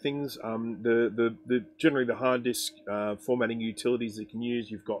formatting things, generally the hard disk formatting utilities that you can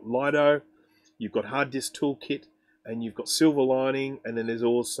use. You've got Lido, you've got Hard Disk Toolkit, and you've got Silverlining, and then there's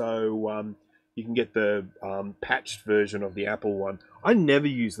also you can get the patched version of the Apple one. I never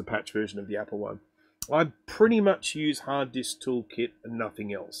use the patched version of the Apple one. I pretty much use Hard Disk Toolkit and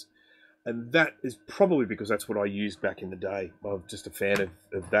nothing else. And that is probably because that's what I used back in the day. I'm just a fan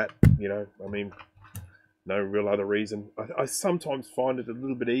of that, you know. I mean, no real other reason. I sometimes find it a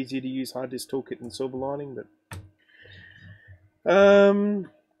little bit easier to use Hard Disk Toolkit than Silverlining, but...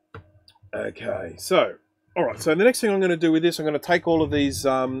 Okay, so... Alright, so the next thing I'm going to do with this, I'm going to take all of these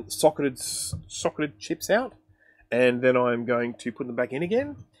socketed chips out, and then I'm going to put them back in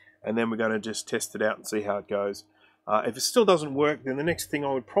again, and then we're going to just test it out and see how it goes. If it still doesn't work, then the next thing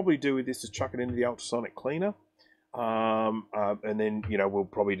I would probably do with this is chuck it into the ultrasonic cleaner. And then, you know, we'll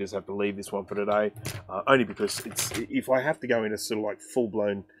probably just have to leave this one for today. Only because if I have to go into sort of like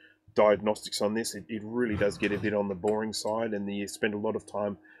full-blown diagnostics on this, it really does get a bit on the boring side, and you spend a lot of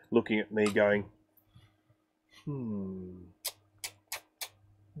time looking at me going, and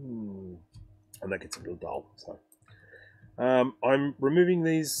that gets a little dull. So I'm removing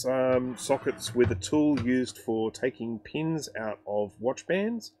these sockets with a tool used for taking pins out of watch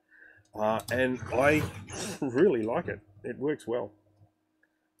bands, and I really like it. It works well.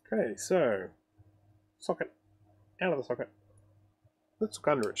 Okay, so socket out of the socket. Let's look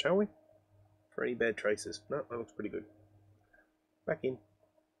under it, shall we? For any bad traces. No, that looks pretty good. Back in.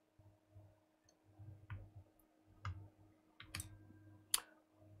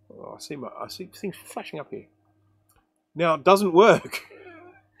 Oh, I see things flashing up here. Now, it doesn't work.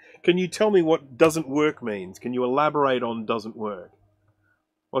 Can you tell me what doesn't work means? Can you elaborate on doesn't work?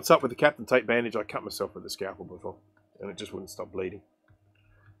 What's up with the Captain Tape bandage? I cut myself with a scalpel before, and it just wouldn't stop bleeding.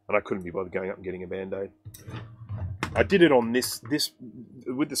 And I couldn't be bothered going up and getting a band-aid. I did it on this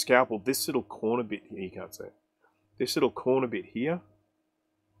with the scalpel, this little corner bit here, you can't see it. This little corner bit here,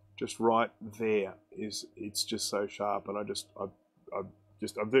 just right there, it's just so sharp, and I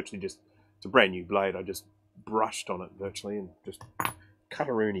virtually just, it's a brand new blade, I just brushed on it virtually and just cut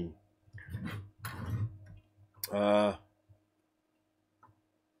a rooney.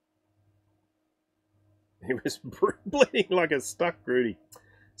 He was bleeding like a stuck Grudy.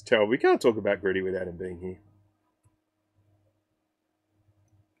 It's terrible. We can't talk about Grudy without him being here.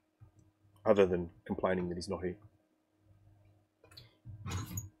 Other than complaining that he's not here.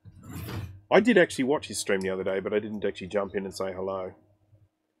 I did actually watch his stream the other day, but I didn't actually jump in and say hello.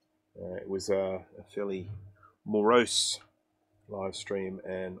 It was a fairly morose live stream,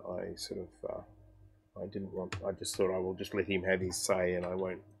 and I sort of, I just thought I will just let him have his say and I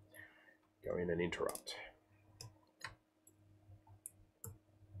won't go in and interrupt.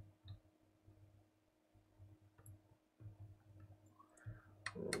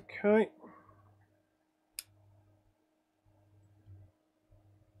 Okay.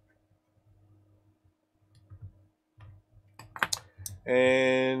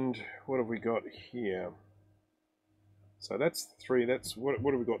 And what have we got here? So that's 3. That's what have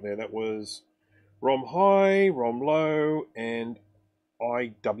we got there? That was ROM high, ROM low, and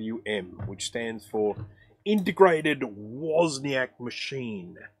IWM, which stands for Integrated Wozniak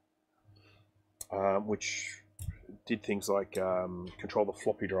Machine, which did things like control the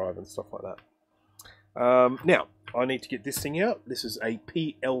floppy drive and stuff like that. Now, I need to get this thing out. This is a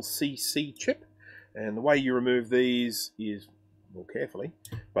PLCC chip, and the way you remove these is more carefully,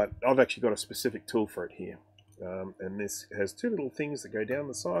 but I've actually got a specific tool for it here. And this has 2 little things that go down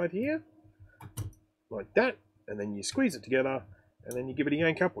the side here, like that, and then you squeeze it together, and then you give it a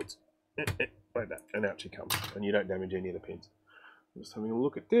yank upwards, like that, and out she comes, and you don't damage any of the pins. I'm just having a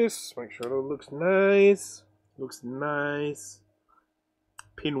look at this, make sure it all looks nice. Looks nice.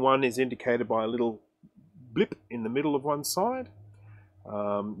 Pin 1 is indicated by a little blip in the middle of one side.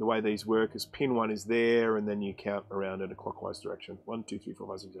 The way these work is pin 1 is there, and then you count around in a clockwise direction. 1, 2, 3, 4,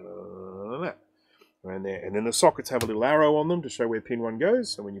 5, 6, 7, around there. And then the sockets have a little arrow on them to show where pin 1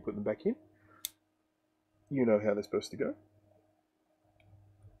 goes, so when you put them back in, you know how they're supposed to go.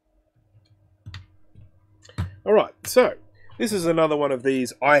 Alright, so this is another one of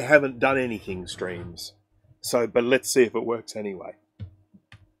these I haven't done anything streams. So, but let's see if it works anyway.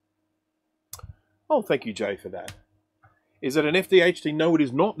 Oh, thank you, Jay, for that. Is it an FDHD? No, it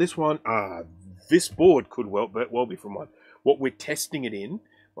is not. This one, this board could well be from one. what we're testing it in,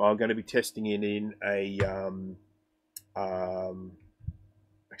 well, I'm going to be testing it in a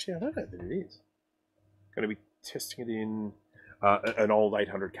actually, I don't know that it is. I'm going to be testing it in an old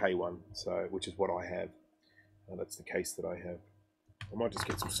 800K one, so which is what I have. That's the case that I have. I might just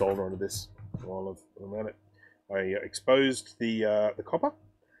get some solder onto this while I'm at it. I exposed the copper,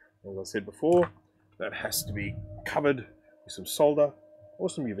 as I said before. That has to be covered with some solder or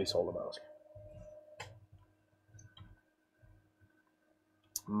some UV solder mask.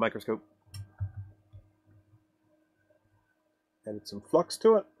 Microscope. Added some flux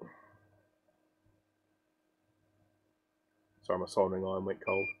to it. Sorry, my soldering iron went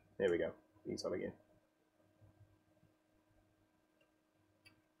cold. There we go. He's on again.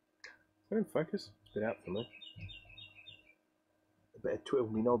 Is that in focus? It's a bit out for me. I better twiddle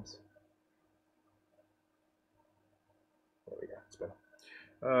me knobs. There we go. It's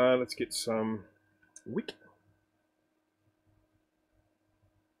better. Let's get some wick.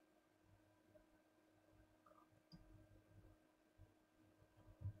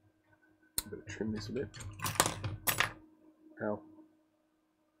 Better trim this a bit. Ow.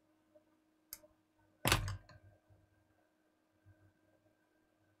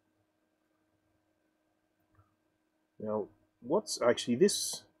 Now, what's actually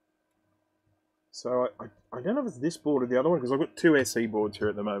this? So I don't know if it's this board or the other one, because I've got two SE boards here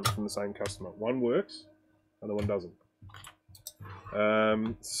at the moment from the same customer. One works, the other one doesn't.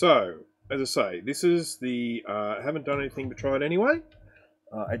 So, as I say, this is the, I haven't done anything to try it anyway.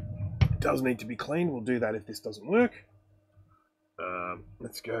 It does need to be cleaned. We'll do that if this doesn't work.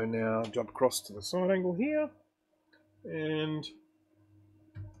 Let's go now, jump across to the side angle here, and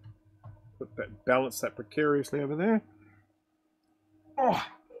put that, balance that precariously over there. Oh.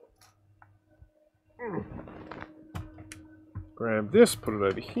 Grab this, put it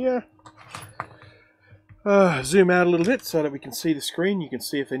over here. Zoom out a little bit so that we can see the screen. You can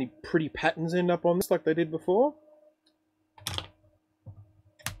see if any pretty patterns end up on this like they did before.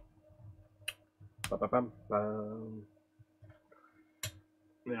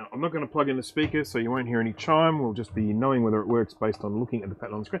 Now, I'm not going to plug in the speaker, so you won't hear any chime. We'll just be knowing whether it works based on looking at the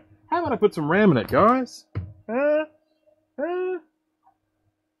pattern on the screen. How about I put some RAM in it, guys? How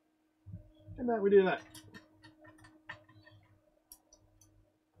about we do that?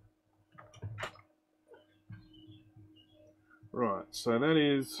 Right, so that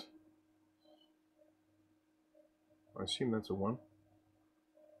is... I assume that's a 1.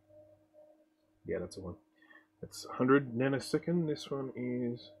 Yeah, that's a 1. That's 100 nanosecond. This one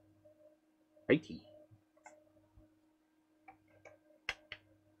is 80.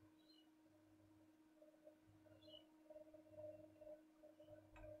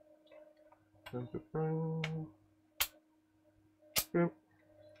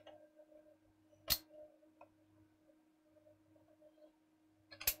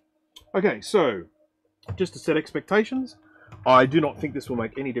 Okay, so just to set expectations, I do not think this will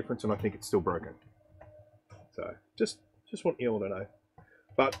make any difference, and I think it's still broken. So just want you all to know.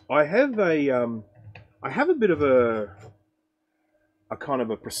 But I have a bit of a kind of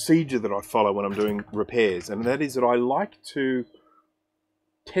a procedure that I follow when I'm doing repairs, and that is that I like to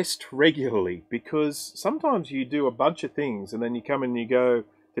test regularly, because sometimes you do a bunch of things and then you come and you go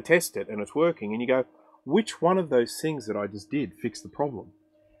to test it and it's working, and you go, which one of those things that I just did fixed the problem?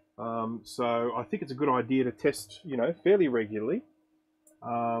 So I think it's a good idea to test, you know, fairly regularly,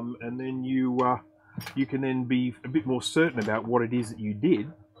 and then you can then be a bit more certain about what it is that you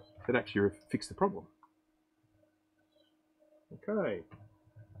did that actually fixed the problem. Okay,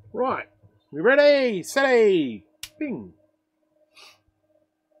 right, we ready? Steady, bing.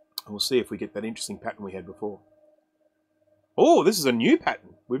 And we'll see if we get that interesting pattern we had before. Oh, this is a new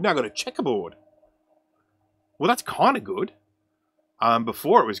pattern. We've now got a checkerboard. Well, that's kind of good.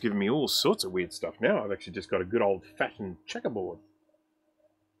 Before it was giving me all sorts of weird stuff. Now I've actually just got a good old-fashioned checkerboard.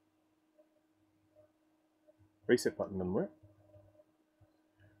 Reset button doesn't work.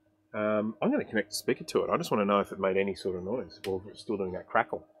 I'm going to connect the speaker to it. I just want to know if it made any sort of noise, or if it's still doing that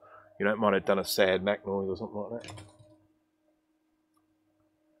crackle. You know, it might have done a sad Mac noise or something like that.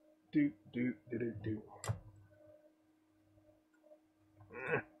 Do.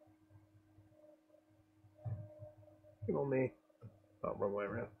 Get on there. Oh, wrong way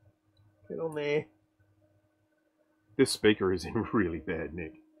around. Get on there. This speaker is in really bad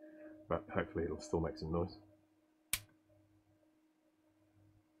nick, but hopefully it'll still make some noise.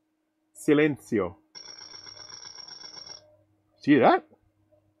 Silencio. See that?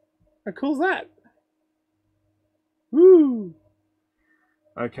 How cool is that? Woo!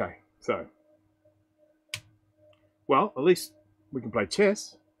 Okay, so. Well, at least we can play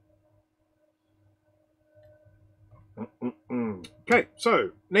chess. Okay,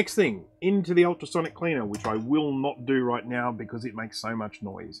 so next thing, into the ultrasonic cleaner, which I will not do right now because it makes so much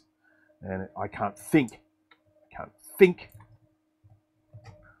noise. And I can't think.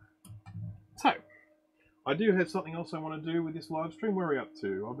 So, I do have something else I want to do with this live stream. Where are we up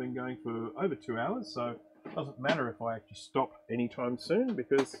to? I've been going for over 2 hours, so it doesn't matter if I actually stop anytime soon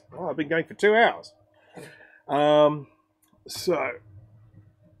because I've been going for 2 hours.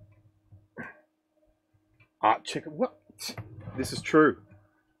 Check what? This is true.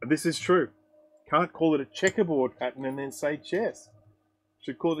 This is true. Can't call it a checkerboard pattern and then say chess.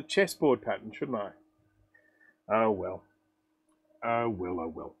 Should call it a chessboard pattern, shouldn't I? Oh well. Oh well, oh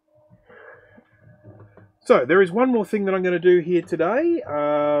well. So, there is one more thing that I'm going to do here today,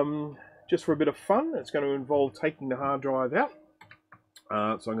 just for a bit of fun. It's going to involve taking the hard drive out.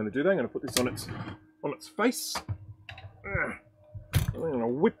 So I'm going to do that. I'm going to put this on its face. I'm going to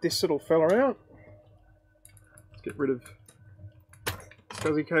whip this little fella out. Let's get rid of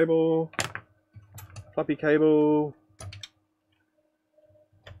SCSI cable, fluffy cable.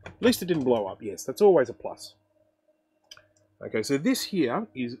 At least it didn't blow up. Yes, that's always a plus. Okay, so this here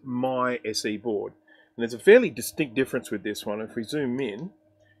is my SE board. And there's a fairly distinct difference with this one. If we zoom in,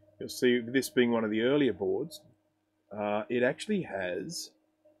 you'll see this being one of the earlier boards, it actually has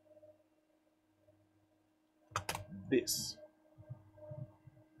this.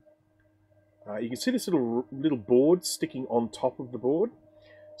 You can see this little board sticking on top of the board.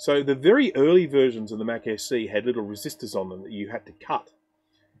 So the very early versions of the Mac SE had little resistors on them that you had to cut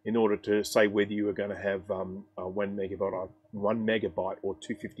in order to say whether you were going to have 1 megabyte or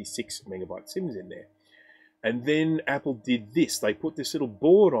 256 megabyte SIMs in there. And then Apple did this. They put this little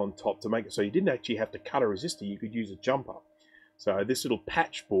board on top to make it so you didn't actually have to cut a resistor. You could use a jumper. So this little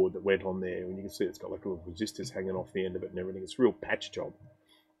patch board that went on there, and you can see it's got like little resistors hanging off the end of it and everything. It's a real patch job.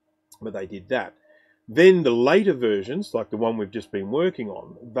 But they did that. Then the later versions, like the one we've just been working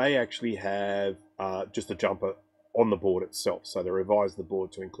on, they actually have just a jumper on the board itself. So they revised the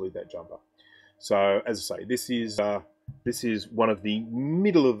board to include that jumper. So as I say, this is one of the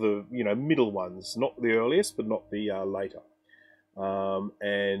middle ones, not the earliest, but not the later.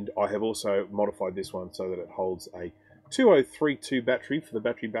 And I have also modified this one so that it holds a 2032 battery for the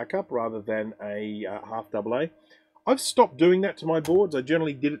battery backup rather than a half AA. I've stopped doing that to my boards. I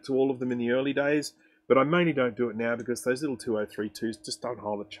generally did it to all of them in the early days, but I mainly don't do it now because those little 2032s just don't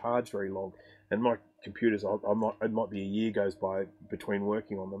hold a charge very long. And my computers, it might be a year goes by between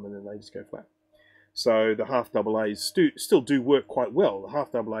working on them and then they just go flat. So the half AA's still do work quite well. The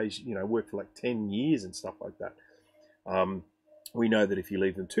half AA's, work for like 10 years and stuff like that. We know that if you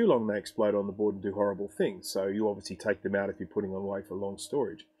leave them too long, they explode on the board and do horrible things. So you obviously take them out if you're putting them away for long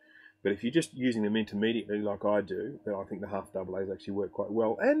storage. But if you're just using them intermediately like I do, then I think the half AA's actually work quite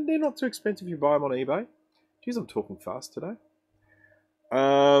well. And they're not too expensive if you buy them on eBay. Geez, I'm talking fast today.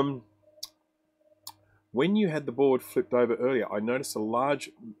 When you had the board flipped over earlier, I noticed a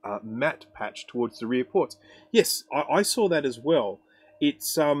large matte patch towards the rear ports. Yes, I saw that as well.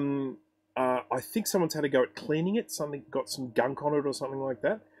 It's I think someone's had a go at cleaning it. Something got some gunk on it or something like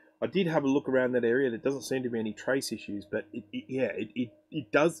that. I did have a look around that area. There doesn't seem to be any trace issues, but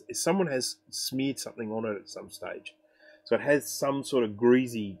it does. Someone has smeared something on it at some stage, so it has some sort of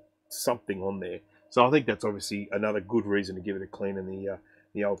greasy something on there. So I think that's obviously another good reason to give it a clean in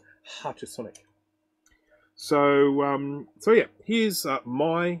the old Ultrasonic. So yeah, here's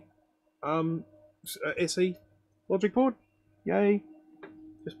my SE logic board. Yay!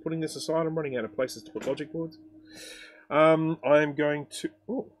 Just putting this aside. I'm running out of places to put logic boards. I'm going to.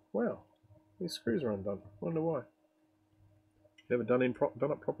 Oh wow, these screws are undone. Wonder why. Never done it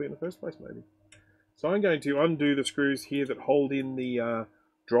properly in the first place, maybe. So I'm going to undo the screws here that hold in the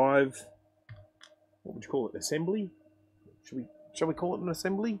drive. What would you call it? Assembly? Shall we call it an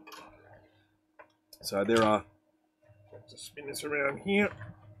assembly? So there are. Just spin this around here.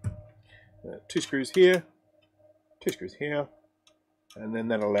 2 screws here. 2 screws here. And then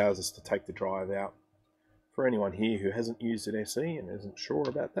that allows us to take the drive out. For anyone here who hasn't used an SE and isn't sure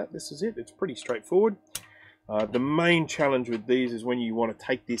about that, this is it. It's pretty straightforward. The main challenge with these is when you want to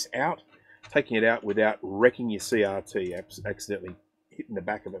take this out, taking it out without wrecking your CRT, accidentally hitting the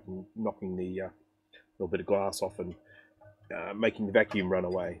back of it and knocking the little bit of glass off and making the vacuum run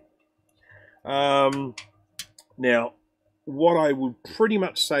away. Now, what I would pretty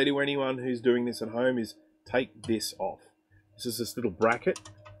much say to anyone who's doing this at home is take this off. This is this little bracket.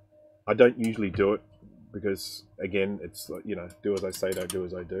 I don't usually do it because, again, it's like, do as I say, don't do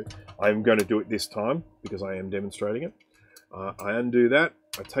as I do. I'm going to do it this time because I am demonstrating it. I undo that.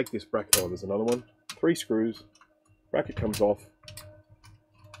 I take this bracket. Oh, there's another one. 3 screws. Bracket comes off.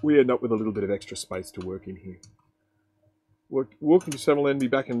 We end up with a little bit of extra space to work in here. Walking to settle and be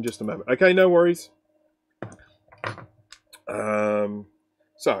back in just a moment. Okay, no worries.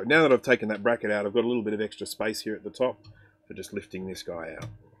 So now that I've taken that bracket out, I've got a little bit of extra space here at the top for just lifting this guy out.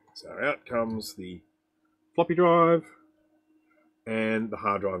 So out comes the floppy drive and the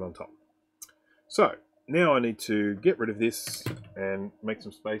hard drive on top. So now I need to get rid of this and make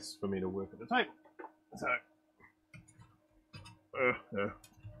some space for me to work at the table. So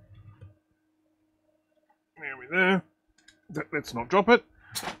there we go. Let's not drop it.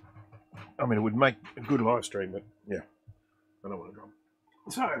 I mean, it would make a good live stream, but yeah, I don't want to drop it.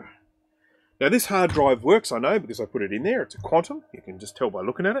 So now this hard drive works, I know, because I put it in there. It's a Quantum. You can just tell by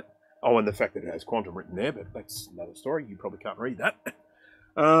looking at it. Oh, and the fact that it has Quantum written there, but that's another story. You probably can't read that.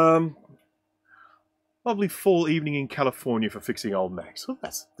 Lovely fall evening in California for fixing old Macs. Well,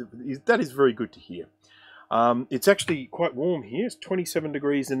 that is very good to hear. It's actually quite warm here. It's 27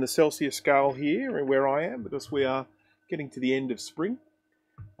 degrees in the Celsius scale here where I am, because we are getting to the end of spring.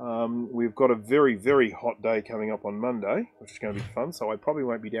 We've got a very, very hot day coming up on Monday, which is going to be fun, so I probably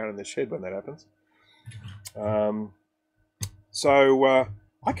won't be down in the shed when that happens.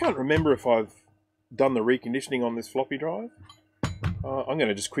 I can't remember if I've done the reconditioning on this floppy drive. I'm going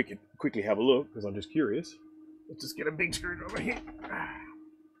to just quickly have a look, because I'm just curious. Let's just get a big screwdriver here.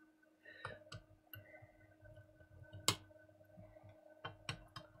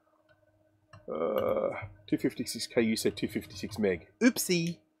 256K, you said 256 meg.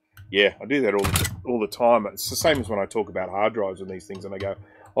 Oopsie. Yeah, I do that all the time. It's the same as when I talk about hard drives and these things, and I go,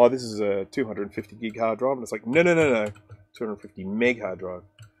 oh, this is a 250 gig hard drive, and it's like, no, 250 meg hard drive.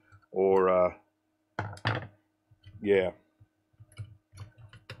 Or, yeah,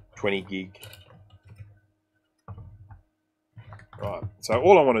 20 gig. Right, so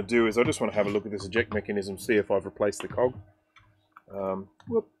all I want to do is I just want to have a look at this eject mechanism, see if I've replaced the cog.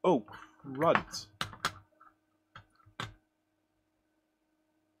 Whoop, oh, crud.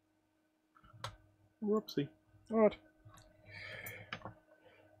 Whoopsie. Alright.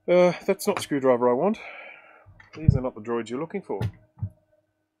 That's not the screwdriver I want. These are not the droids you're looking for.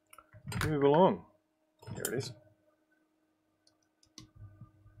 Move along. There it is.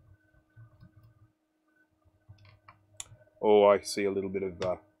 Oh, I see a little bit of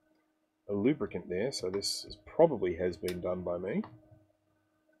a lubricant there, so this probably has been done by me.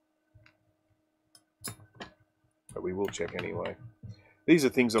 But we will check anyway. These are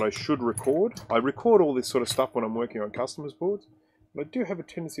things that I should record. I record all this sort of stuff when I'm working on customers' boards, but I do have a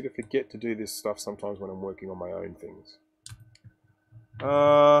tendency to forget to do this stuff sometimes when I'm working on my own things.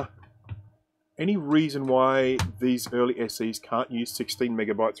 Any reason why these early SEs can't use 16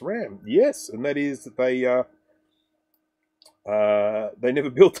 megabytes RAM? Yes, and that is that they never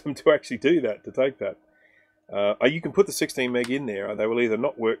built them to actually do that, to take that. You can put the 16 meg in there. They will either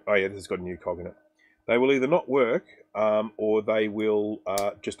not work. Oh yeah, this has got a new cog in it. They will either not work, or they will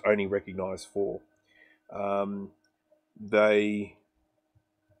just only recognise 4. You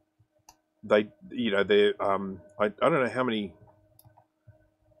know, they're I don't know how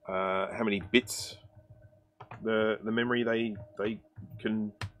many bits the memory they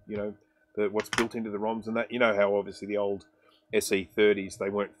can, you know, what's built into the ROMs and that. You know how obviously the old SE30s, they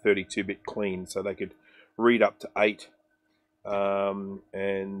weren't 32-bit clean, so they could read up to 8,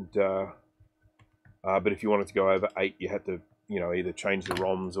 but if you wanted to go over 8, you had to, you know, either change the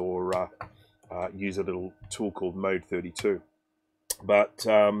ROMs or use a little tool called Mode 32. But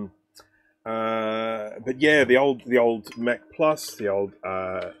yeah, the old Mac Plus, the old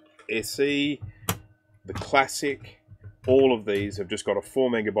SE, the Classic, all of these have just got a 4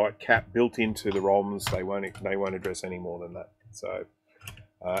 megabyte cap built into the ROMs. They won't address any more than that. So,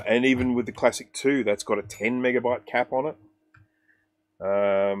 and even with the Classic 2, that's got a 10 megabyte cap on it.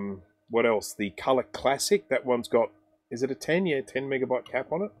 What else? The Color Classic, that one's got, is it a 10? Yeah, 10 megabyte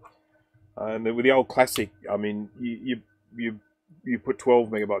cap on it. And with the old Classic, I mean, you put 12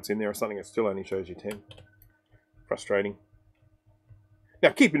 megabytes in there or something, it still only shows you 10. Frustrating.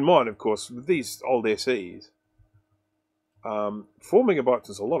 Now, keep in mind, of course, with these old SEs, 4 megabytes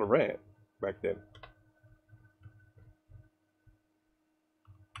is a lot of RAM back then.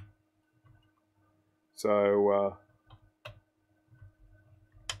 So,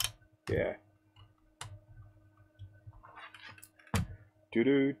 yeah.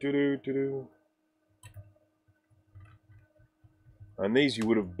 And these you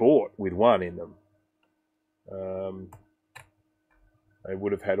would have bought with 1 in them. They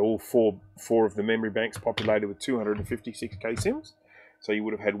would have had all four of the memory banks populated with 256K sims. So you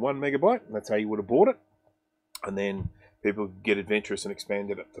would have had 1 megabyte, and that's how you would have bought it. And then people could get adventurous and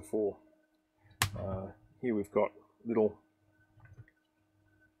expand it up to 4. Here we've got little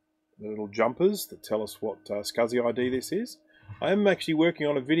the little jumpers that tell us what SCSI ID this is. I am actually working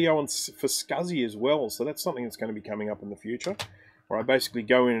on a video for SCSI as well, so that's something that's going to be coming up in the future, where I basically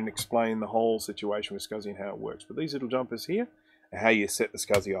go in and explain the whole situation with SCSI and how it works. But these little jumpers here are how you set the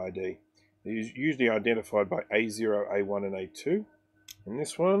SCSI ID. They're usually identified by A0, A1 and A2. And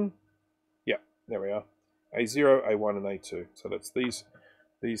this one, yeah, there we are, A0, A1 and A2. So that's these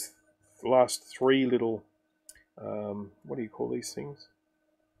last three little, what do you call these things?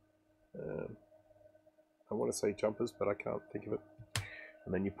 I want to say jumpers, but I can't think of it.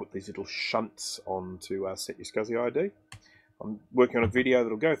 And then you put these little shunts on to set your SCSI ID. I'm working on a video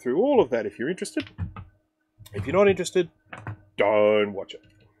that'll go through all of that if you're interested. If you're not interested, don't watch it.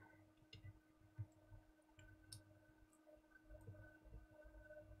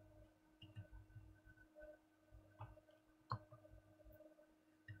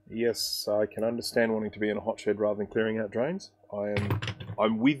 Yes, I can understand wanting to be in a hot shed rather than clearing out drains.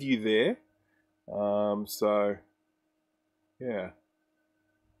 I'm with you there. So yeah.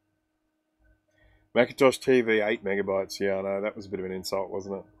 Macintosh TV 8 megabytes. Yeah, I know that was a bit of an insult,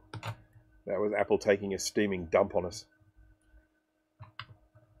 wasn't it? That was Apple taking a steaming dump on us.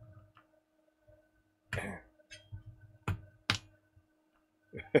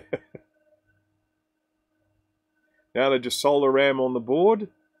 Now they just sold a RAM on the board,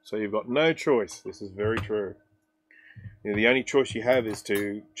 so you've got no choice. This is very true. You know, the only choice you have is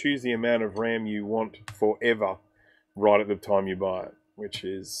to choose the amount of RAM you want forever right at the time you buy it, which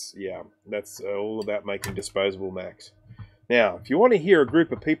is, yeah, that's all about making disposable Macs. Now, if you want to hear a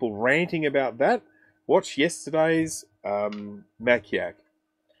group of people ranting about that, watch yesterday's Mac Yak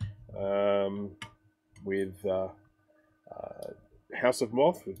with House of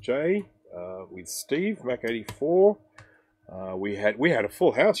Moth with Jay, with Steve, Mac 84. We had a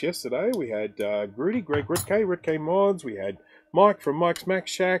full house yesterday. We had Grudy, Greg Ritke Mods. We had Mike from Mike's Mac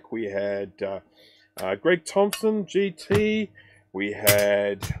Shack. We had Greg Thompson, GT. We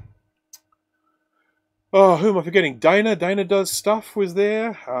had, oh, who am I forgetting? Dana. Dana Does Stuff was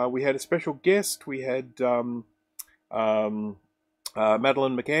there. We had a special guest. We had Madeline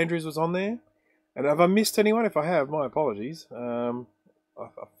McAndrews was on there. And have I missed anyone? If I have, my apologies. I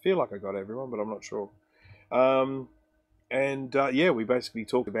feel like I got everyone, but I'm not sure. Yeah, we basically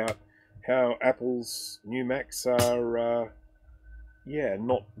talked about how Apple's new Macs are, yeah,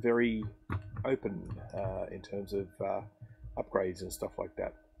 not very open in terms of upgrades and stuff like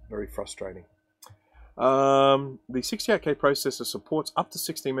that. Very frustrating. The 68K processor supports up to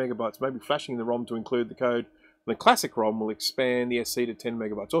 16 megabytes, maybe flashing the ROM to include the code. The Classic ROM will expand the SC to 10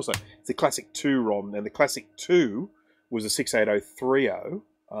 megabytes. Also, it's the Classic 2 ROM, and the Classic 2 was a 68030,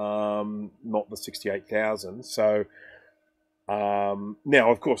 not the 68,000. So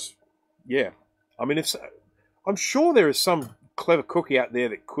now, of course, yeah. I mean, I'm sure there is some clever cookie out there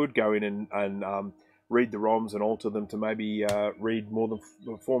that could go in and read the ROMs and alter them to maybe read more than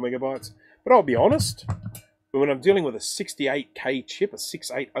 4 megabytes. But I'll be honest, when I'm dealing with a 68K chip, a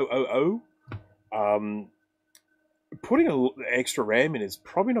 68000, putting an extra RAM in is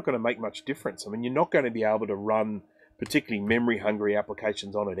probably not going to make much difference. I mean, you're not going to be able to run particularly memory-hungry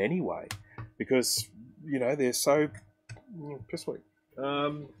applications on it anyway, because, you know, they're so piss weak.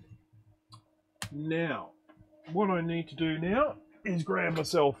 Now, what I need to do now is grab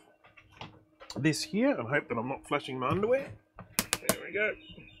myself this here and hope that I'm not flashing my underwear. There we go.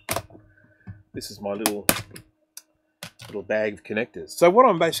 This is my little bag of connectors. So what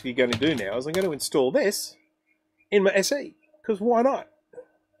I'm basically going to do now is I'm going to install this in my SE, because why not?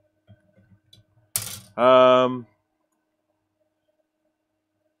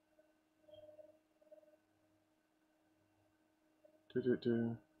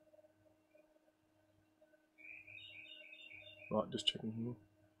 Right, just checking here.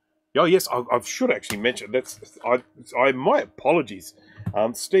 Oh yes, I should actually mention my apologies,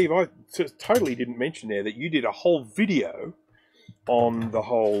 Steve. I totally didn't mention there that you did a whole video on the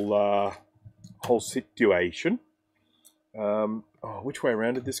whole situation. Which way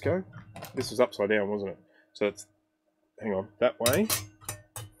around did this go? This was upside down, wasn't it? So it's, hang on, that way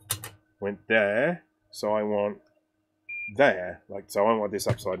went there. So I want there, so I want this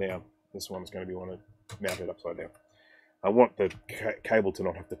upside down. This one's going to be mounted upside down. I want the cable to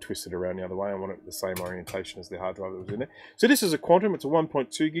not have to twist it around the other way. I want it the same orientation as the hard drive that was in there. So this is a Quantum. It's a 1.2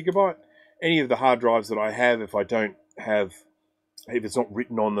 gigabyte. Any of the hard drives that I have, if it's not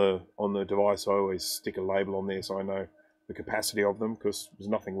written on the device, I always stick a label on there so I know the capacity of them, because there's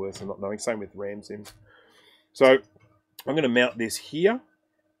nothing worse than not knowing. Same with RAM sims. So I'm going to mount this here.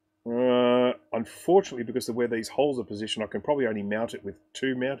 Unfortunately, because of where these holes are positioned, I can probably only mount it with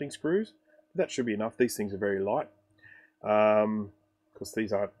 2 mounting screws. That should be enough. These things are very light. because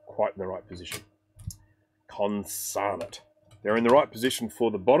these aren't quite in the right position. Consarn it. They're in the right position for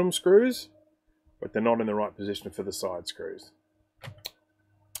the bottom screws, but they're not in the right position for the side screws.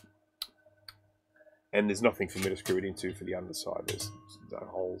 And there's nothing for me to screw it into for the underside. There's no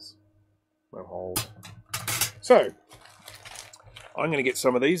holes. No holes. So, I'm going to get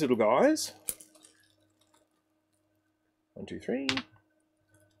some of these little guys. 1, 2, 3,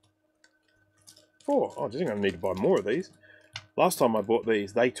 4. Oh, I think I need to buy more of these. Last time I bought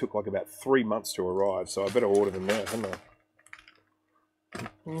these, they took like about 3 months to arrive, so I better order them now, hadn't I?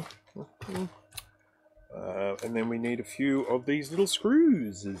 And then we need a few of these little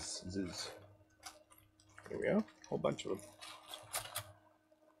screws. Here we are, a whole bunch of them.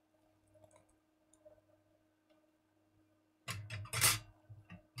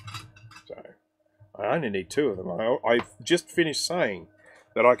 So, I only need 2 of them. I've just finished saying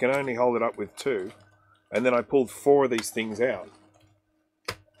that I can only hold it up with 2, and then I pulled 4 of these things out.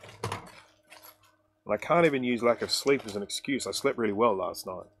 And I can't even use lack of sleep as an excuse. I slept really well last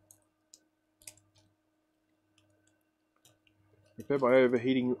night. Repair by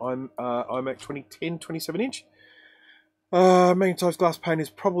overheating iMac 2010 27-inch. Magnetized glass pane is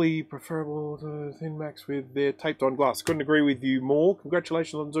probably preferable to thin Macs with their taped on glass. Couldn't agree with you more.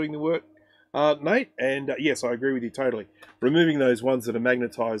 Congratulations on doing the work, Nate. And yes, I agree with you totally. Removing those ones that are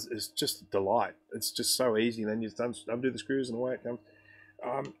magnetized is just a delight. It's just so easy. And then you just undo the screws and away it comes.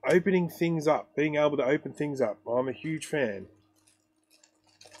 Opening things up, being able to open things up. I'm a huge fan.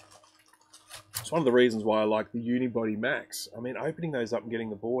 It's one of the reasons why I like the Unibody Macs. I mean, opening those up and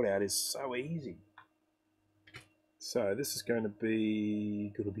getting the board out is so easy. So this is going to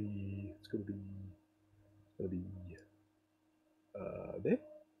be, there.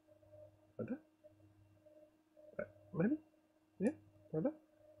 Like that. Maybe? Yeah, like that.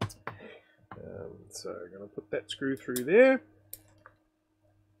 So I'm going to put that screw through there.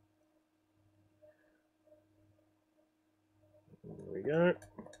 There we go.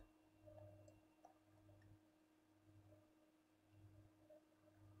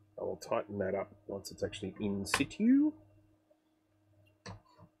 I will tighten that up once it's actually in situ.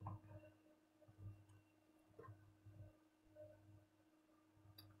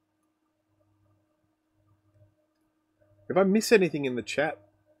 If I miss anything in the chat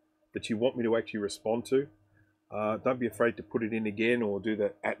that you want me to actually respond to, don't be afraid to put it in again or do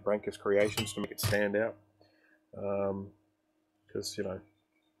the @Brankus Creations to make it stand out. Because, you know,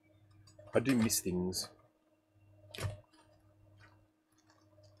 I do miss things.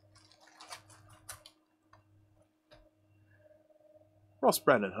 Ross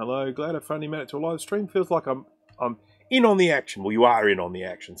Brandon, hello. Glad I finally made it to a live stream. Feels like I'm in on the action. Well, you are in on the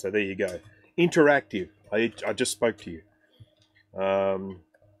action, so there you go. Interactive. I just spoke to you. I've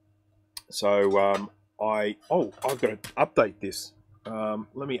got to update this.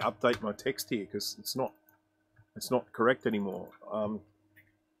 Let me update my text here because it's not correct anymore. I'm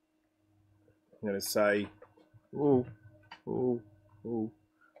going to say, I'm going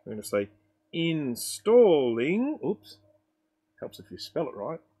to say installing. Oops. Helps if you spell it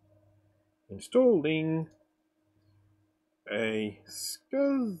right. Installing a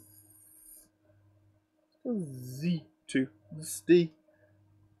SCSI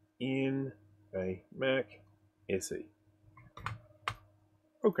in a Mac SE.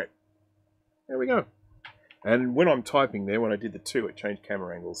 Okay, there we go. And when I'm typing there, when I did the 2, it changed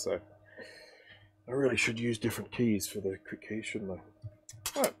camera angles, so I really should use different keys for the quick keys, shouldn't I?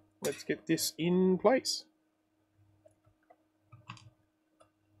 Alright, let's get this in place.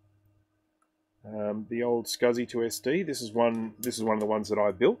 The old SCSI to SD. This is one of the ones that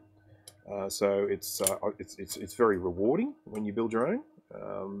I built. So it's very rewarding when you build your own,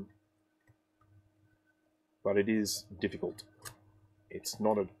 but it is difficult. It's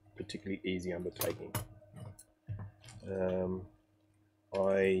not a particularly easy undertaking.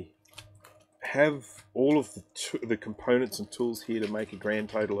 I have all of the components and tools here to make a grand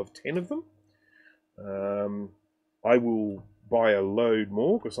total of 10 of them. I will buy a load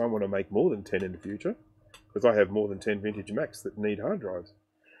more because I want to make more than 10 in the future, because I have more than 10 vintage Macs that need hard drives.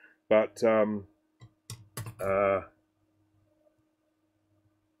 But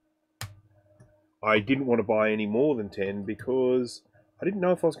I didn't want to buy any more than 10 because I didn't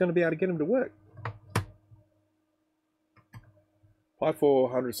know if I was going to be able to get them to work. Pi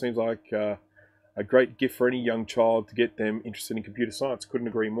 400 seems like a great gift for any young child to get them interested in computer science. Couldn't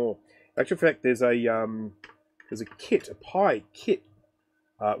agree more. In actual fact, there's a kit, a Pi kit,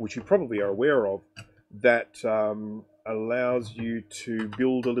 which you probably are aware of, that allows you to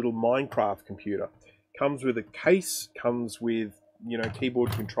build a little Minecraft computer. Comes with a case, comes with, you know,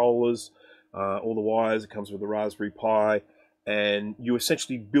 keyboard controllers, all the wires. It comes with a Raspberry Pi, and you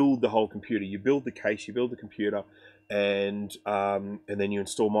essentially build the whole computer. You build the case, you build the computer, and then you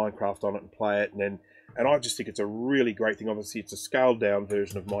install Minecraft on it and play it, and I just think it's a really great thing. Obviously, it's a scaled down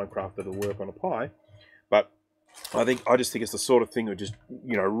version of Minecraft that'll work on a Pi, but I just think it's the sort of thing that just,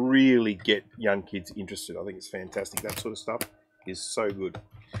 you know, really get young kids interested. I think it's fantastic. That sort of stuff is so good.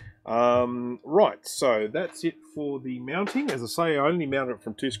 Right, so that's it for the mounting. As I say, I only mounted it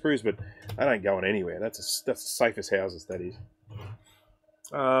from 2 screws, but that ain't going anywhere. That's the safest houses, that is.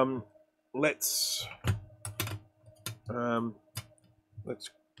 Let's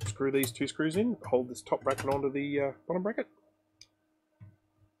screw these 2 screws in. Hold this top bracket onto the bottom bracket.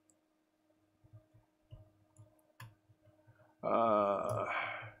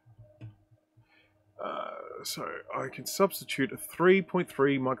 So I can substitute a 3.3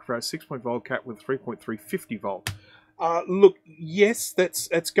 microfarad 6-point volt cap with 3.3 50 volt. Look, yes,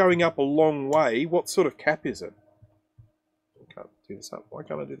 that's going up a long way. What sort of cap is it? I can't do this up. Why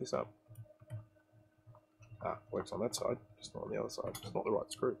can't I do this up? Works on that side, just not on the other side. It's not the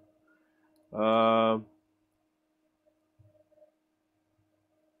right screw.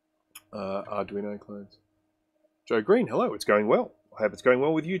 Arduino clones. Joe Green, hello. It's going well. I hope it's going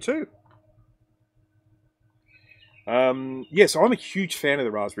well with you too. Yes, I'm a huge fan of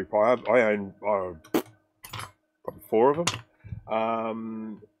the Raspberry Pi. I own probably 4 of them,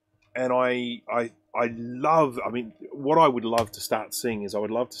 and I love. I mean, what I would love to start seeing is I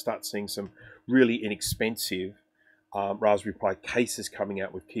would love to start seeing some really inexpensive Raspberry Pi cases coming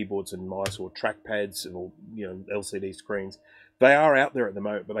out with keyboards and mice or trackpads or, you know, LCD screens. They are out there at the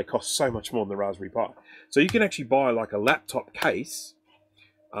moment, but they cost so much more than the Raspberry Pi. So you can actually buy like a laptop case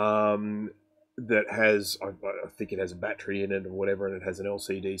that has, I think it has a battery in it or whatever, and it has an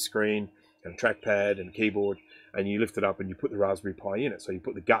LCD screen and a trackpad and a keyboard, and you lift it up and you put the Raspberry Pi in it. So you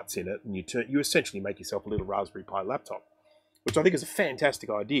put the guts in it, and you essentially make yourself a little Raspberry Pi laptop, which I think is a fantastic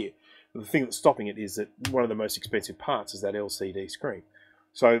idea. But the thing that's stopping it is that one of the most expensive parts is that LCD screen.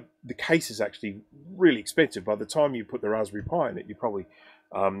 So the case is actually really expensive. By the time you put the Raspberry Pi in it, you're probably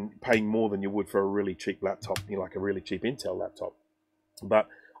paying more than you would for a really cheap laptop, you know, like a really cheap Intel laptop. But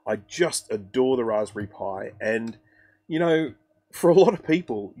I just adore the Raspberry Pi, and, you know, for a lot of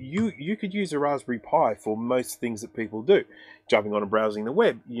people, you could use a Raspberry Pi for most things that people do. Jumping on and browsing the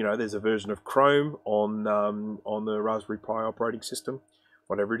web, you know, there's a version of Chrome on the Raspberry Pi operating system.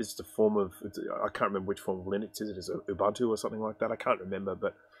 Whatever it is, the form of, I can't remember which form of Linux it is. Is it Ubuntu or something like that? I can't remember,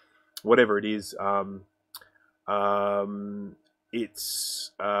 but whatever it is,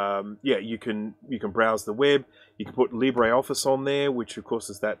 it's yeah, you can browse the web. You can put LibreOffice on there, which of course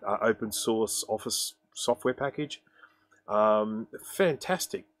is that open source Office software package.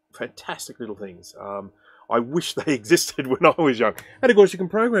 Fantastic little things. I wish they existed when I was young, and of course you can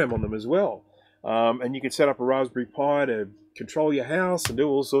program on them as well. And you can set up a Raspberry Pi to control your house and do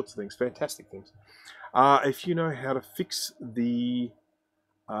all sorts of things. Fantastic things. If you know how to fix the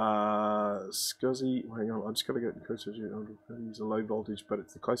SCSI, hang on, I just got to get the cursor. Use a low voltage, but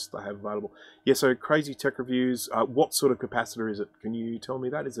it's the closest I have available. Yeah, so Crazy Tech Reviews. What sort of capacitor is it? Can you tell me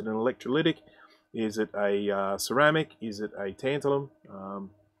that? Is it an electrolytic? Is it a ceramic? Is it a tantalum?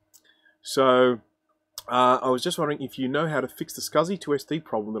 I was just wondering if you know how to fix the SCSI to SD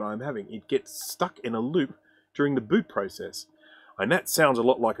problem that I'm having. It gets stuck in a loop during the boot process. And that sounds a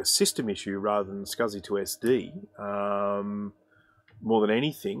lot like a system issue rather than SCSI to SD. More than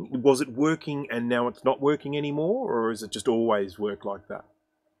anything. Was it working and now it's not working anymore? Or is it just always worked like that?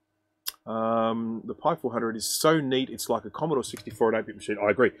 The Pi 400 is so neat. It's like a Commodore 64 and 8-bit machine. I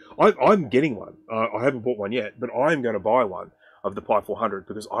agree. I'm getting one. I haven't bought one yet, but I'm going to buy one of the Pi 400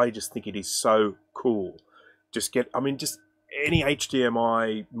 because I just think it is so cool. Just any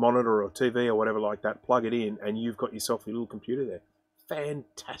HDMI monitor or TV or whatever like that, plug it in, and you've got yourself a little computer there.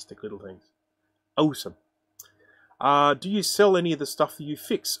 Fantastic little things. Awesome. Do you sell any of the stuff that you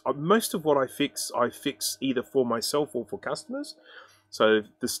fix? Most of what I fix either for myself or for customers. So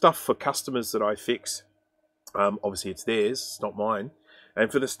the stuff for customers that I fix, obviously it's theirs, it's not mine.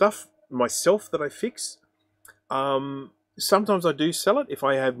 And for the stuff myself that I fix, sometimes I do sell it if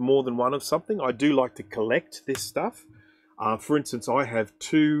I have more than one of something. I do like to collect this stuff. For instance, I have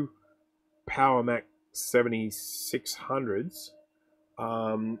 2 PowerMac 7600s.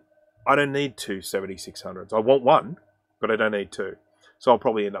 I don't need 2 7600s. I want one, but I don't need 2. So I'll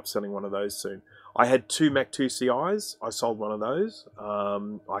probably end up selling one of those soon. I had 2 Mac 2CIs. I sold one of those.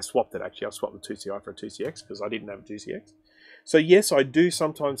 I swapped it, actually. I swapped the 2CI for a 2CX because I didn't have a 2CX. So yes, I do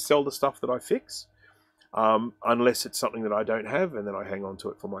sometimes sell the stuff that I fix. Unless it's something that I don't have, and then I hang on to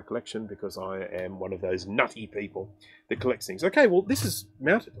it for my collection because I am one of those nutty people that collects things. Okay, well, this is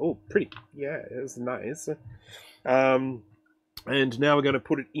mounted. Oh, pretty. Yeah, it's nice. And now we're going to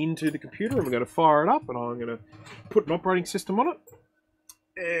put it into the computer and we're going to fire it up, and I'm going to put an operating system on it,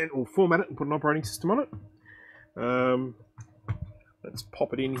 and we'll format it and put an operating system on it. Let's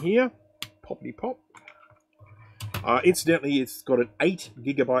pop it in here. Poppity pop. Incidentally, it's got an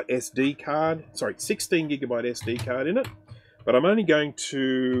 8GB SD card, sorry, 16GB SD card in it, but I'm only going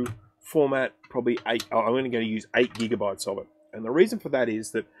to format probably I'm only going to use 8GB of it. And the reason for that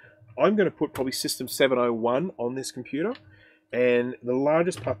is that I'm going to put probably System 701 on this computer, and the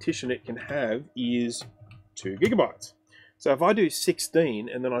largest partition it can have is 2GB. So if I do 16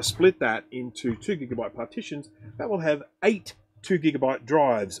 and then I split that into 2GB partitions, that will have 8 2GB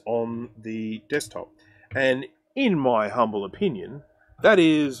drives on the desktop. And in my humble opinion, that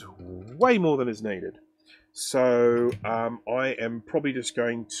is way more than is needed. So I am probably just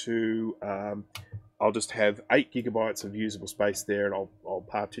going to, I'll just have 8GB of usable space there, and I'll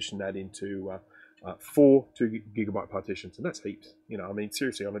partition that into 4 2GB partitions, and that's heaps. You know, I mean,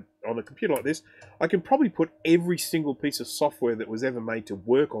 seriously, on a computer like this, I can probably put every single piece of software that was ever made to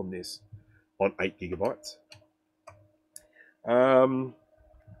work on this on 8GB.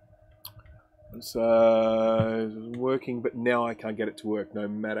 It's working, but now I can't get it to work no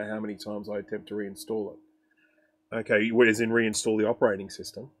matter how many times I attempt to reinstall it. Okay, as in reinstall the operating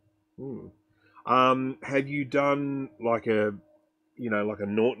system. Have you done like a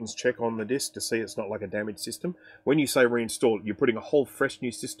Norton's check on the disk to see it's not like a damaged system? When you say reinstall it, you're putting a whole fresh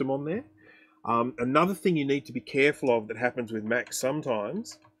new system on there. Another thing you need to be careful of that happens with Mac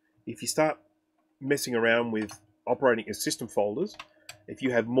sometimes, if you start messing around with operating system folders, if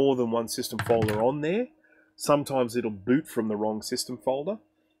you have more than one system folder on there, sometimes it'll boot from the wrong system folder,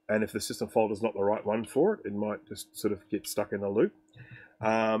 and if the system folder is not the right one for it, it might just sort of get stuck in a loop. But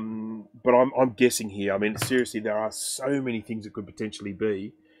I'm guessing here. I mean, seriously, there are so many things it could potentially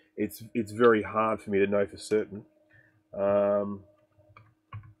be. It's very hard for me to know for certain.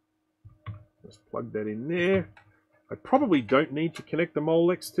 Let's plug that in there. I probably don't need to connect the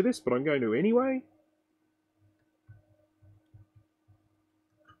Molex to this, but I'm going to anyway.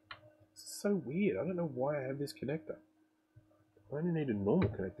 It's so weird. I don't know why I have this connector. I only need a normal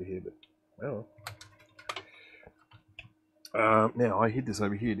connector here, but well. Now, I hid this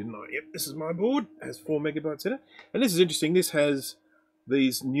over here, didn't I? Yep, this is my board. It has 4 megabytes in it. And this is interesting. This has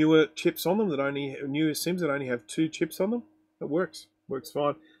these newer chips on them, newer SIMs that only have 2 chips on them. It works. Works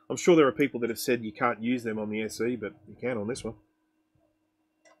fine. I'm sure there are people that have said you can't use them on the SE, but you can on this one.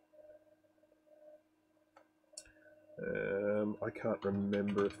 I can't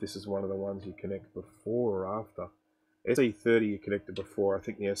remember if this is one of the ones you connect before or after. SE30 you connected before. I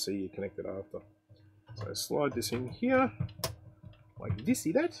think the SE you connected after. So slide this in here, like this,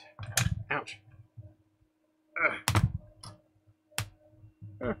 see that? Ouch.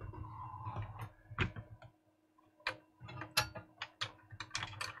 Going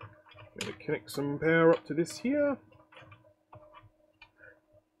to connect some power up to this here.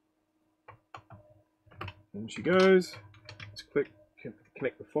 In she goes. Let's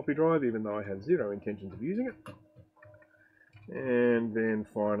connect the floppy drive, even though I have zero intentions of using it. And then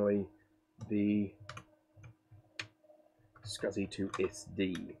finally the SCSI to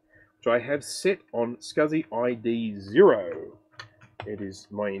SD, which I have set on SCSI ID 0. It is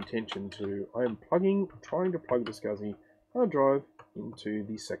my intention to, I am trying to plug the SCSI hard drive into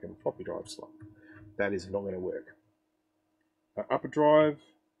the second floppy drive slot. That is not going to work. Upper drive,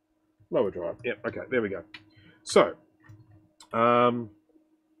 lower drive. Yep, okay, there we go. So, all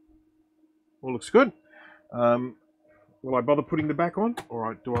looks good. Will I bother putting the back on,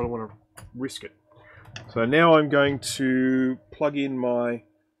 or do I want to risk it? So now I'm going to plug in my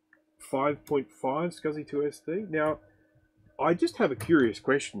 5.5 SCSI to SD. Now, I just have a curious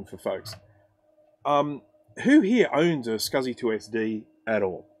question for folks. Who here owns a SCSI to SD at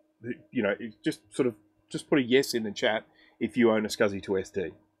all? You know, just put a yes in the chat if you own a SCSI to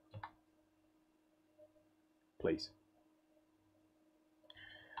SD. Please.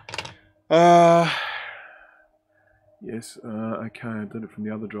 Yes, okay, I did it from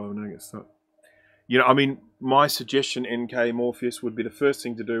the other drive and now I get stuck. You know, I mean, my suggestion, NK Morpheus, would be the first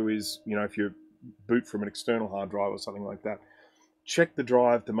thing to do is, you know, if you boot from an external hard drive or something like that, check the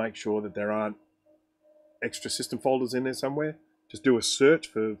drive to make sure that there aren't extra system folders in there somewhere. Just do a search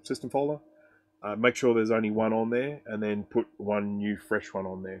for system folder. Make sure there's only one on there, and then put one new fresh one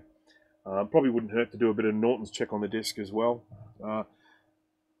on there. Probably wouldn't hurt to do a bit of Norton's check on the disk as well.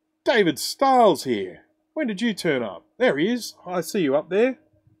 David Stiles here. When did you turn up? There he is. I see you up there.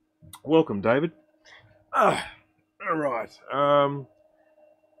 Welcome, David. All right.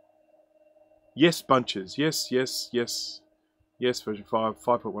 Yes, bunches. Yes, yes, yes. Yes, version 5,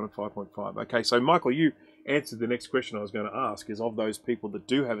 5.1 and 5.5. Okay, so Michael, you answered the next question I was going to ask, is of those people that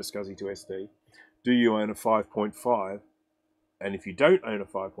do have a SCSI 2 SD, do you own a 5.5? And if you don't own a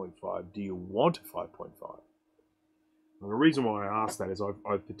 5.5, do you want a 5.5? And the reason why I asked that is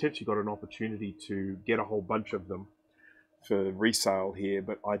I've potentially got an opportunity to get a whole bunch of them for resale here,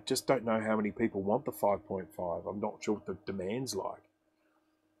 but I just don't know how many people want the 5.5. I'm not sure what the demand's like.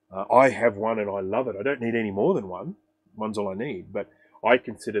 I have one and I love it. I don't need any more than one. One's all I need, but I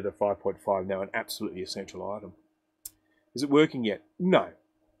consider the 5.5 now an absolutely essential item. Is it working yet? No,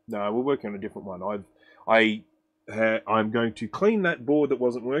 we're working on a different one. I'm going to clean that board that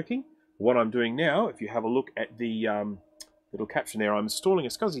wasn't working. What I'm doing now, if you have a look at the little caption there, I'm installing a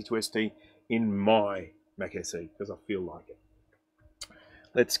SCSI 2 SD in my Mac SE because I feel like it.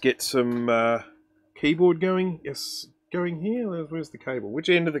 Let's get some keyboard going. Yes, going here. Where's the cable? Which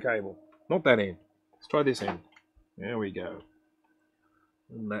end of the cable? Not that end. Let's try this end. There we go.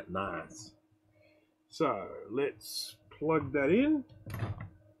 Isn't that nice? So let's plug that in.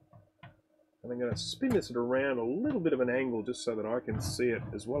 And I'm going to spin this around a little bit of an angle just so that I can see it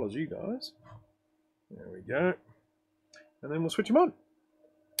as well as you guys. There we go. And then we'll switch them on.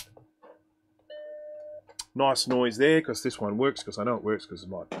 Nice noise there because this one works, because I know it works because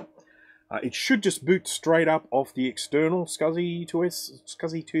it's mine. It should just boot straight up off the external SCSI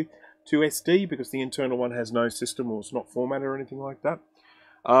 2 SD because the internal one has no system or it's not formatted or anything like that.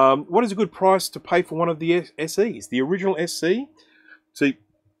 What is a good price to pay for one of the SEs? The original SC, see,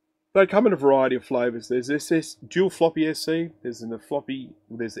 they come in a variety of flavors. There's SS dual floppy SC. There's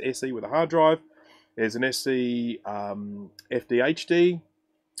the SE with a hard drive. There's an SC FDHD,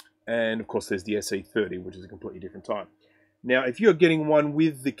 and of course there's the SE30, which is a completely different type. Now, if you're getting one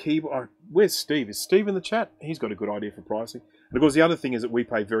with the keyboard, where's Steve? Is Steve in the chat? He's got a good idea for pricing. And of course, the other thing is that we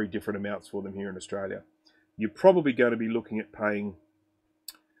pay very different amounts for them here in Australia. You're probably going to be looking at paying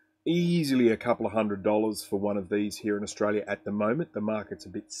easily a couple of $100 for one of these here in Australia at the moment. The market's a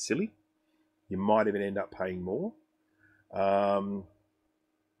bit silly. You might even end up paying more.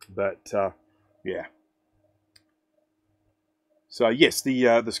 Yeah. So yes, the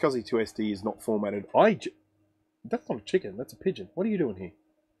SCSI 2 SD is not formatted. That's not a chicken, that's a pigeon. What are you doing here?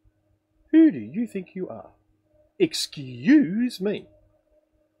 Who do you think you are? Excuse me.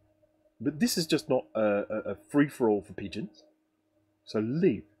 But this is just not a free-for-all for pigeons. So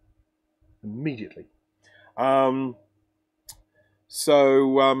leave. Immediately. It's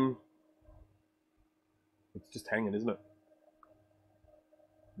just hanging, isn't it?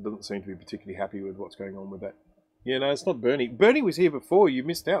 Doesn't seem to be particularly happy with what's going on with that. Yeah, no, it's not Bernie. Bernie was here before. You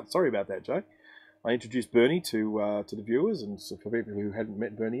missed out. Sorry about that, Jay. I introduced Bernie to the viewers and for people who hadn't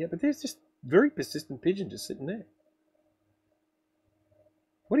met Bernie yet. But there's just very persistent pigeon just sitting there.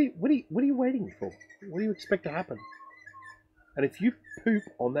 What are you waiting for? What do you expect to happen? And if you poop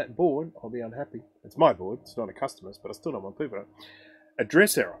on that board, I'll be unhappy. It's my board. It's not a customer's, but I still don't want to poop on it.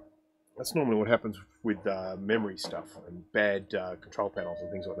 Address error. That's normally what happens with memory stuff and bad control panels and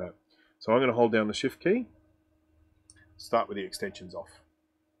things like that. So I'm going to hold down the shift key. Start with the extensions off.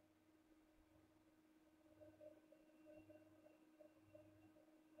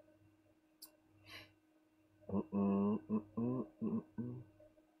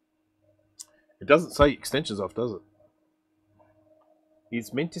 It doesn't say extensions off, does it?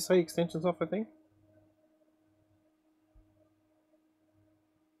 It's meant to say extensions off, I think.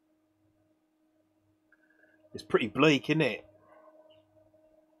 It's pretty bleak, isn't it?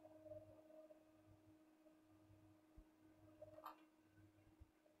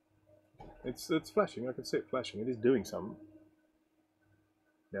 It's flashing. I can see it flashing. It is doing something.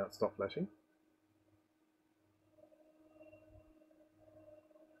 Now it stopped flashing.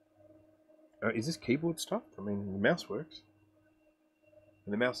 Is this keyboard stuff? I mean, the mouse works.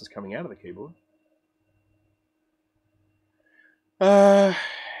 And the mouse is coming out of the keyboard. Yeah,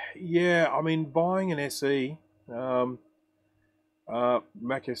 I mean, buying an SE,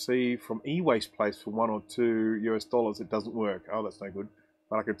 Mac SE from eWaste Place for $1 or $2 US, it doesn't work. Oh, that's no good.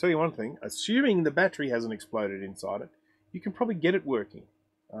 But I can tell you one thing, assuming the battery hasn't exploded inside it, you can probably get it working.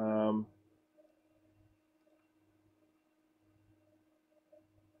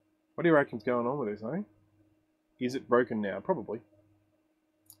 What do you reckon's going on with this, eh? Is it broken now? Probably.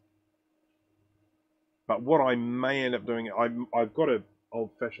 But what I may end up doing, I've got a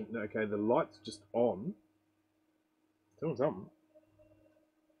old-fashioned, okay, the light's just on. It's doing something.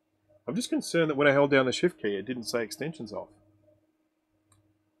 I'm just concerned that when I held down the shift key, it didn't say extensions off.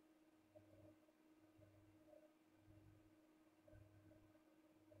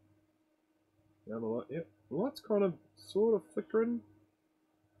 Now the light, yep. The light's kind of, sort of flickering.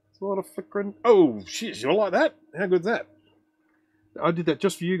 It's a lot of flickering. Oh, shit, you like that? How good's that? I did that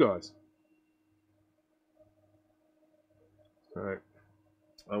just for you guys. So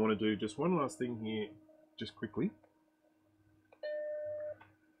I want to do just one last thing here, just quickly.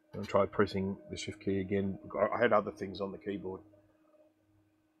 I'll try pressing the shift key again. I had other things on the keyboard.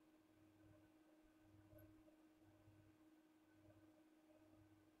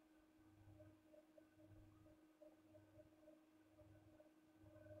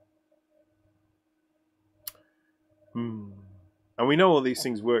 And we know all these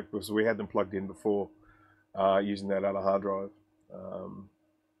things work because we had them plugged in before using that other hard drive.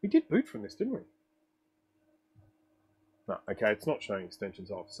 We did boot from this, didn't we? No, okay, it's not showing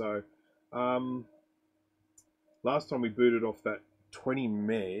extensions off. So last time we booted off that 20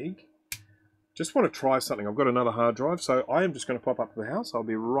 meg. Just want to try something. I've got another hard drive, so I am just going to pop up to the house. I'll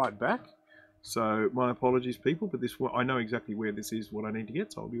be right back. So my apologies, people, but this I know exactly where this is, what I need to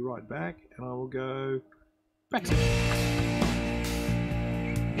get, so I'll be right back, and I will go back to back.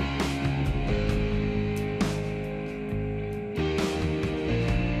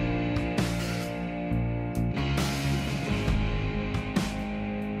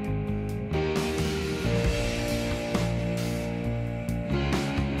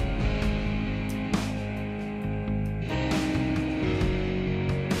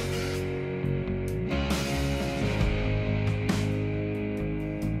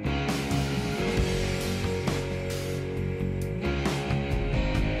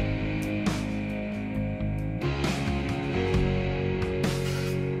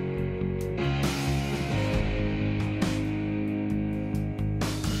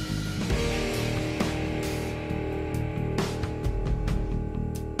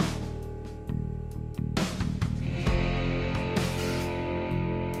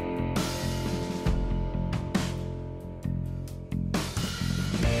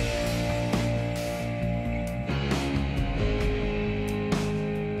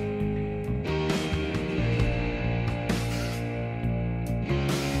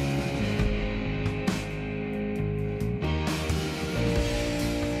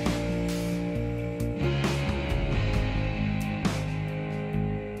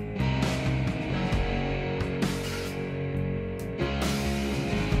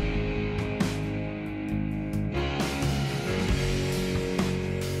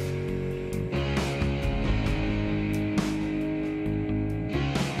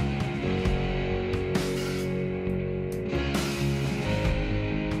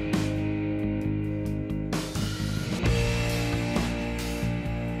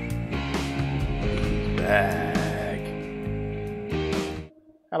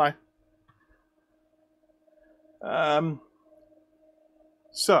 Hello.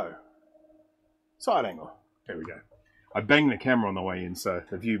 So, side angle. There we go. I banged the camera on the way in, so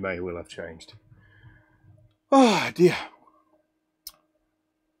the view may well have changed. Oh dear.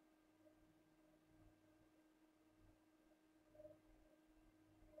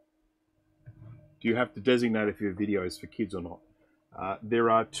 Do you have to designate if your video is for kids or not? There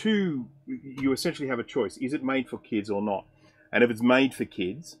are two, you essentially have a choice. Is it made for kids or not? And if it's made for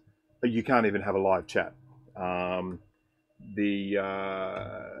kids, you can't even have a live chat.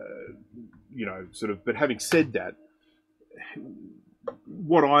 You know, sort of, but having said that,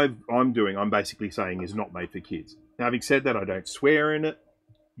 what I'm doing, I'm basically saying is not made for kids. Now, having said that, I don't swear in it.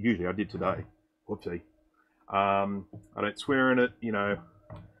 Usually I did today. Whoopsie. I don't swear in it, you know.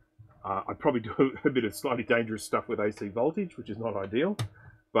 I probably do a bit of slightly dangerous stuff with AC voltage, which is not ideal.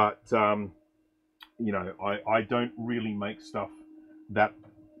 But, you know, I don't really make stuff that,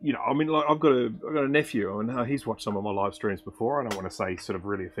 you know, I mean, like I've got a nephew, and he's watched some of my live streams before. I don't want to say sort of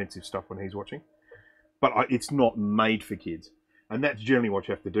really offensive stuff when he's watching. But it's not made for kids. And that's generally what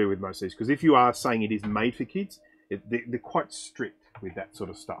you have to do with most of these. Because if you are saying it is made for kids, they're quite strict with that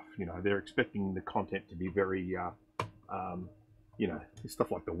sort of stuff. You know, they're expecting the content to be very, you know,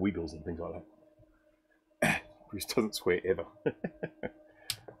 stuff like the Wiggles and things like that. Bruce doesn't swear ever.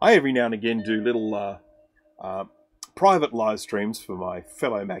 I every now and again do little private live streams for my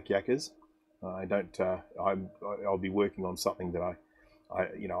fellow Mac Yackers. I don't. I'll be working on something that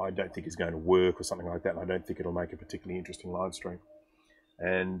you know, I don't think is going to work or something like that. And I don't think it'll make a particularly interesting live stream.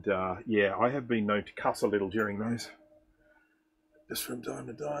 And yeah, I have been known to cuss a little during those, just from time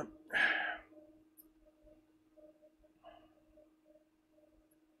to time.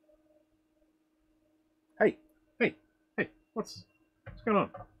 Hey, hey, hey! What's going on?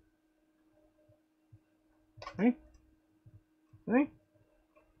 Hey, hey,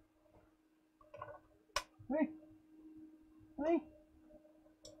 hey, hey!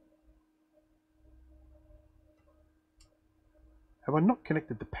 Have I not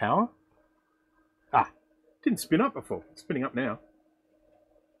connected the power? Ah, didn't spin up before. It's spinning up now.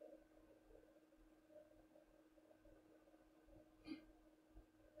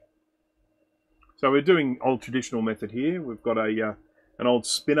 So we're doing old traditional method here. We've got a an old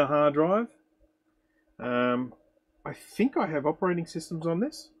spinner hard drive. I think I have operating systems on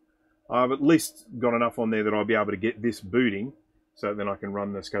this. I've at least got enough on there that I'll be able to get this booting, so then I can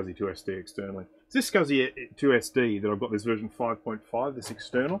run the SCSI 2SD externally. This SCSI 2SD that I've got, this version 5.5, this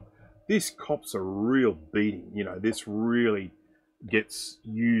external, this cops a real beating. You know, this really gets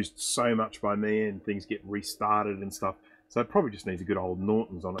used so much by me, and things get restarted and stuff. So it probably just needs a good old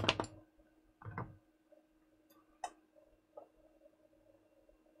Norton's on it.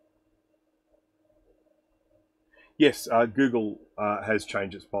 Yes, Google has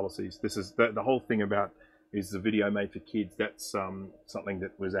changed its policies. This is the whole thing about is the video made for kids. That's something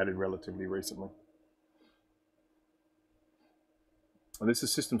that was added relatively recently. And this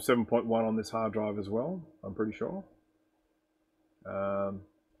is system 7.1 on this hard drive as well, I'm pretty sure.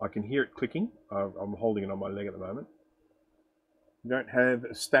 I can hear it clicking. I'm holding it on my leg at the moment. You don't have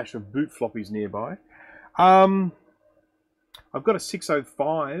a stash of boot floppies nearby. I've got a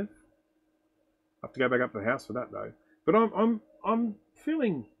 605. I have to go back up to the house for that though. But I'm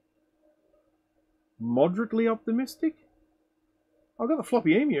feeling moderately optimistic. I've got the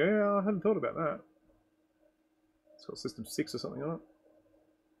floppy emu. I hadn't thought about that. It's got system 6 or something on it.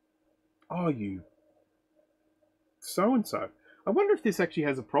 Oh, you so and so. I wonder if this actually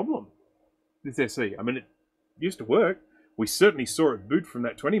has a problem. This SE. I mean, it used to work. We certainly saw it boot from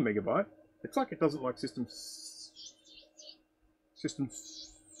that 20 megabyte. It's like it doesn't like systems.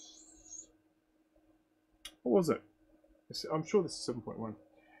 What was it? I'm sure this is 7.1. All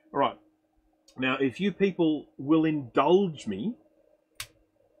right. Now, if you people will indulge me,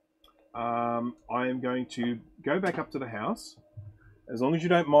 I am going to go back up to the house. As long as you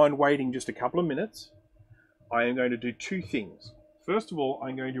don't mind waiting just a couple of minutes, I am going to do two things. First of all,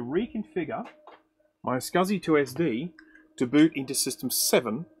 I'm going to reconfigure my SCSI 2SD to boot into system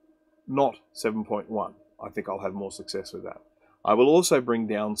 7, not 7.1. I think I'll have more success with that. I will also bring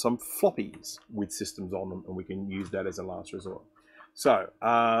down some floppies with systems on them, and we can use that as a last resort. So,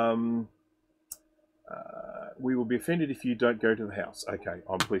 we will be offended if you don't go to the house. Okay,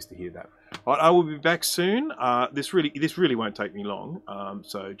 I'm pleased to hear that. All right, I will be back soon. This really won't take me long.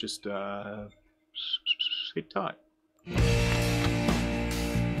 So just sit tight.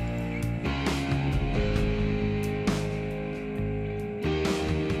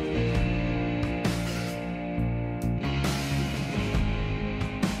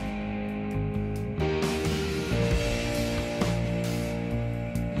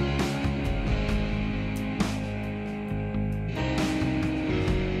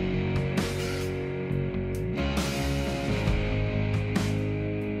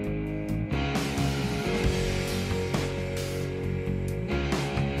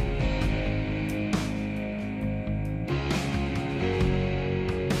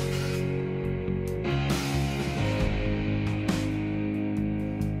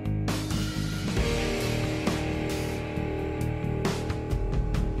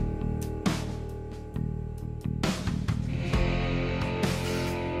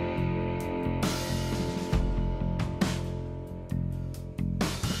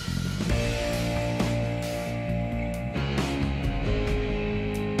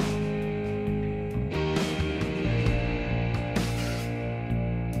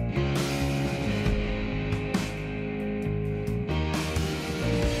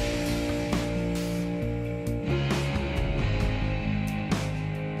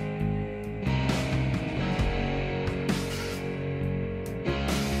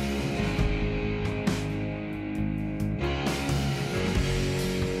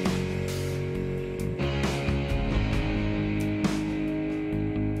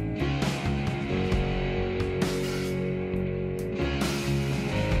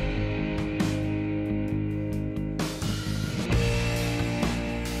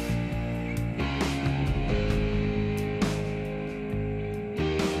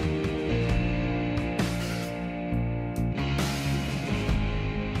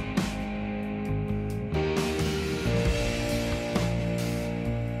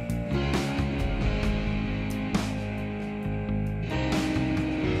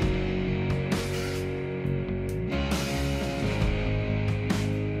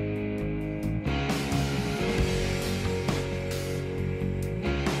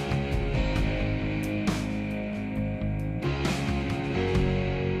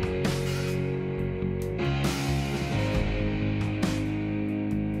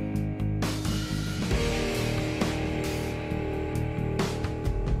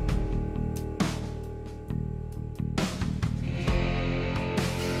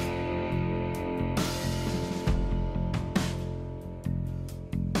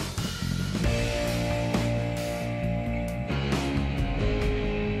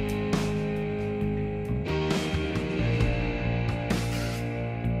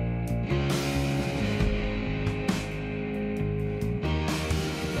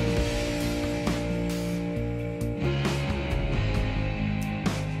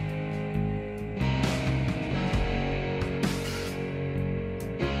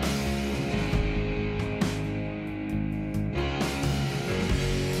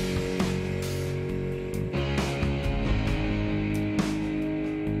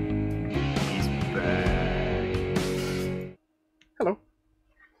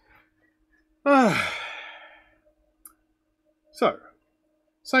 So,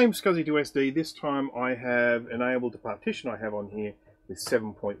 same SCSI2SD. This time I have enabled the partition I have on here with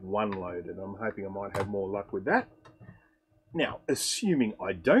 7.1 loaded. I'm hoping I might have more luck with that. Now, assuming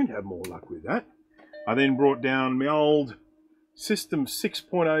I don't have more luck with that, I then brought down my old System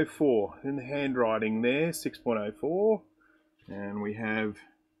 6.04 in the handwriting there, 6.04, and we have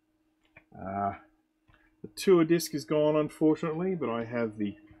the tour disc is gone unfortunately, but I have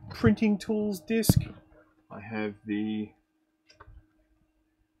the printing tools disc, I have the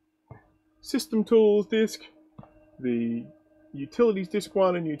system tools disc, the utilities disc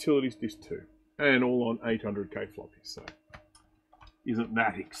 1 and utilities disc 2, and all on 800k floppies, so isn't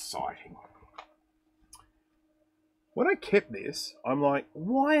that exciting? When I kept this, I'm like,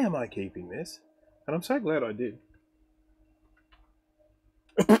 why am I keeping this? And I'm so glad I did.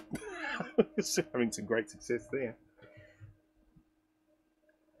 Having some great success there.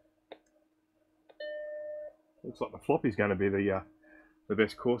 Looks like the floppy's going to be the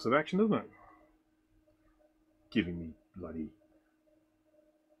best course of action, doesn't it? Giving me bloody...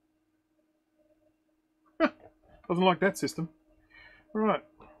 Doesn't like that system. Right,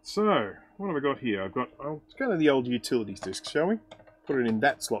 so what have I got here? I've got... let's go to the old utilities disc, shall we? Put it in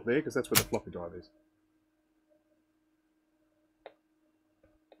that slot there, because that's where the floppy drive is.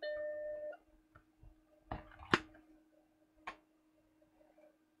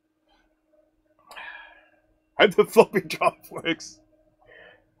 Hope the floppy drive works.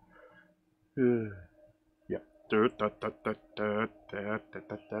 Yeah.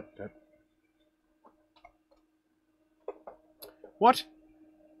 What?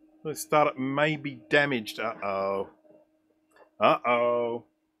 The startup may be damaged. Uh-oh. Uh-oh.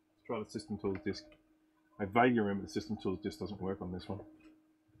 Let's try the System Tools disc. I vaguely remember the System Tools disc doesn't work on this one.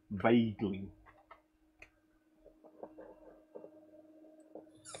 Vaguely.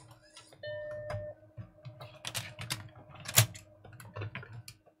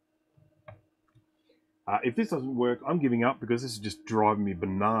 If this doesn't work, I'm giving up because this is just driving me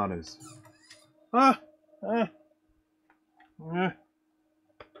bananas.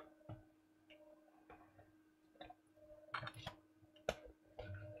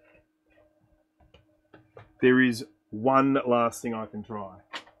 There is one last thing I can try.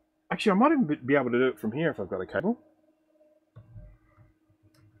 Actually, I might even be able to do it from here if I've got a cable.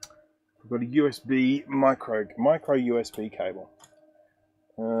 I've got a USB micro USB cable.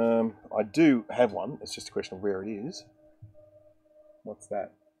 I do have one. It's just a question of where it is. What's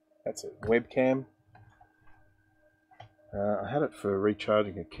that? That's a webcam. I had it for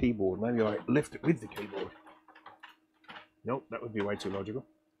recharging a keyboard. Maybe I left it with the keyboard. Nope, that would be way too logical.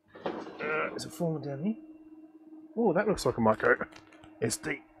 Is it falling down here? Oh, that looks like a micro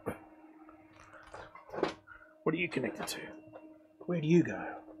SD. What are you connected to? Where do you go?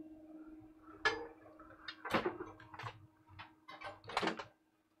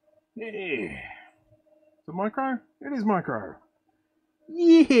 Yeah. Is it micro? It is micro.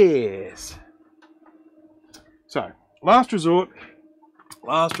 Yes. So, last resort.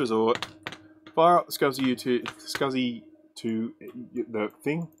 Fire up the SCSI to the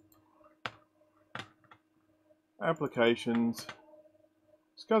thing. Applications.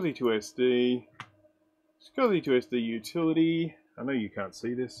 SCSI2SD. SCSI2SD utility. I know you can't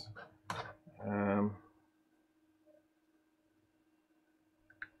see this.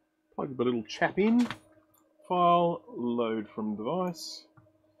 Plug the little chap in. File, load from device.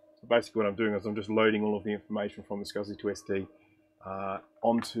 So basically what I'm doing is I'm just loading all of the information from the SCSI2SD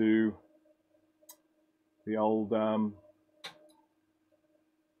onto the old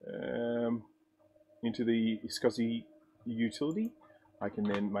into the SCSI utility. I can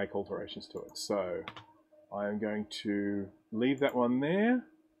then make alterations to it. So I am going to leave that one there.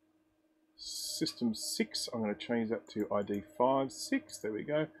 System 6, I'm going to change that to ID 56. There we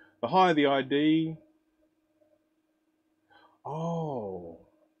go. The higher the ID. Oh,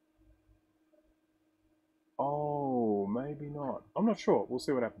 maybe not. I'm not sure. We'll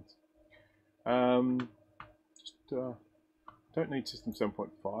see what happens. Don't need system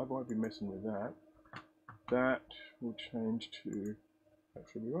 7.5. Won't be messing with that. That will change to. That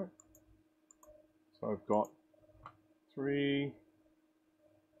should be right. So I've got 3,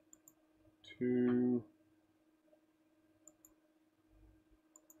 2,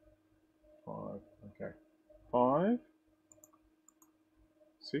 5. Okay, 5,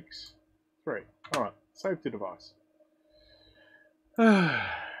 6, 3. All right, save to device.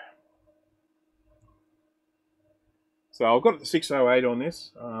 So I've got the 608 on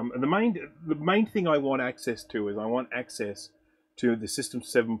this, and the main thing I want access to is I want access to the System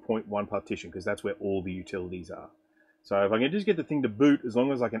 7.1 partition because that's where all the utilities are. So if I can just get the thing to boot, as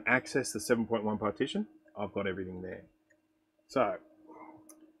long as I can access the 7.1 partition, I've got everything there. So,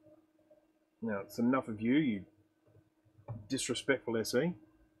 now it's enough of you, you disrespectful SE.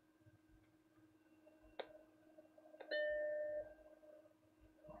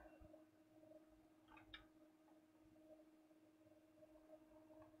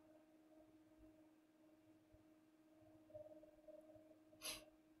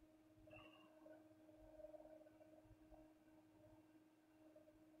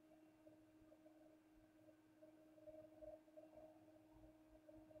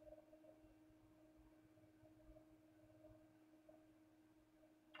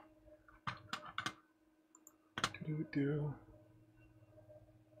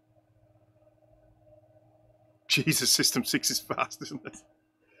 Jesus, System 6 is fast, isn't it?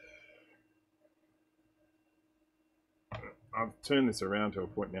 I've turned this around to a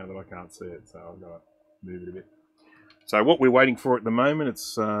point now that I can't see it, so I've got to move it a bit. So what we're waiting for at the moment,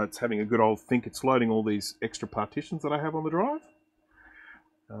 it's having a good old think. It's loading all these extra partitions that I have on the drive.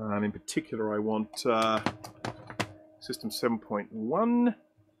 And in particular, I want System 7.1,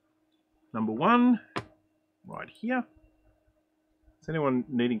 number 1, right here. Is anyone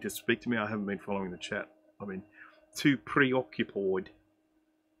needing to speak to me? I haven't been following the chat. I've been too preoccupied.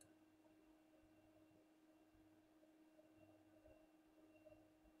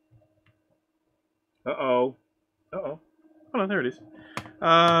 Uh-oh. Uh-oh. Oh, no, there it is.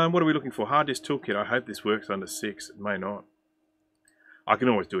 What are we looking for? Hard disk toolkit. I hope this works under 6. It may not. I can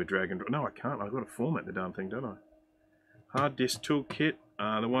always do a drag and drop. No, I can't. I've got to format the darn thing, don't I? Hard disk toolkit.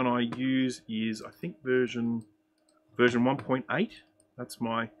 The one I use is, I think, version 1.8. That's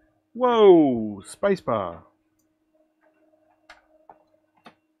my... Whoa! Spacebar.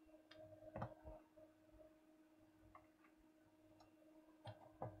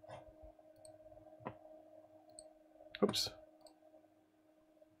 Oops.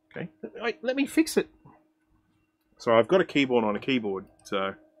 Okay, wait, let me fix it. So I've got a keyboard on a keyboard,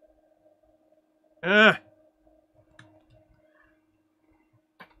 so... There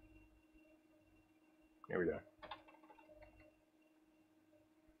we go.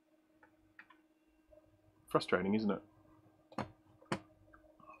 Frustrating, isn't it?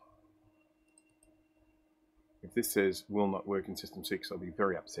 If this says will not work in System 6, I'll be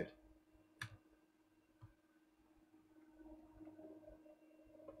very upset.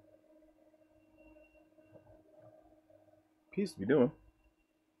 Appears to be doing.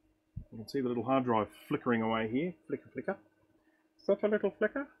 You can see the little hard drive flickering away here. Flicker, flicker. Such a little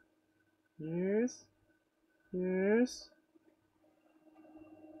flicker. Yes. Yes.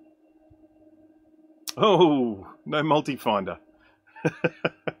 Oh, no multi-finder.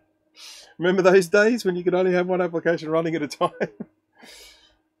 Remember those days when you could only have one application running at a time?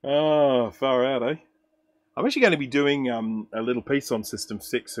 Oh, far out, eh? I'm actually going to be doing a little piece on System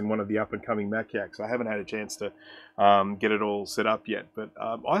 6 in one of the up-and-coming Mac Yaks. I haven't had a chance to get it all set up yet, but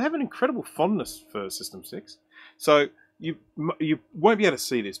I have an incredible fondness for System 6. So you won't be able to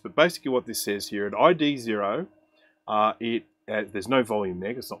see this, but basically what this says here, at ID 0, there's no volume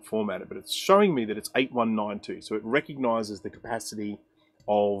there, it's not formatted, but it's showing me that it's 8192. So it recognizes the capacity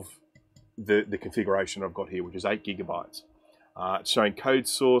of the configuration I've got here, which is 8 gigabytes. It's showing code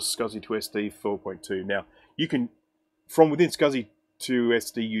source SCSI to SD 4.2. Now, you can, from within SCSI to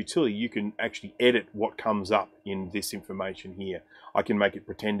SD utility, you can actually edit what comes up in this information here. I can make it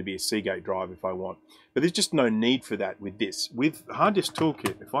pretend to be a Seagate drive if I want. But there's just no need for that with this. With Hard Disk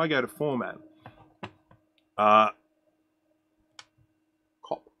Toolkit, if I go to Format, COP.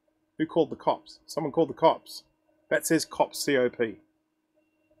 Who called the cops? Someone called the cops. That says COPS, C-O-P.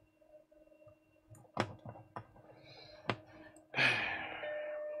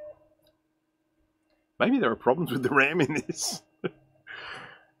 Maybe there are problems with the RAM in this.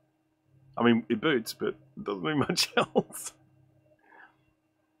 I mean, it boots, but it doesn't do much else.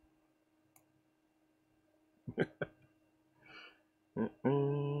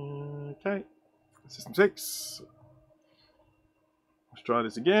 Okay, System 6. Let's try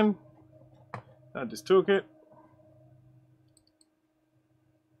this again. Hard Disk Toolkit.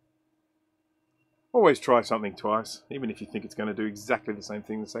 Always try something twice, even if you think it's going to do exactly the same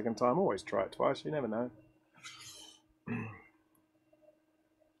thing the second time. Always try it twice, you never know.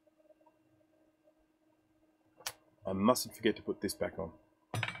 I mustn't forget to put this back on.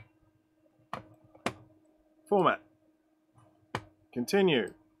 Format.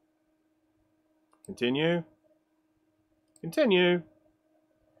 Continue. Continue. Continue.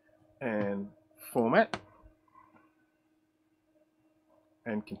 And format.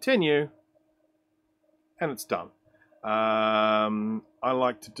 And continue. And it's done. I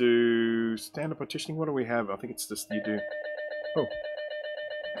like to do standard partitioning. What do we have? I think it's just you do. Oh,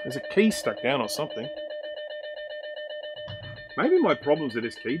 there's a key stuck down or something. Maybe my problem's are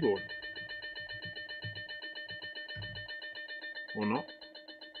this keyboard. Or not.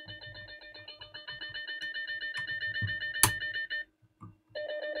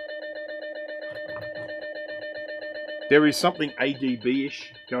 There is something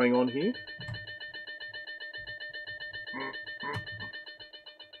ADB-ish going on here.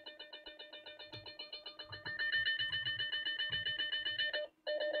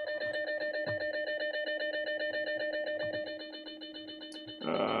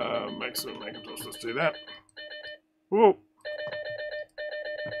 Macintosh, let's do that. Whoa.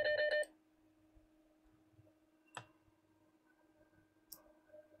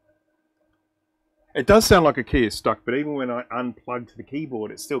 It does sound like a key is stuck, but even when I unplugged the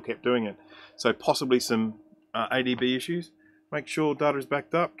keyboard, it still kept doing it. So possibly some ADB issues. Make sure data is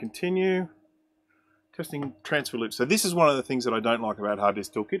backed up. Continue. Testing transfer loops. So this is one of the things that I don't like about Hard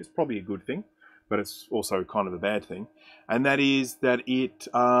Disk Toolkit. It's probably a good thing, but it's also kind of a bad thing. And that is that it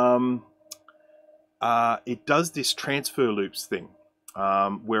does this transfer loops thing,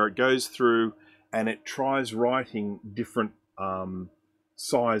 where it goes through and it tries writing different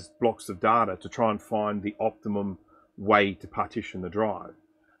sized blocks of data to try and find the optimum way to partition the drive.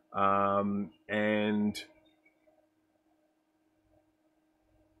 And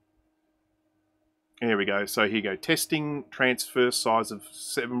here we go. So here you go. Testing transfer size of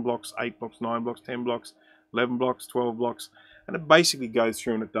 7 blocks, 8 blocks, 9 blocks, 10 blocks, 11 blocks, 12 blocks. And it basically goes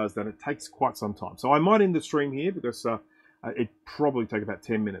through and it does that. It takes quite some time. So I might end the stream here because it probably take about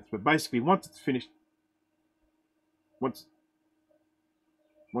 10 minutes. But basically, once it's finished, once.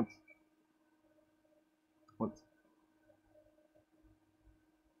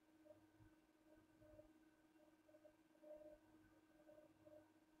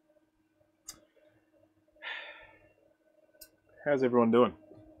 How's everyone doing?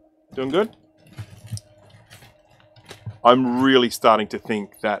 Doing good? I'm really starting to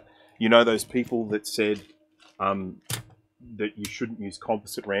think that, you know, those people that said that you shouldn't use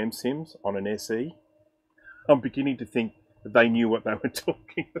composite RAM sims on an SE, I'm beginning to think that they knew what they were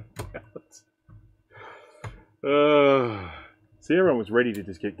talking about. See, everyone was ready to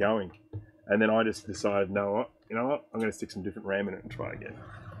just get going. And then I just decided, no, you know what? I'm going to stick some different RAM in it and try again.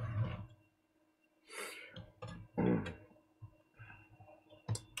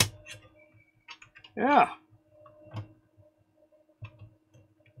 Yeah.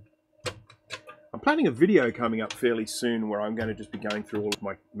 I'm planning a video coming up fairly soon where I'm going to just be going through all of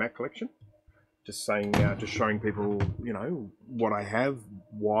my Mac collection. Just saying, just showing people, you know, what I have,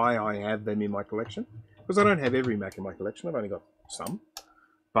 why I have them in my collection. Because I don't have every Mac in my collection. I've only got some.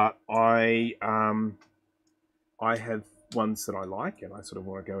 But I have ones that I like, and I sort of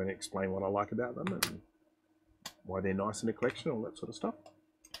want to go and explain what I like about them and why they're nice in a collection, all that sort of stuff.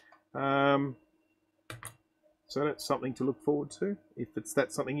 So that's something to look forward to. If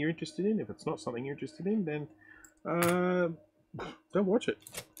that's something you're interested in. If it's not something you're interested in, then don't watch it.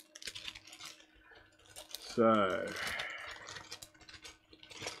 So,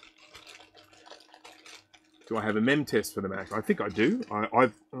 do I have a mem test for the Mac? I think I do.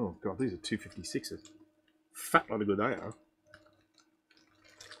 I've oh god, these are 256s. Fat lot of good they are.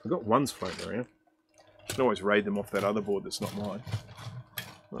 I've got ones floating around. I can always raid them off that other board that's not mine.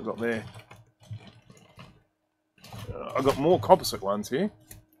 What I've got there. I've got more composite ones here.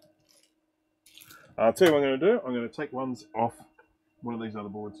 I'll tell you what I'm going to do. I'm going to take ones off one of these other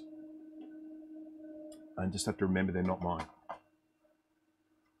boards. And just have to remember they're not mine.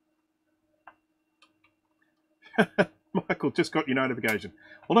 Michael, just got your notification.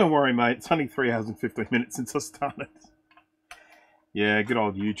 Well, don't worry, mate. It's only 3 hours and 15 minutes since I started. Yeah, good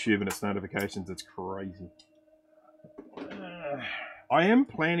old YouTube and its notifications. It's crazy. I am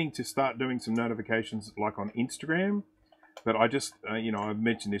planning to start doing some notifications like on Instagram, but I just, you know, I've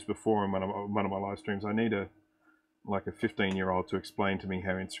mentioned this before in one of my live streams. I need a 15-year-old to explain to me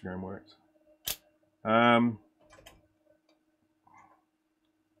how Instagram works.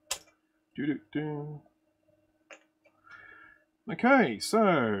 Okay,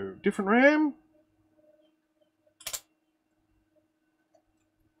 so different RAM.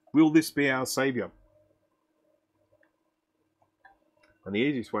 Will this be our savior? And the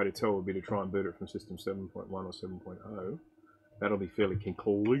easiest way to tell would be to try and boot it from system 7.1 or 7.0. That'll be fairly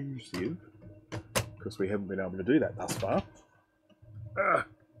conclusive, because we haven't been able to do that thus far.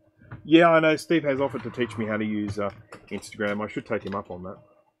 Yeah, I know Steve has offered to teach me how to use Instagram. I should take him up on that.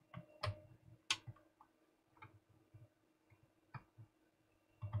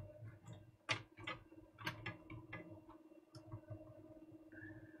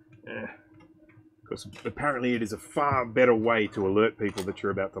 because apparently it is a far better way to alert people that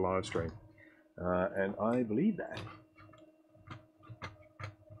you're about to live stream. And I believe that.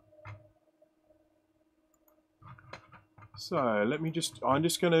 So let me I'm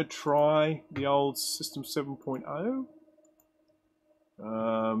just going to try the old System 7.0.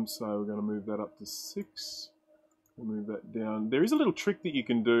 So we're going to move that up to 6. We'll move that down. There is a little trick that you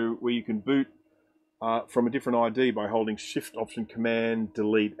can do where you can boot from a different ID by holding Shift, Option, Command,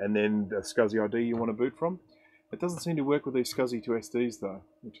 Delete, and then the SCSI ID you want to boot from. It doesn't seem to work with these SCSI to SDs though,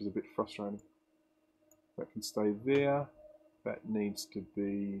 which is a bit frustrating. That can stay there. That needs to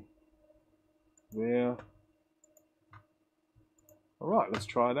be there. Alright, let's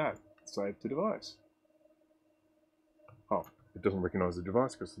try that. Save to device. Oh, it doesn't recognize the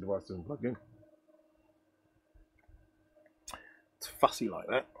device because the device isn't plugged in. It's fussy like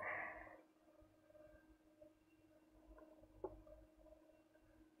that.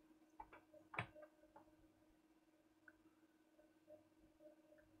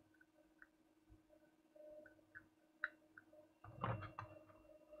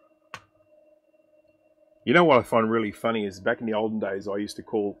 You know what I find really funny is back in the olden days, I used to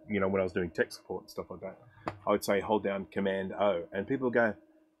call, you know, when I was doing tech support and stuff like that, I would say hold down Command O, and people would go,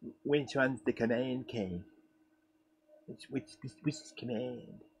 which one's the command key? Which is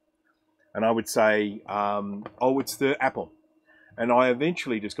command? And I would say, oh, it's the Apple. And I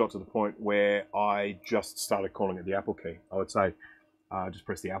eventually just got to the point where I just started calling it the Apple key. I would say, just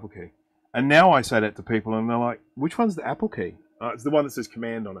press the Apple key. And now I say that to people, and they're like, which one's the Apple key? It's the one that says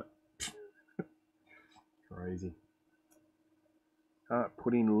command on it. Crazy. Can't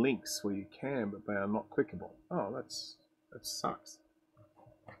put in links where you can, but they are not clickable. Oh, that sucks.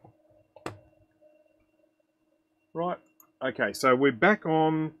 Right. Okay, so we're back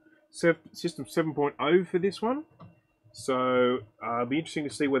on System 7.0 for this one. So it'll be interesting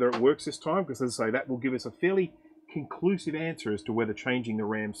to see whether it works this time, because as I say, that will give us a fairly conclusive answer as to whether changing the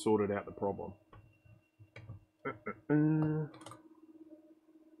RAM sorted out the problem.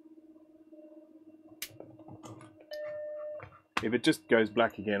 If it just goes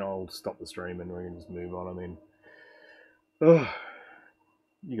black again, I'll stop the stream and we can just move on. I mean,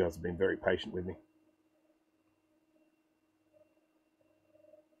 you guys have been very patient with me.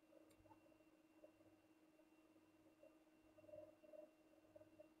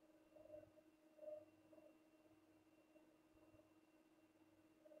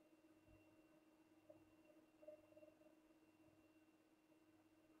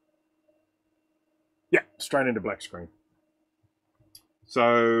 Yeah, straight into black screen.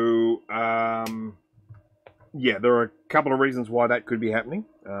 So, yeah, there are a couple of reasons why that could be happening.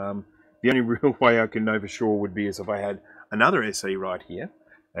 The only real way I can know for sure would be as if I had another SE right here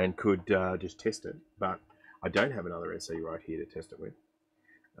and could just test it. But I don't have another SE right here to test it with.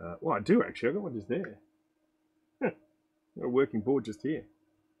 Well, I do actually. I've got one just there. Got a working board just here.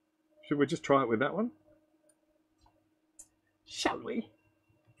 Should we just try it with that one? Shall we?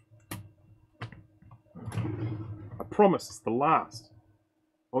 I promise it's the last.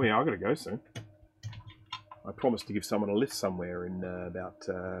 Oh yeah, I've got to go soon. I promised to give someone a lift somewhere in about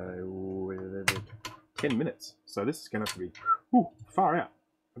 10 minutes. So this is going to have to be far out.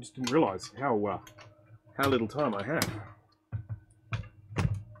 I just didn't realise how little time I have.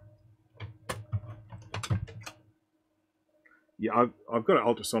 Yeah, I've got an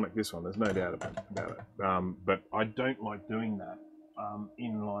ultrasonic this one. There's no doubt about it. But I don't like doing that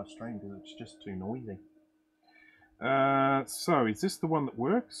in live stream because it's just too noisy. So is this the one that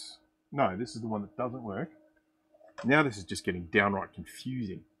works? No, this is the one that doesn't work. Now this is just getting downright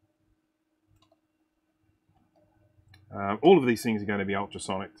confusing. All of these things are going to be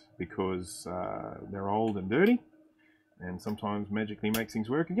ultrasonic because they're old and dirty, and sometimes magically make things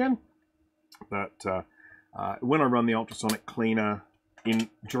work again. But when I run the ultrasonic cleaner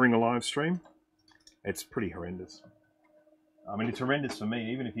during a live stream, it's pretty horrendous. I mean, it's horrendous for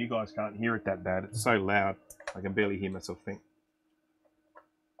me. Even if you guys can't hear it that bad, it's so loud I can barely hear myself think.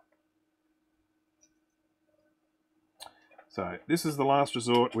 So this is the last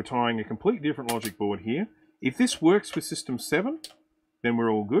resort. We're trying a completely different logic board here. If this works with System 7, then we're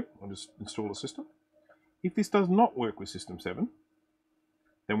all good. I'll just install the system. If this does not work with System 7,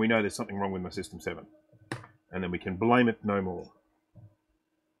 then we know there's something wrong with my System 7. And then we can blame it no more.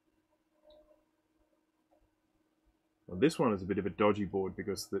 Well, this one is a bit of a dodgy board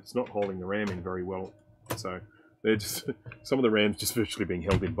because it's not holding the RAM in very well. So they're just some of the RAM's just virtually being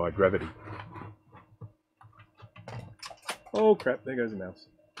held in by gravity. Oh crap, there goes the mouse.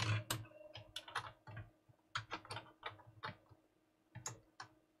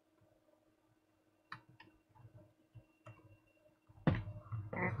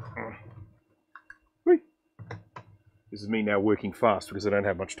 This is me now working fast because I don't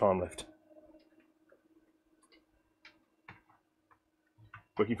have much time left.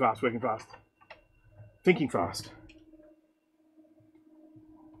 Working fast, working fast. Thinking fast.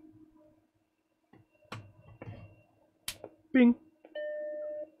 Bing.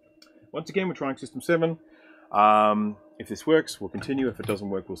 Once again, we're trying System 7. If this works, we'll continue. If it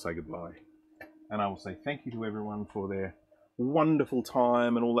doesn't work, we'll say goodbye. And I will say thank you to everyone for their wonderful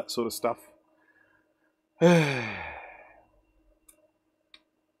time and all that sort of stuff.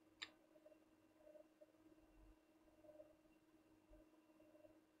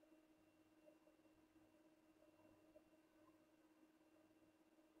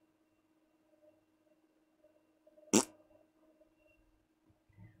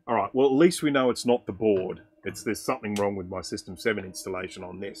 All right, well, at least we know it's not the board. There's something wrong with my System 7 installation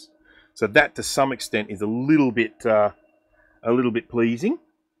on this. So that, to some extent, is a little bit pleasing.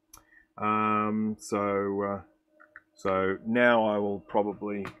 So now I will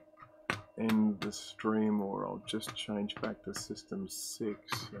probably end the stream, or I'll just change back to System 6.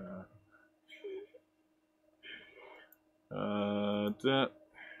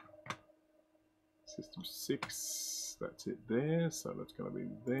 System 6, that's it there, so that's going to be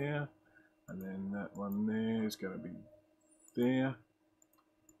there, and then that one there is going to be there.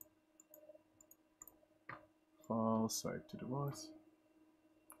 File, save to device.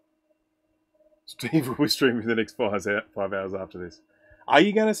 Steve will be streaming for the next 5 hours after this. Are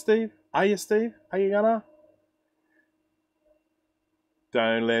you gonna, Steve? Are you, Steve? Are you gonna?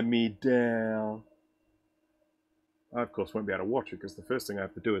 Don't let me down. I, of course, won't be able to watch it because the first thing I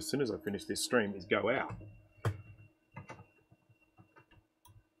have to do as soon as I finish this stream is go out.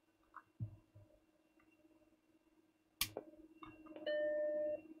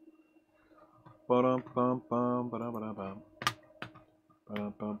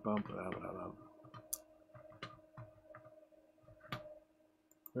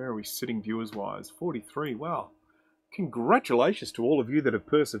 Where are we sitting viewers-wise? 43. Wow. Congratulations to all of you that have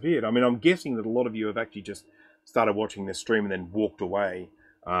persevered. I mean, I'm guessing that a lot of you have actually just started watching this stream and then walked away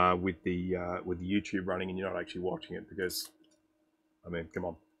with the YouTube running, and you're not actually watching it because, I mean, come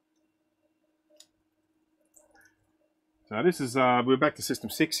on. So this is, we're back to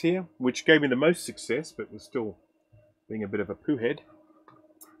System 6 here, which gave me the most success, but was still being a bit of a poo head.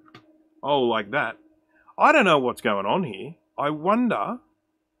 Oh, like that. I don't know what's going on here. I wonder...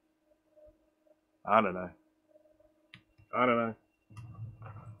 I don't know.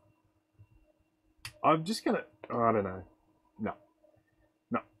 I'm just gonna... Oh, I don't know. No.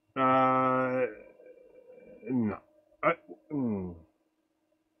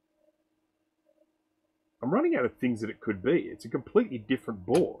 I'm running out of things that it could be. It's a completely different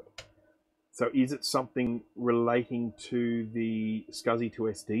board. So is it something relating to the SCSI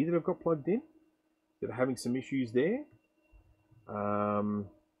 2SD that I've got plugged in? That are having some issues there?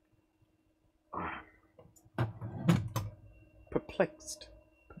 Perplexed.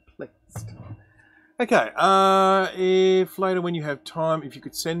 Okay, if later when you have time, if you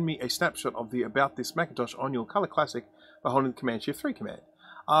could send me a snapshot of the About This Macintosh on your Color Classic by holding the Command Shift 3 command.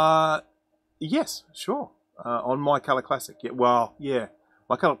 Yes, sure. On my Color Classic. Yeah, well, yeah.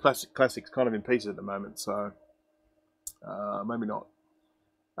 My Color Classic's kind of in pieces at the moment, so maybe not.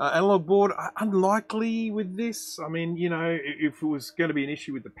 Analog board, unlikely with this. I mean, you know, if it was going to be an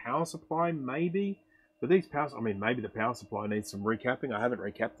issue with the power supply, maybe. But these powers, I mean, maybe the power supply needs some recapping. I haven't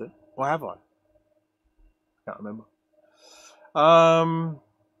recapped it. Or have I? Can't remember.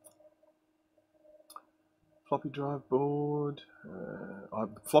 Floppy drive board.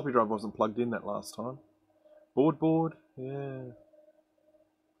 Floppy drive wasn't plugged in that last time. Board, yeah.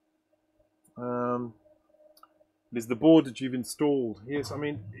 There's the board that you've installed. Yes, I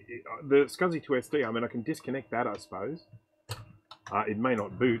mean, the SCSI 2SD, I mean, I can disconnect that, I suppose. It may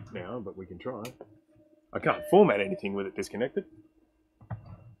not boot now, but we can try. I can't format anything with it disconnected.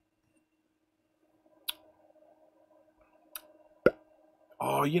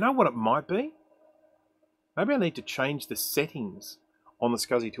 Oh, you know what it might be? Maybe I need to change the settings on the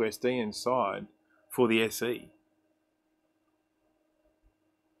SCSI 2SD inside for the SE.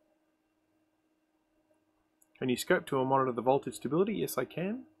 Can you scope to monitor the voltage stability? Yes, I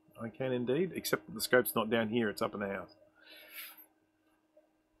can. I can indeed, except that the scope's not down here, it's up in the house.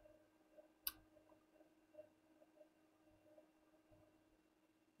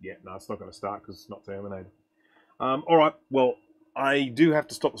 Yeah, no, it's not going to start because it's not terminated. All right, well, I do have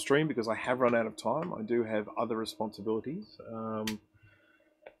to stop the stream because I have run out of time. I do have other responsibilities.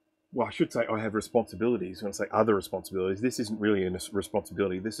 Well, I should say I have responsibilities. When I say other responsibilities, this isn't really a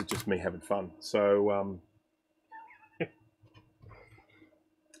responsibility. This is just me having fun. So,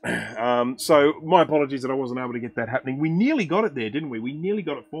 So my apologies that I wasn't able to get that happening. We nearly got it there, didn't we? We nearly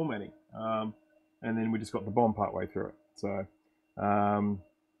got it formatting. And then we just got the bomb part way through it. So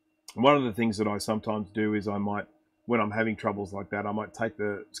one of the things that I sometimes do is I might, when I'm having troubles like that, I might take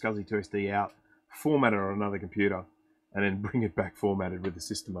the SCSI 2SD out, format it on another computer, and then bring it back formatted with the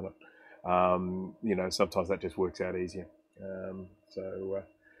system on it. You know, sometimes that just works out easier.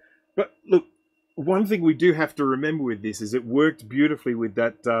 But look, one thing we do have to remember with this is it worked beautifully with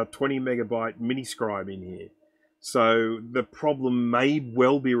that 20 megabyte mini scribe in here. So the problem may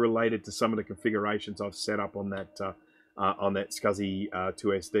well be related to some of the configurations I've set up on that SCSI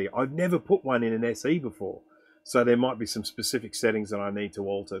 2SD. I've never put one in an SE before, so there might be some specific settings that I need to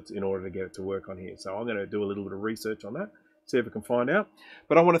alter in order to get it to work on here. So I'm going to do a little bit of research on that, see if I can find out.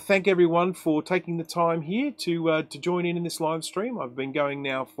 But I want to thank everyone for taking the time here to join in this live stream. I've been going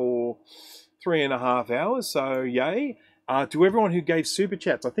now for 3.5 hours, so yay. To everyone who gave super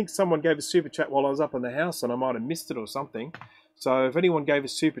chats, I think someone gave a super chat while I was up in the house and I might have missed it or something. So if anyone gave a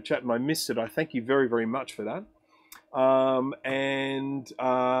super chat and I missed it, I thank you very, very much for that. And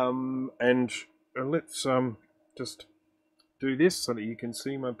let's just do this so that you can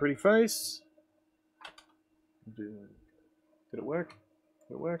see my pretty face. Did it work?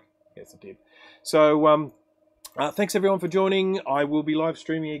 Did it work? Yes, it did. So thanks everyone for joining. I will be live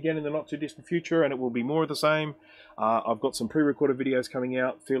streaming again in the not too distant future, and it will be more of the same. I've got some pre-recorded videos coming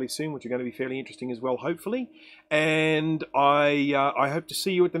out fairly soon, which are going to be fairly interesting as well, hopefully. And I hope to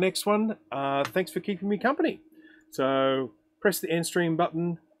see you at the next one. Thanks for keeping me company. So press the end stream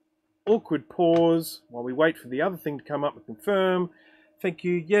button. Awkward pause while we wait for the other thing to come up and confirm. Thank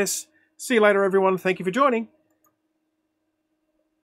you. Yes. See you later, everyone. Thank you for joining.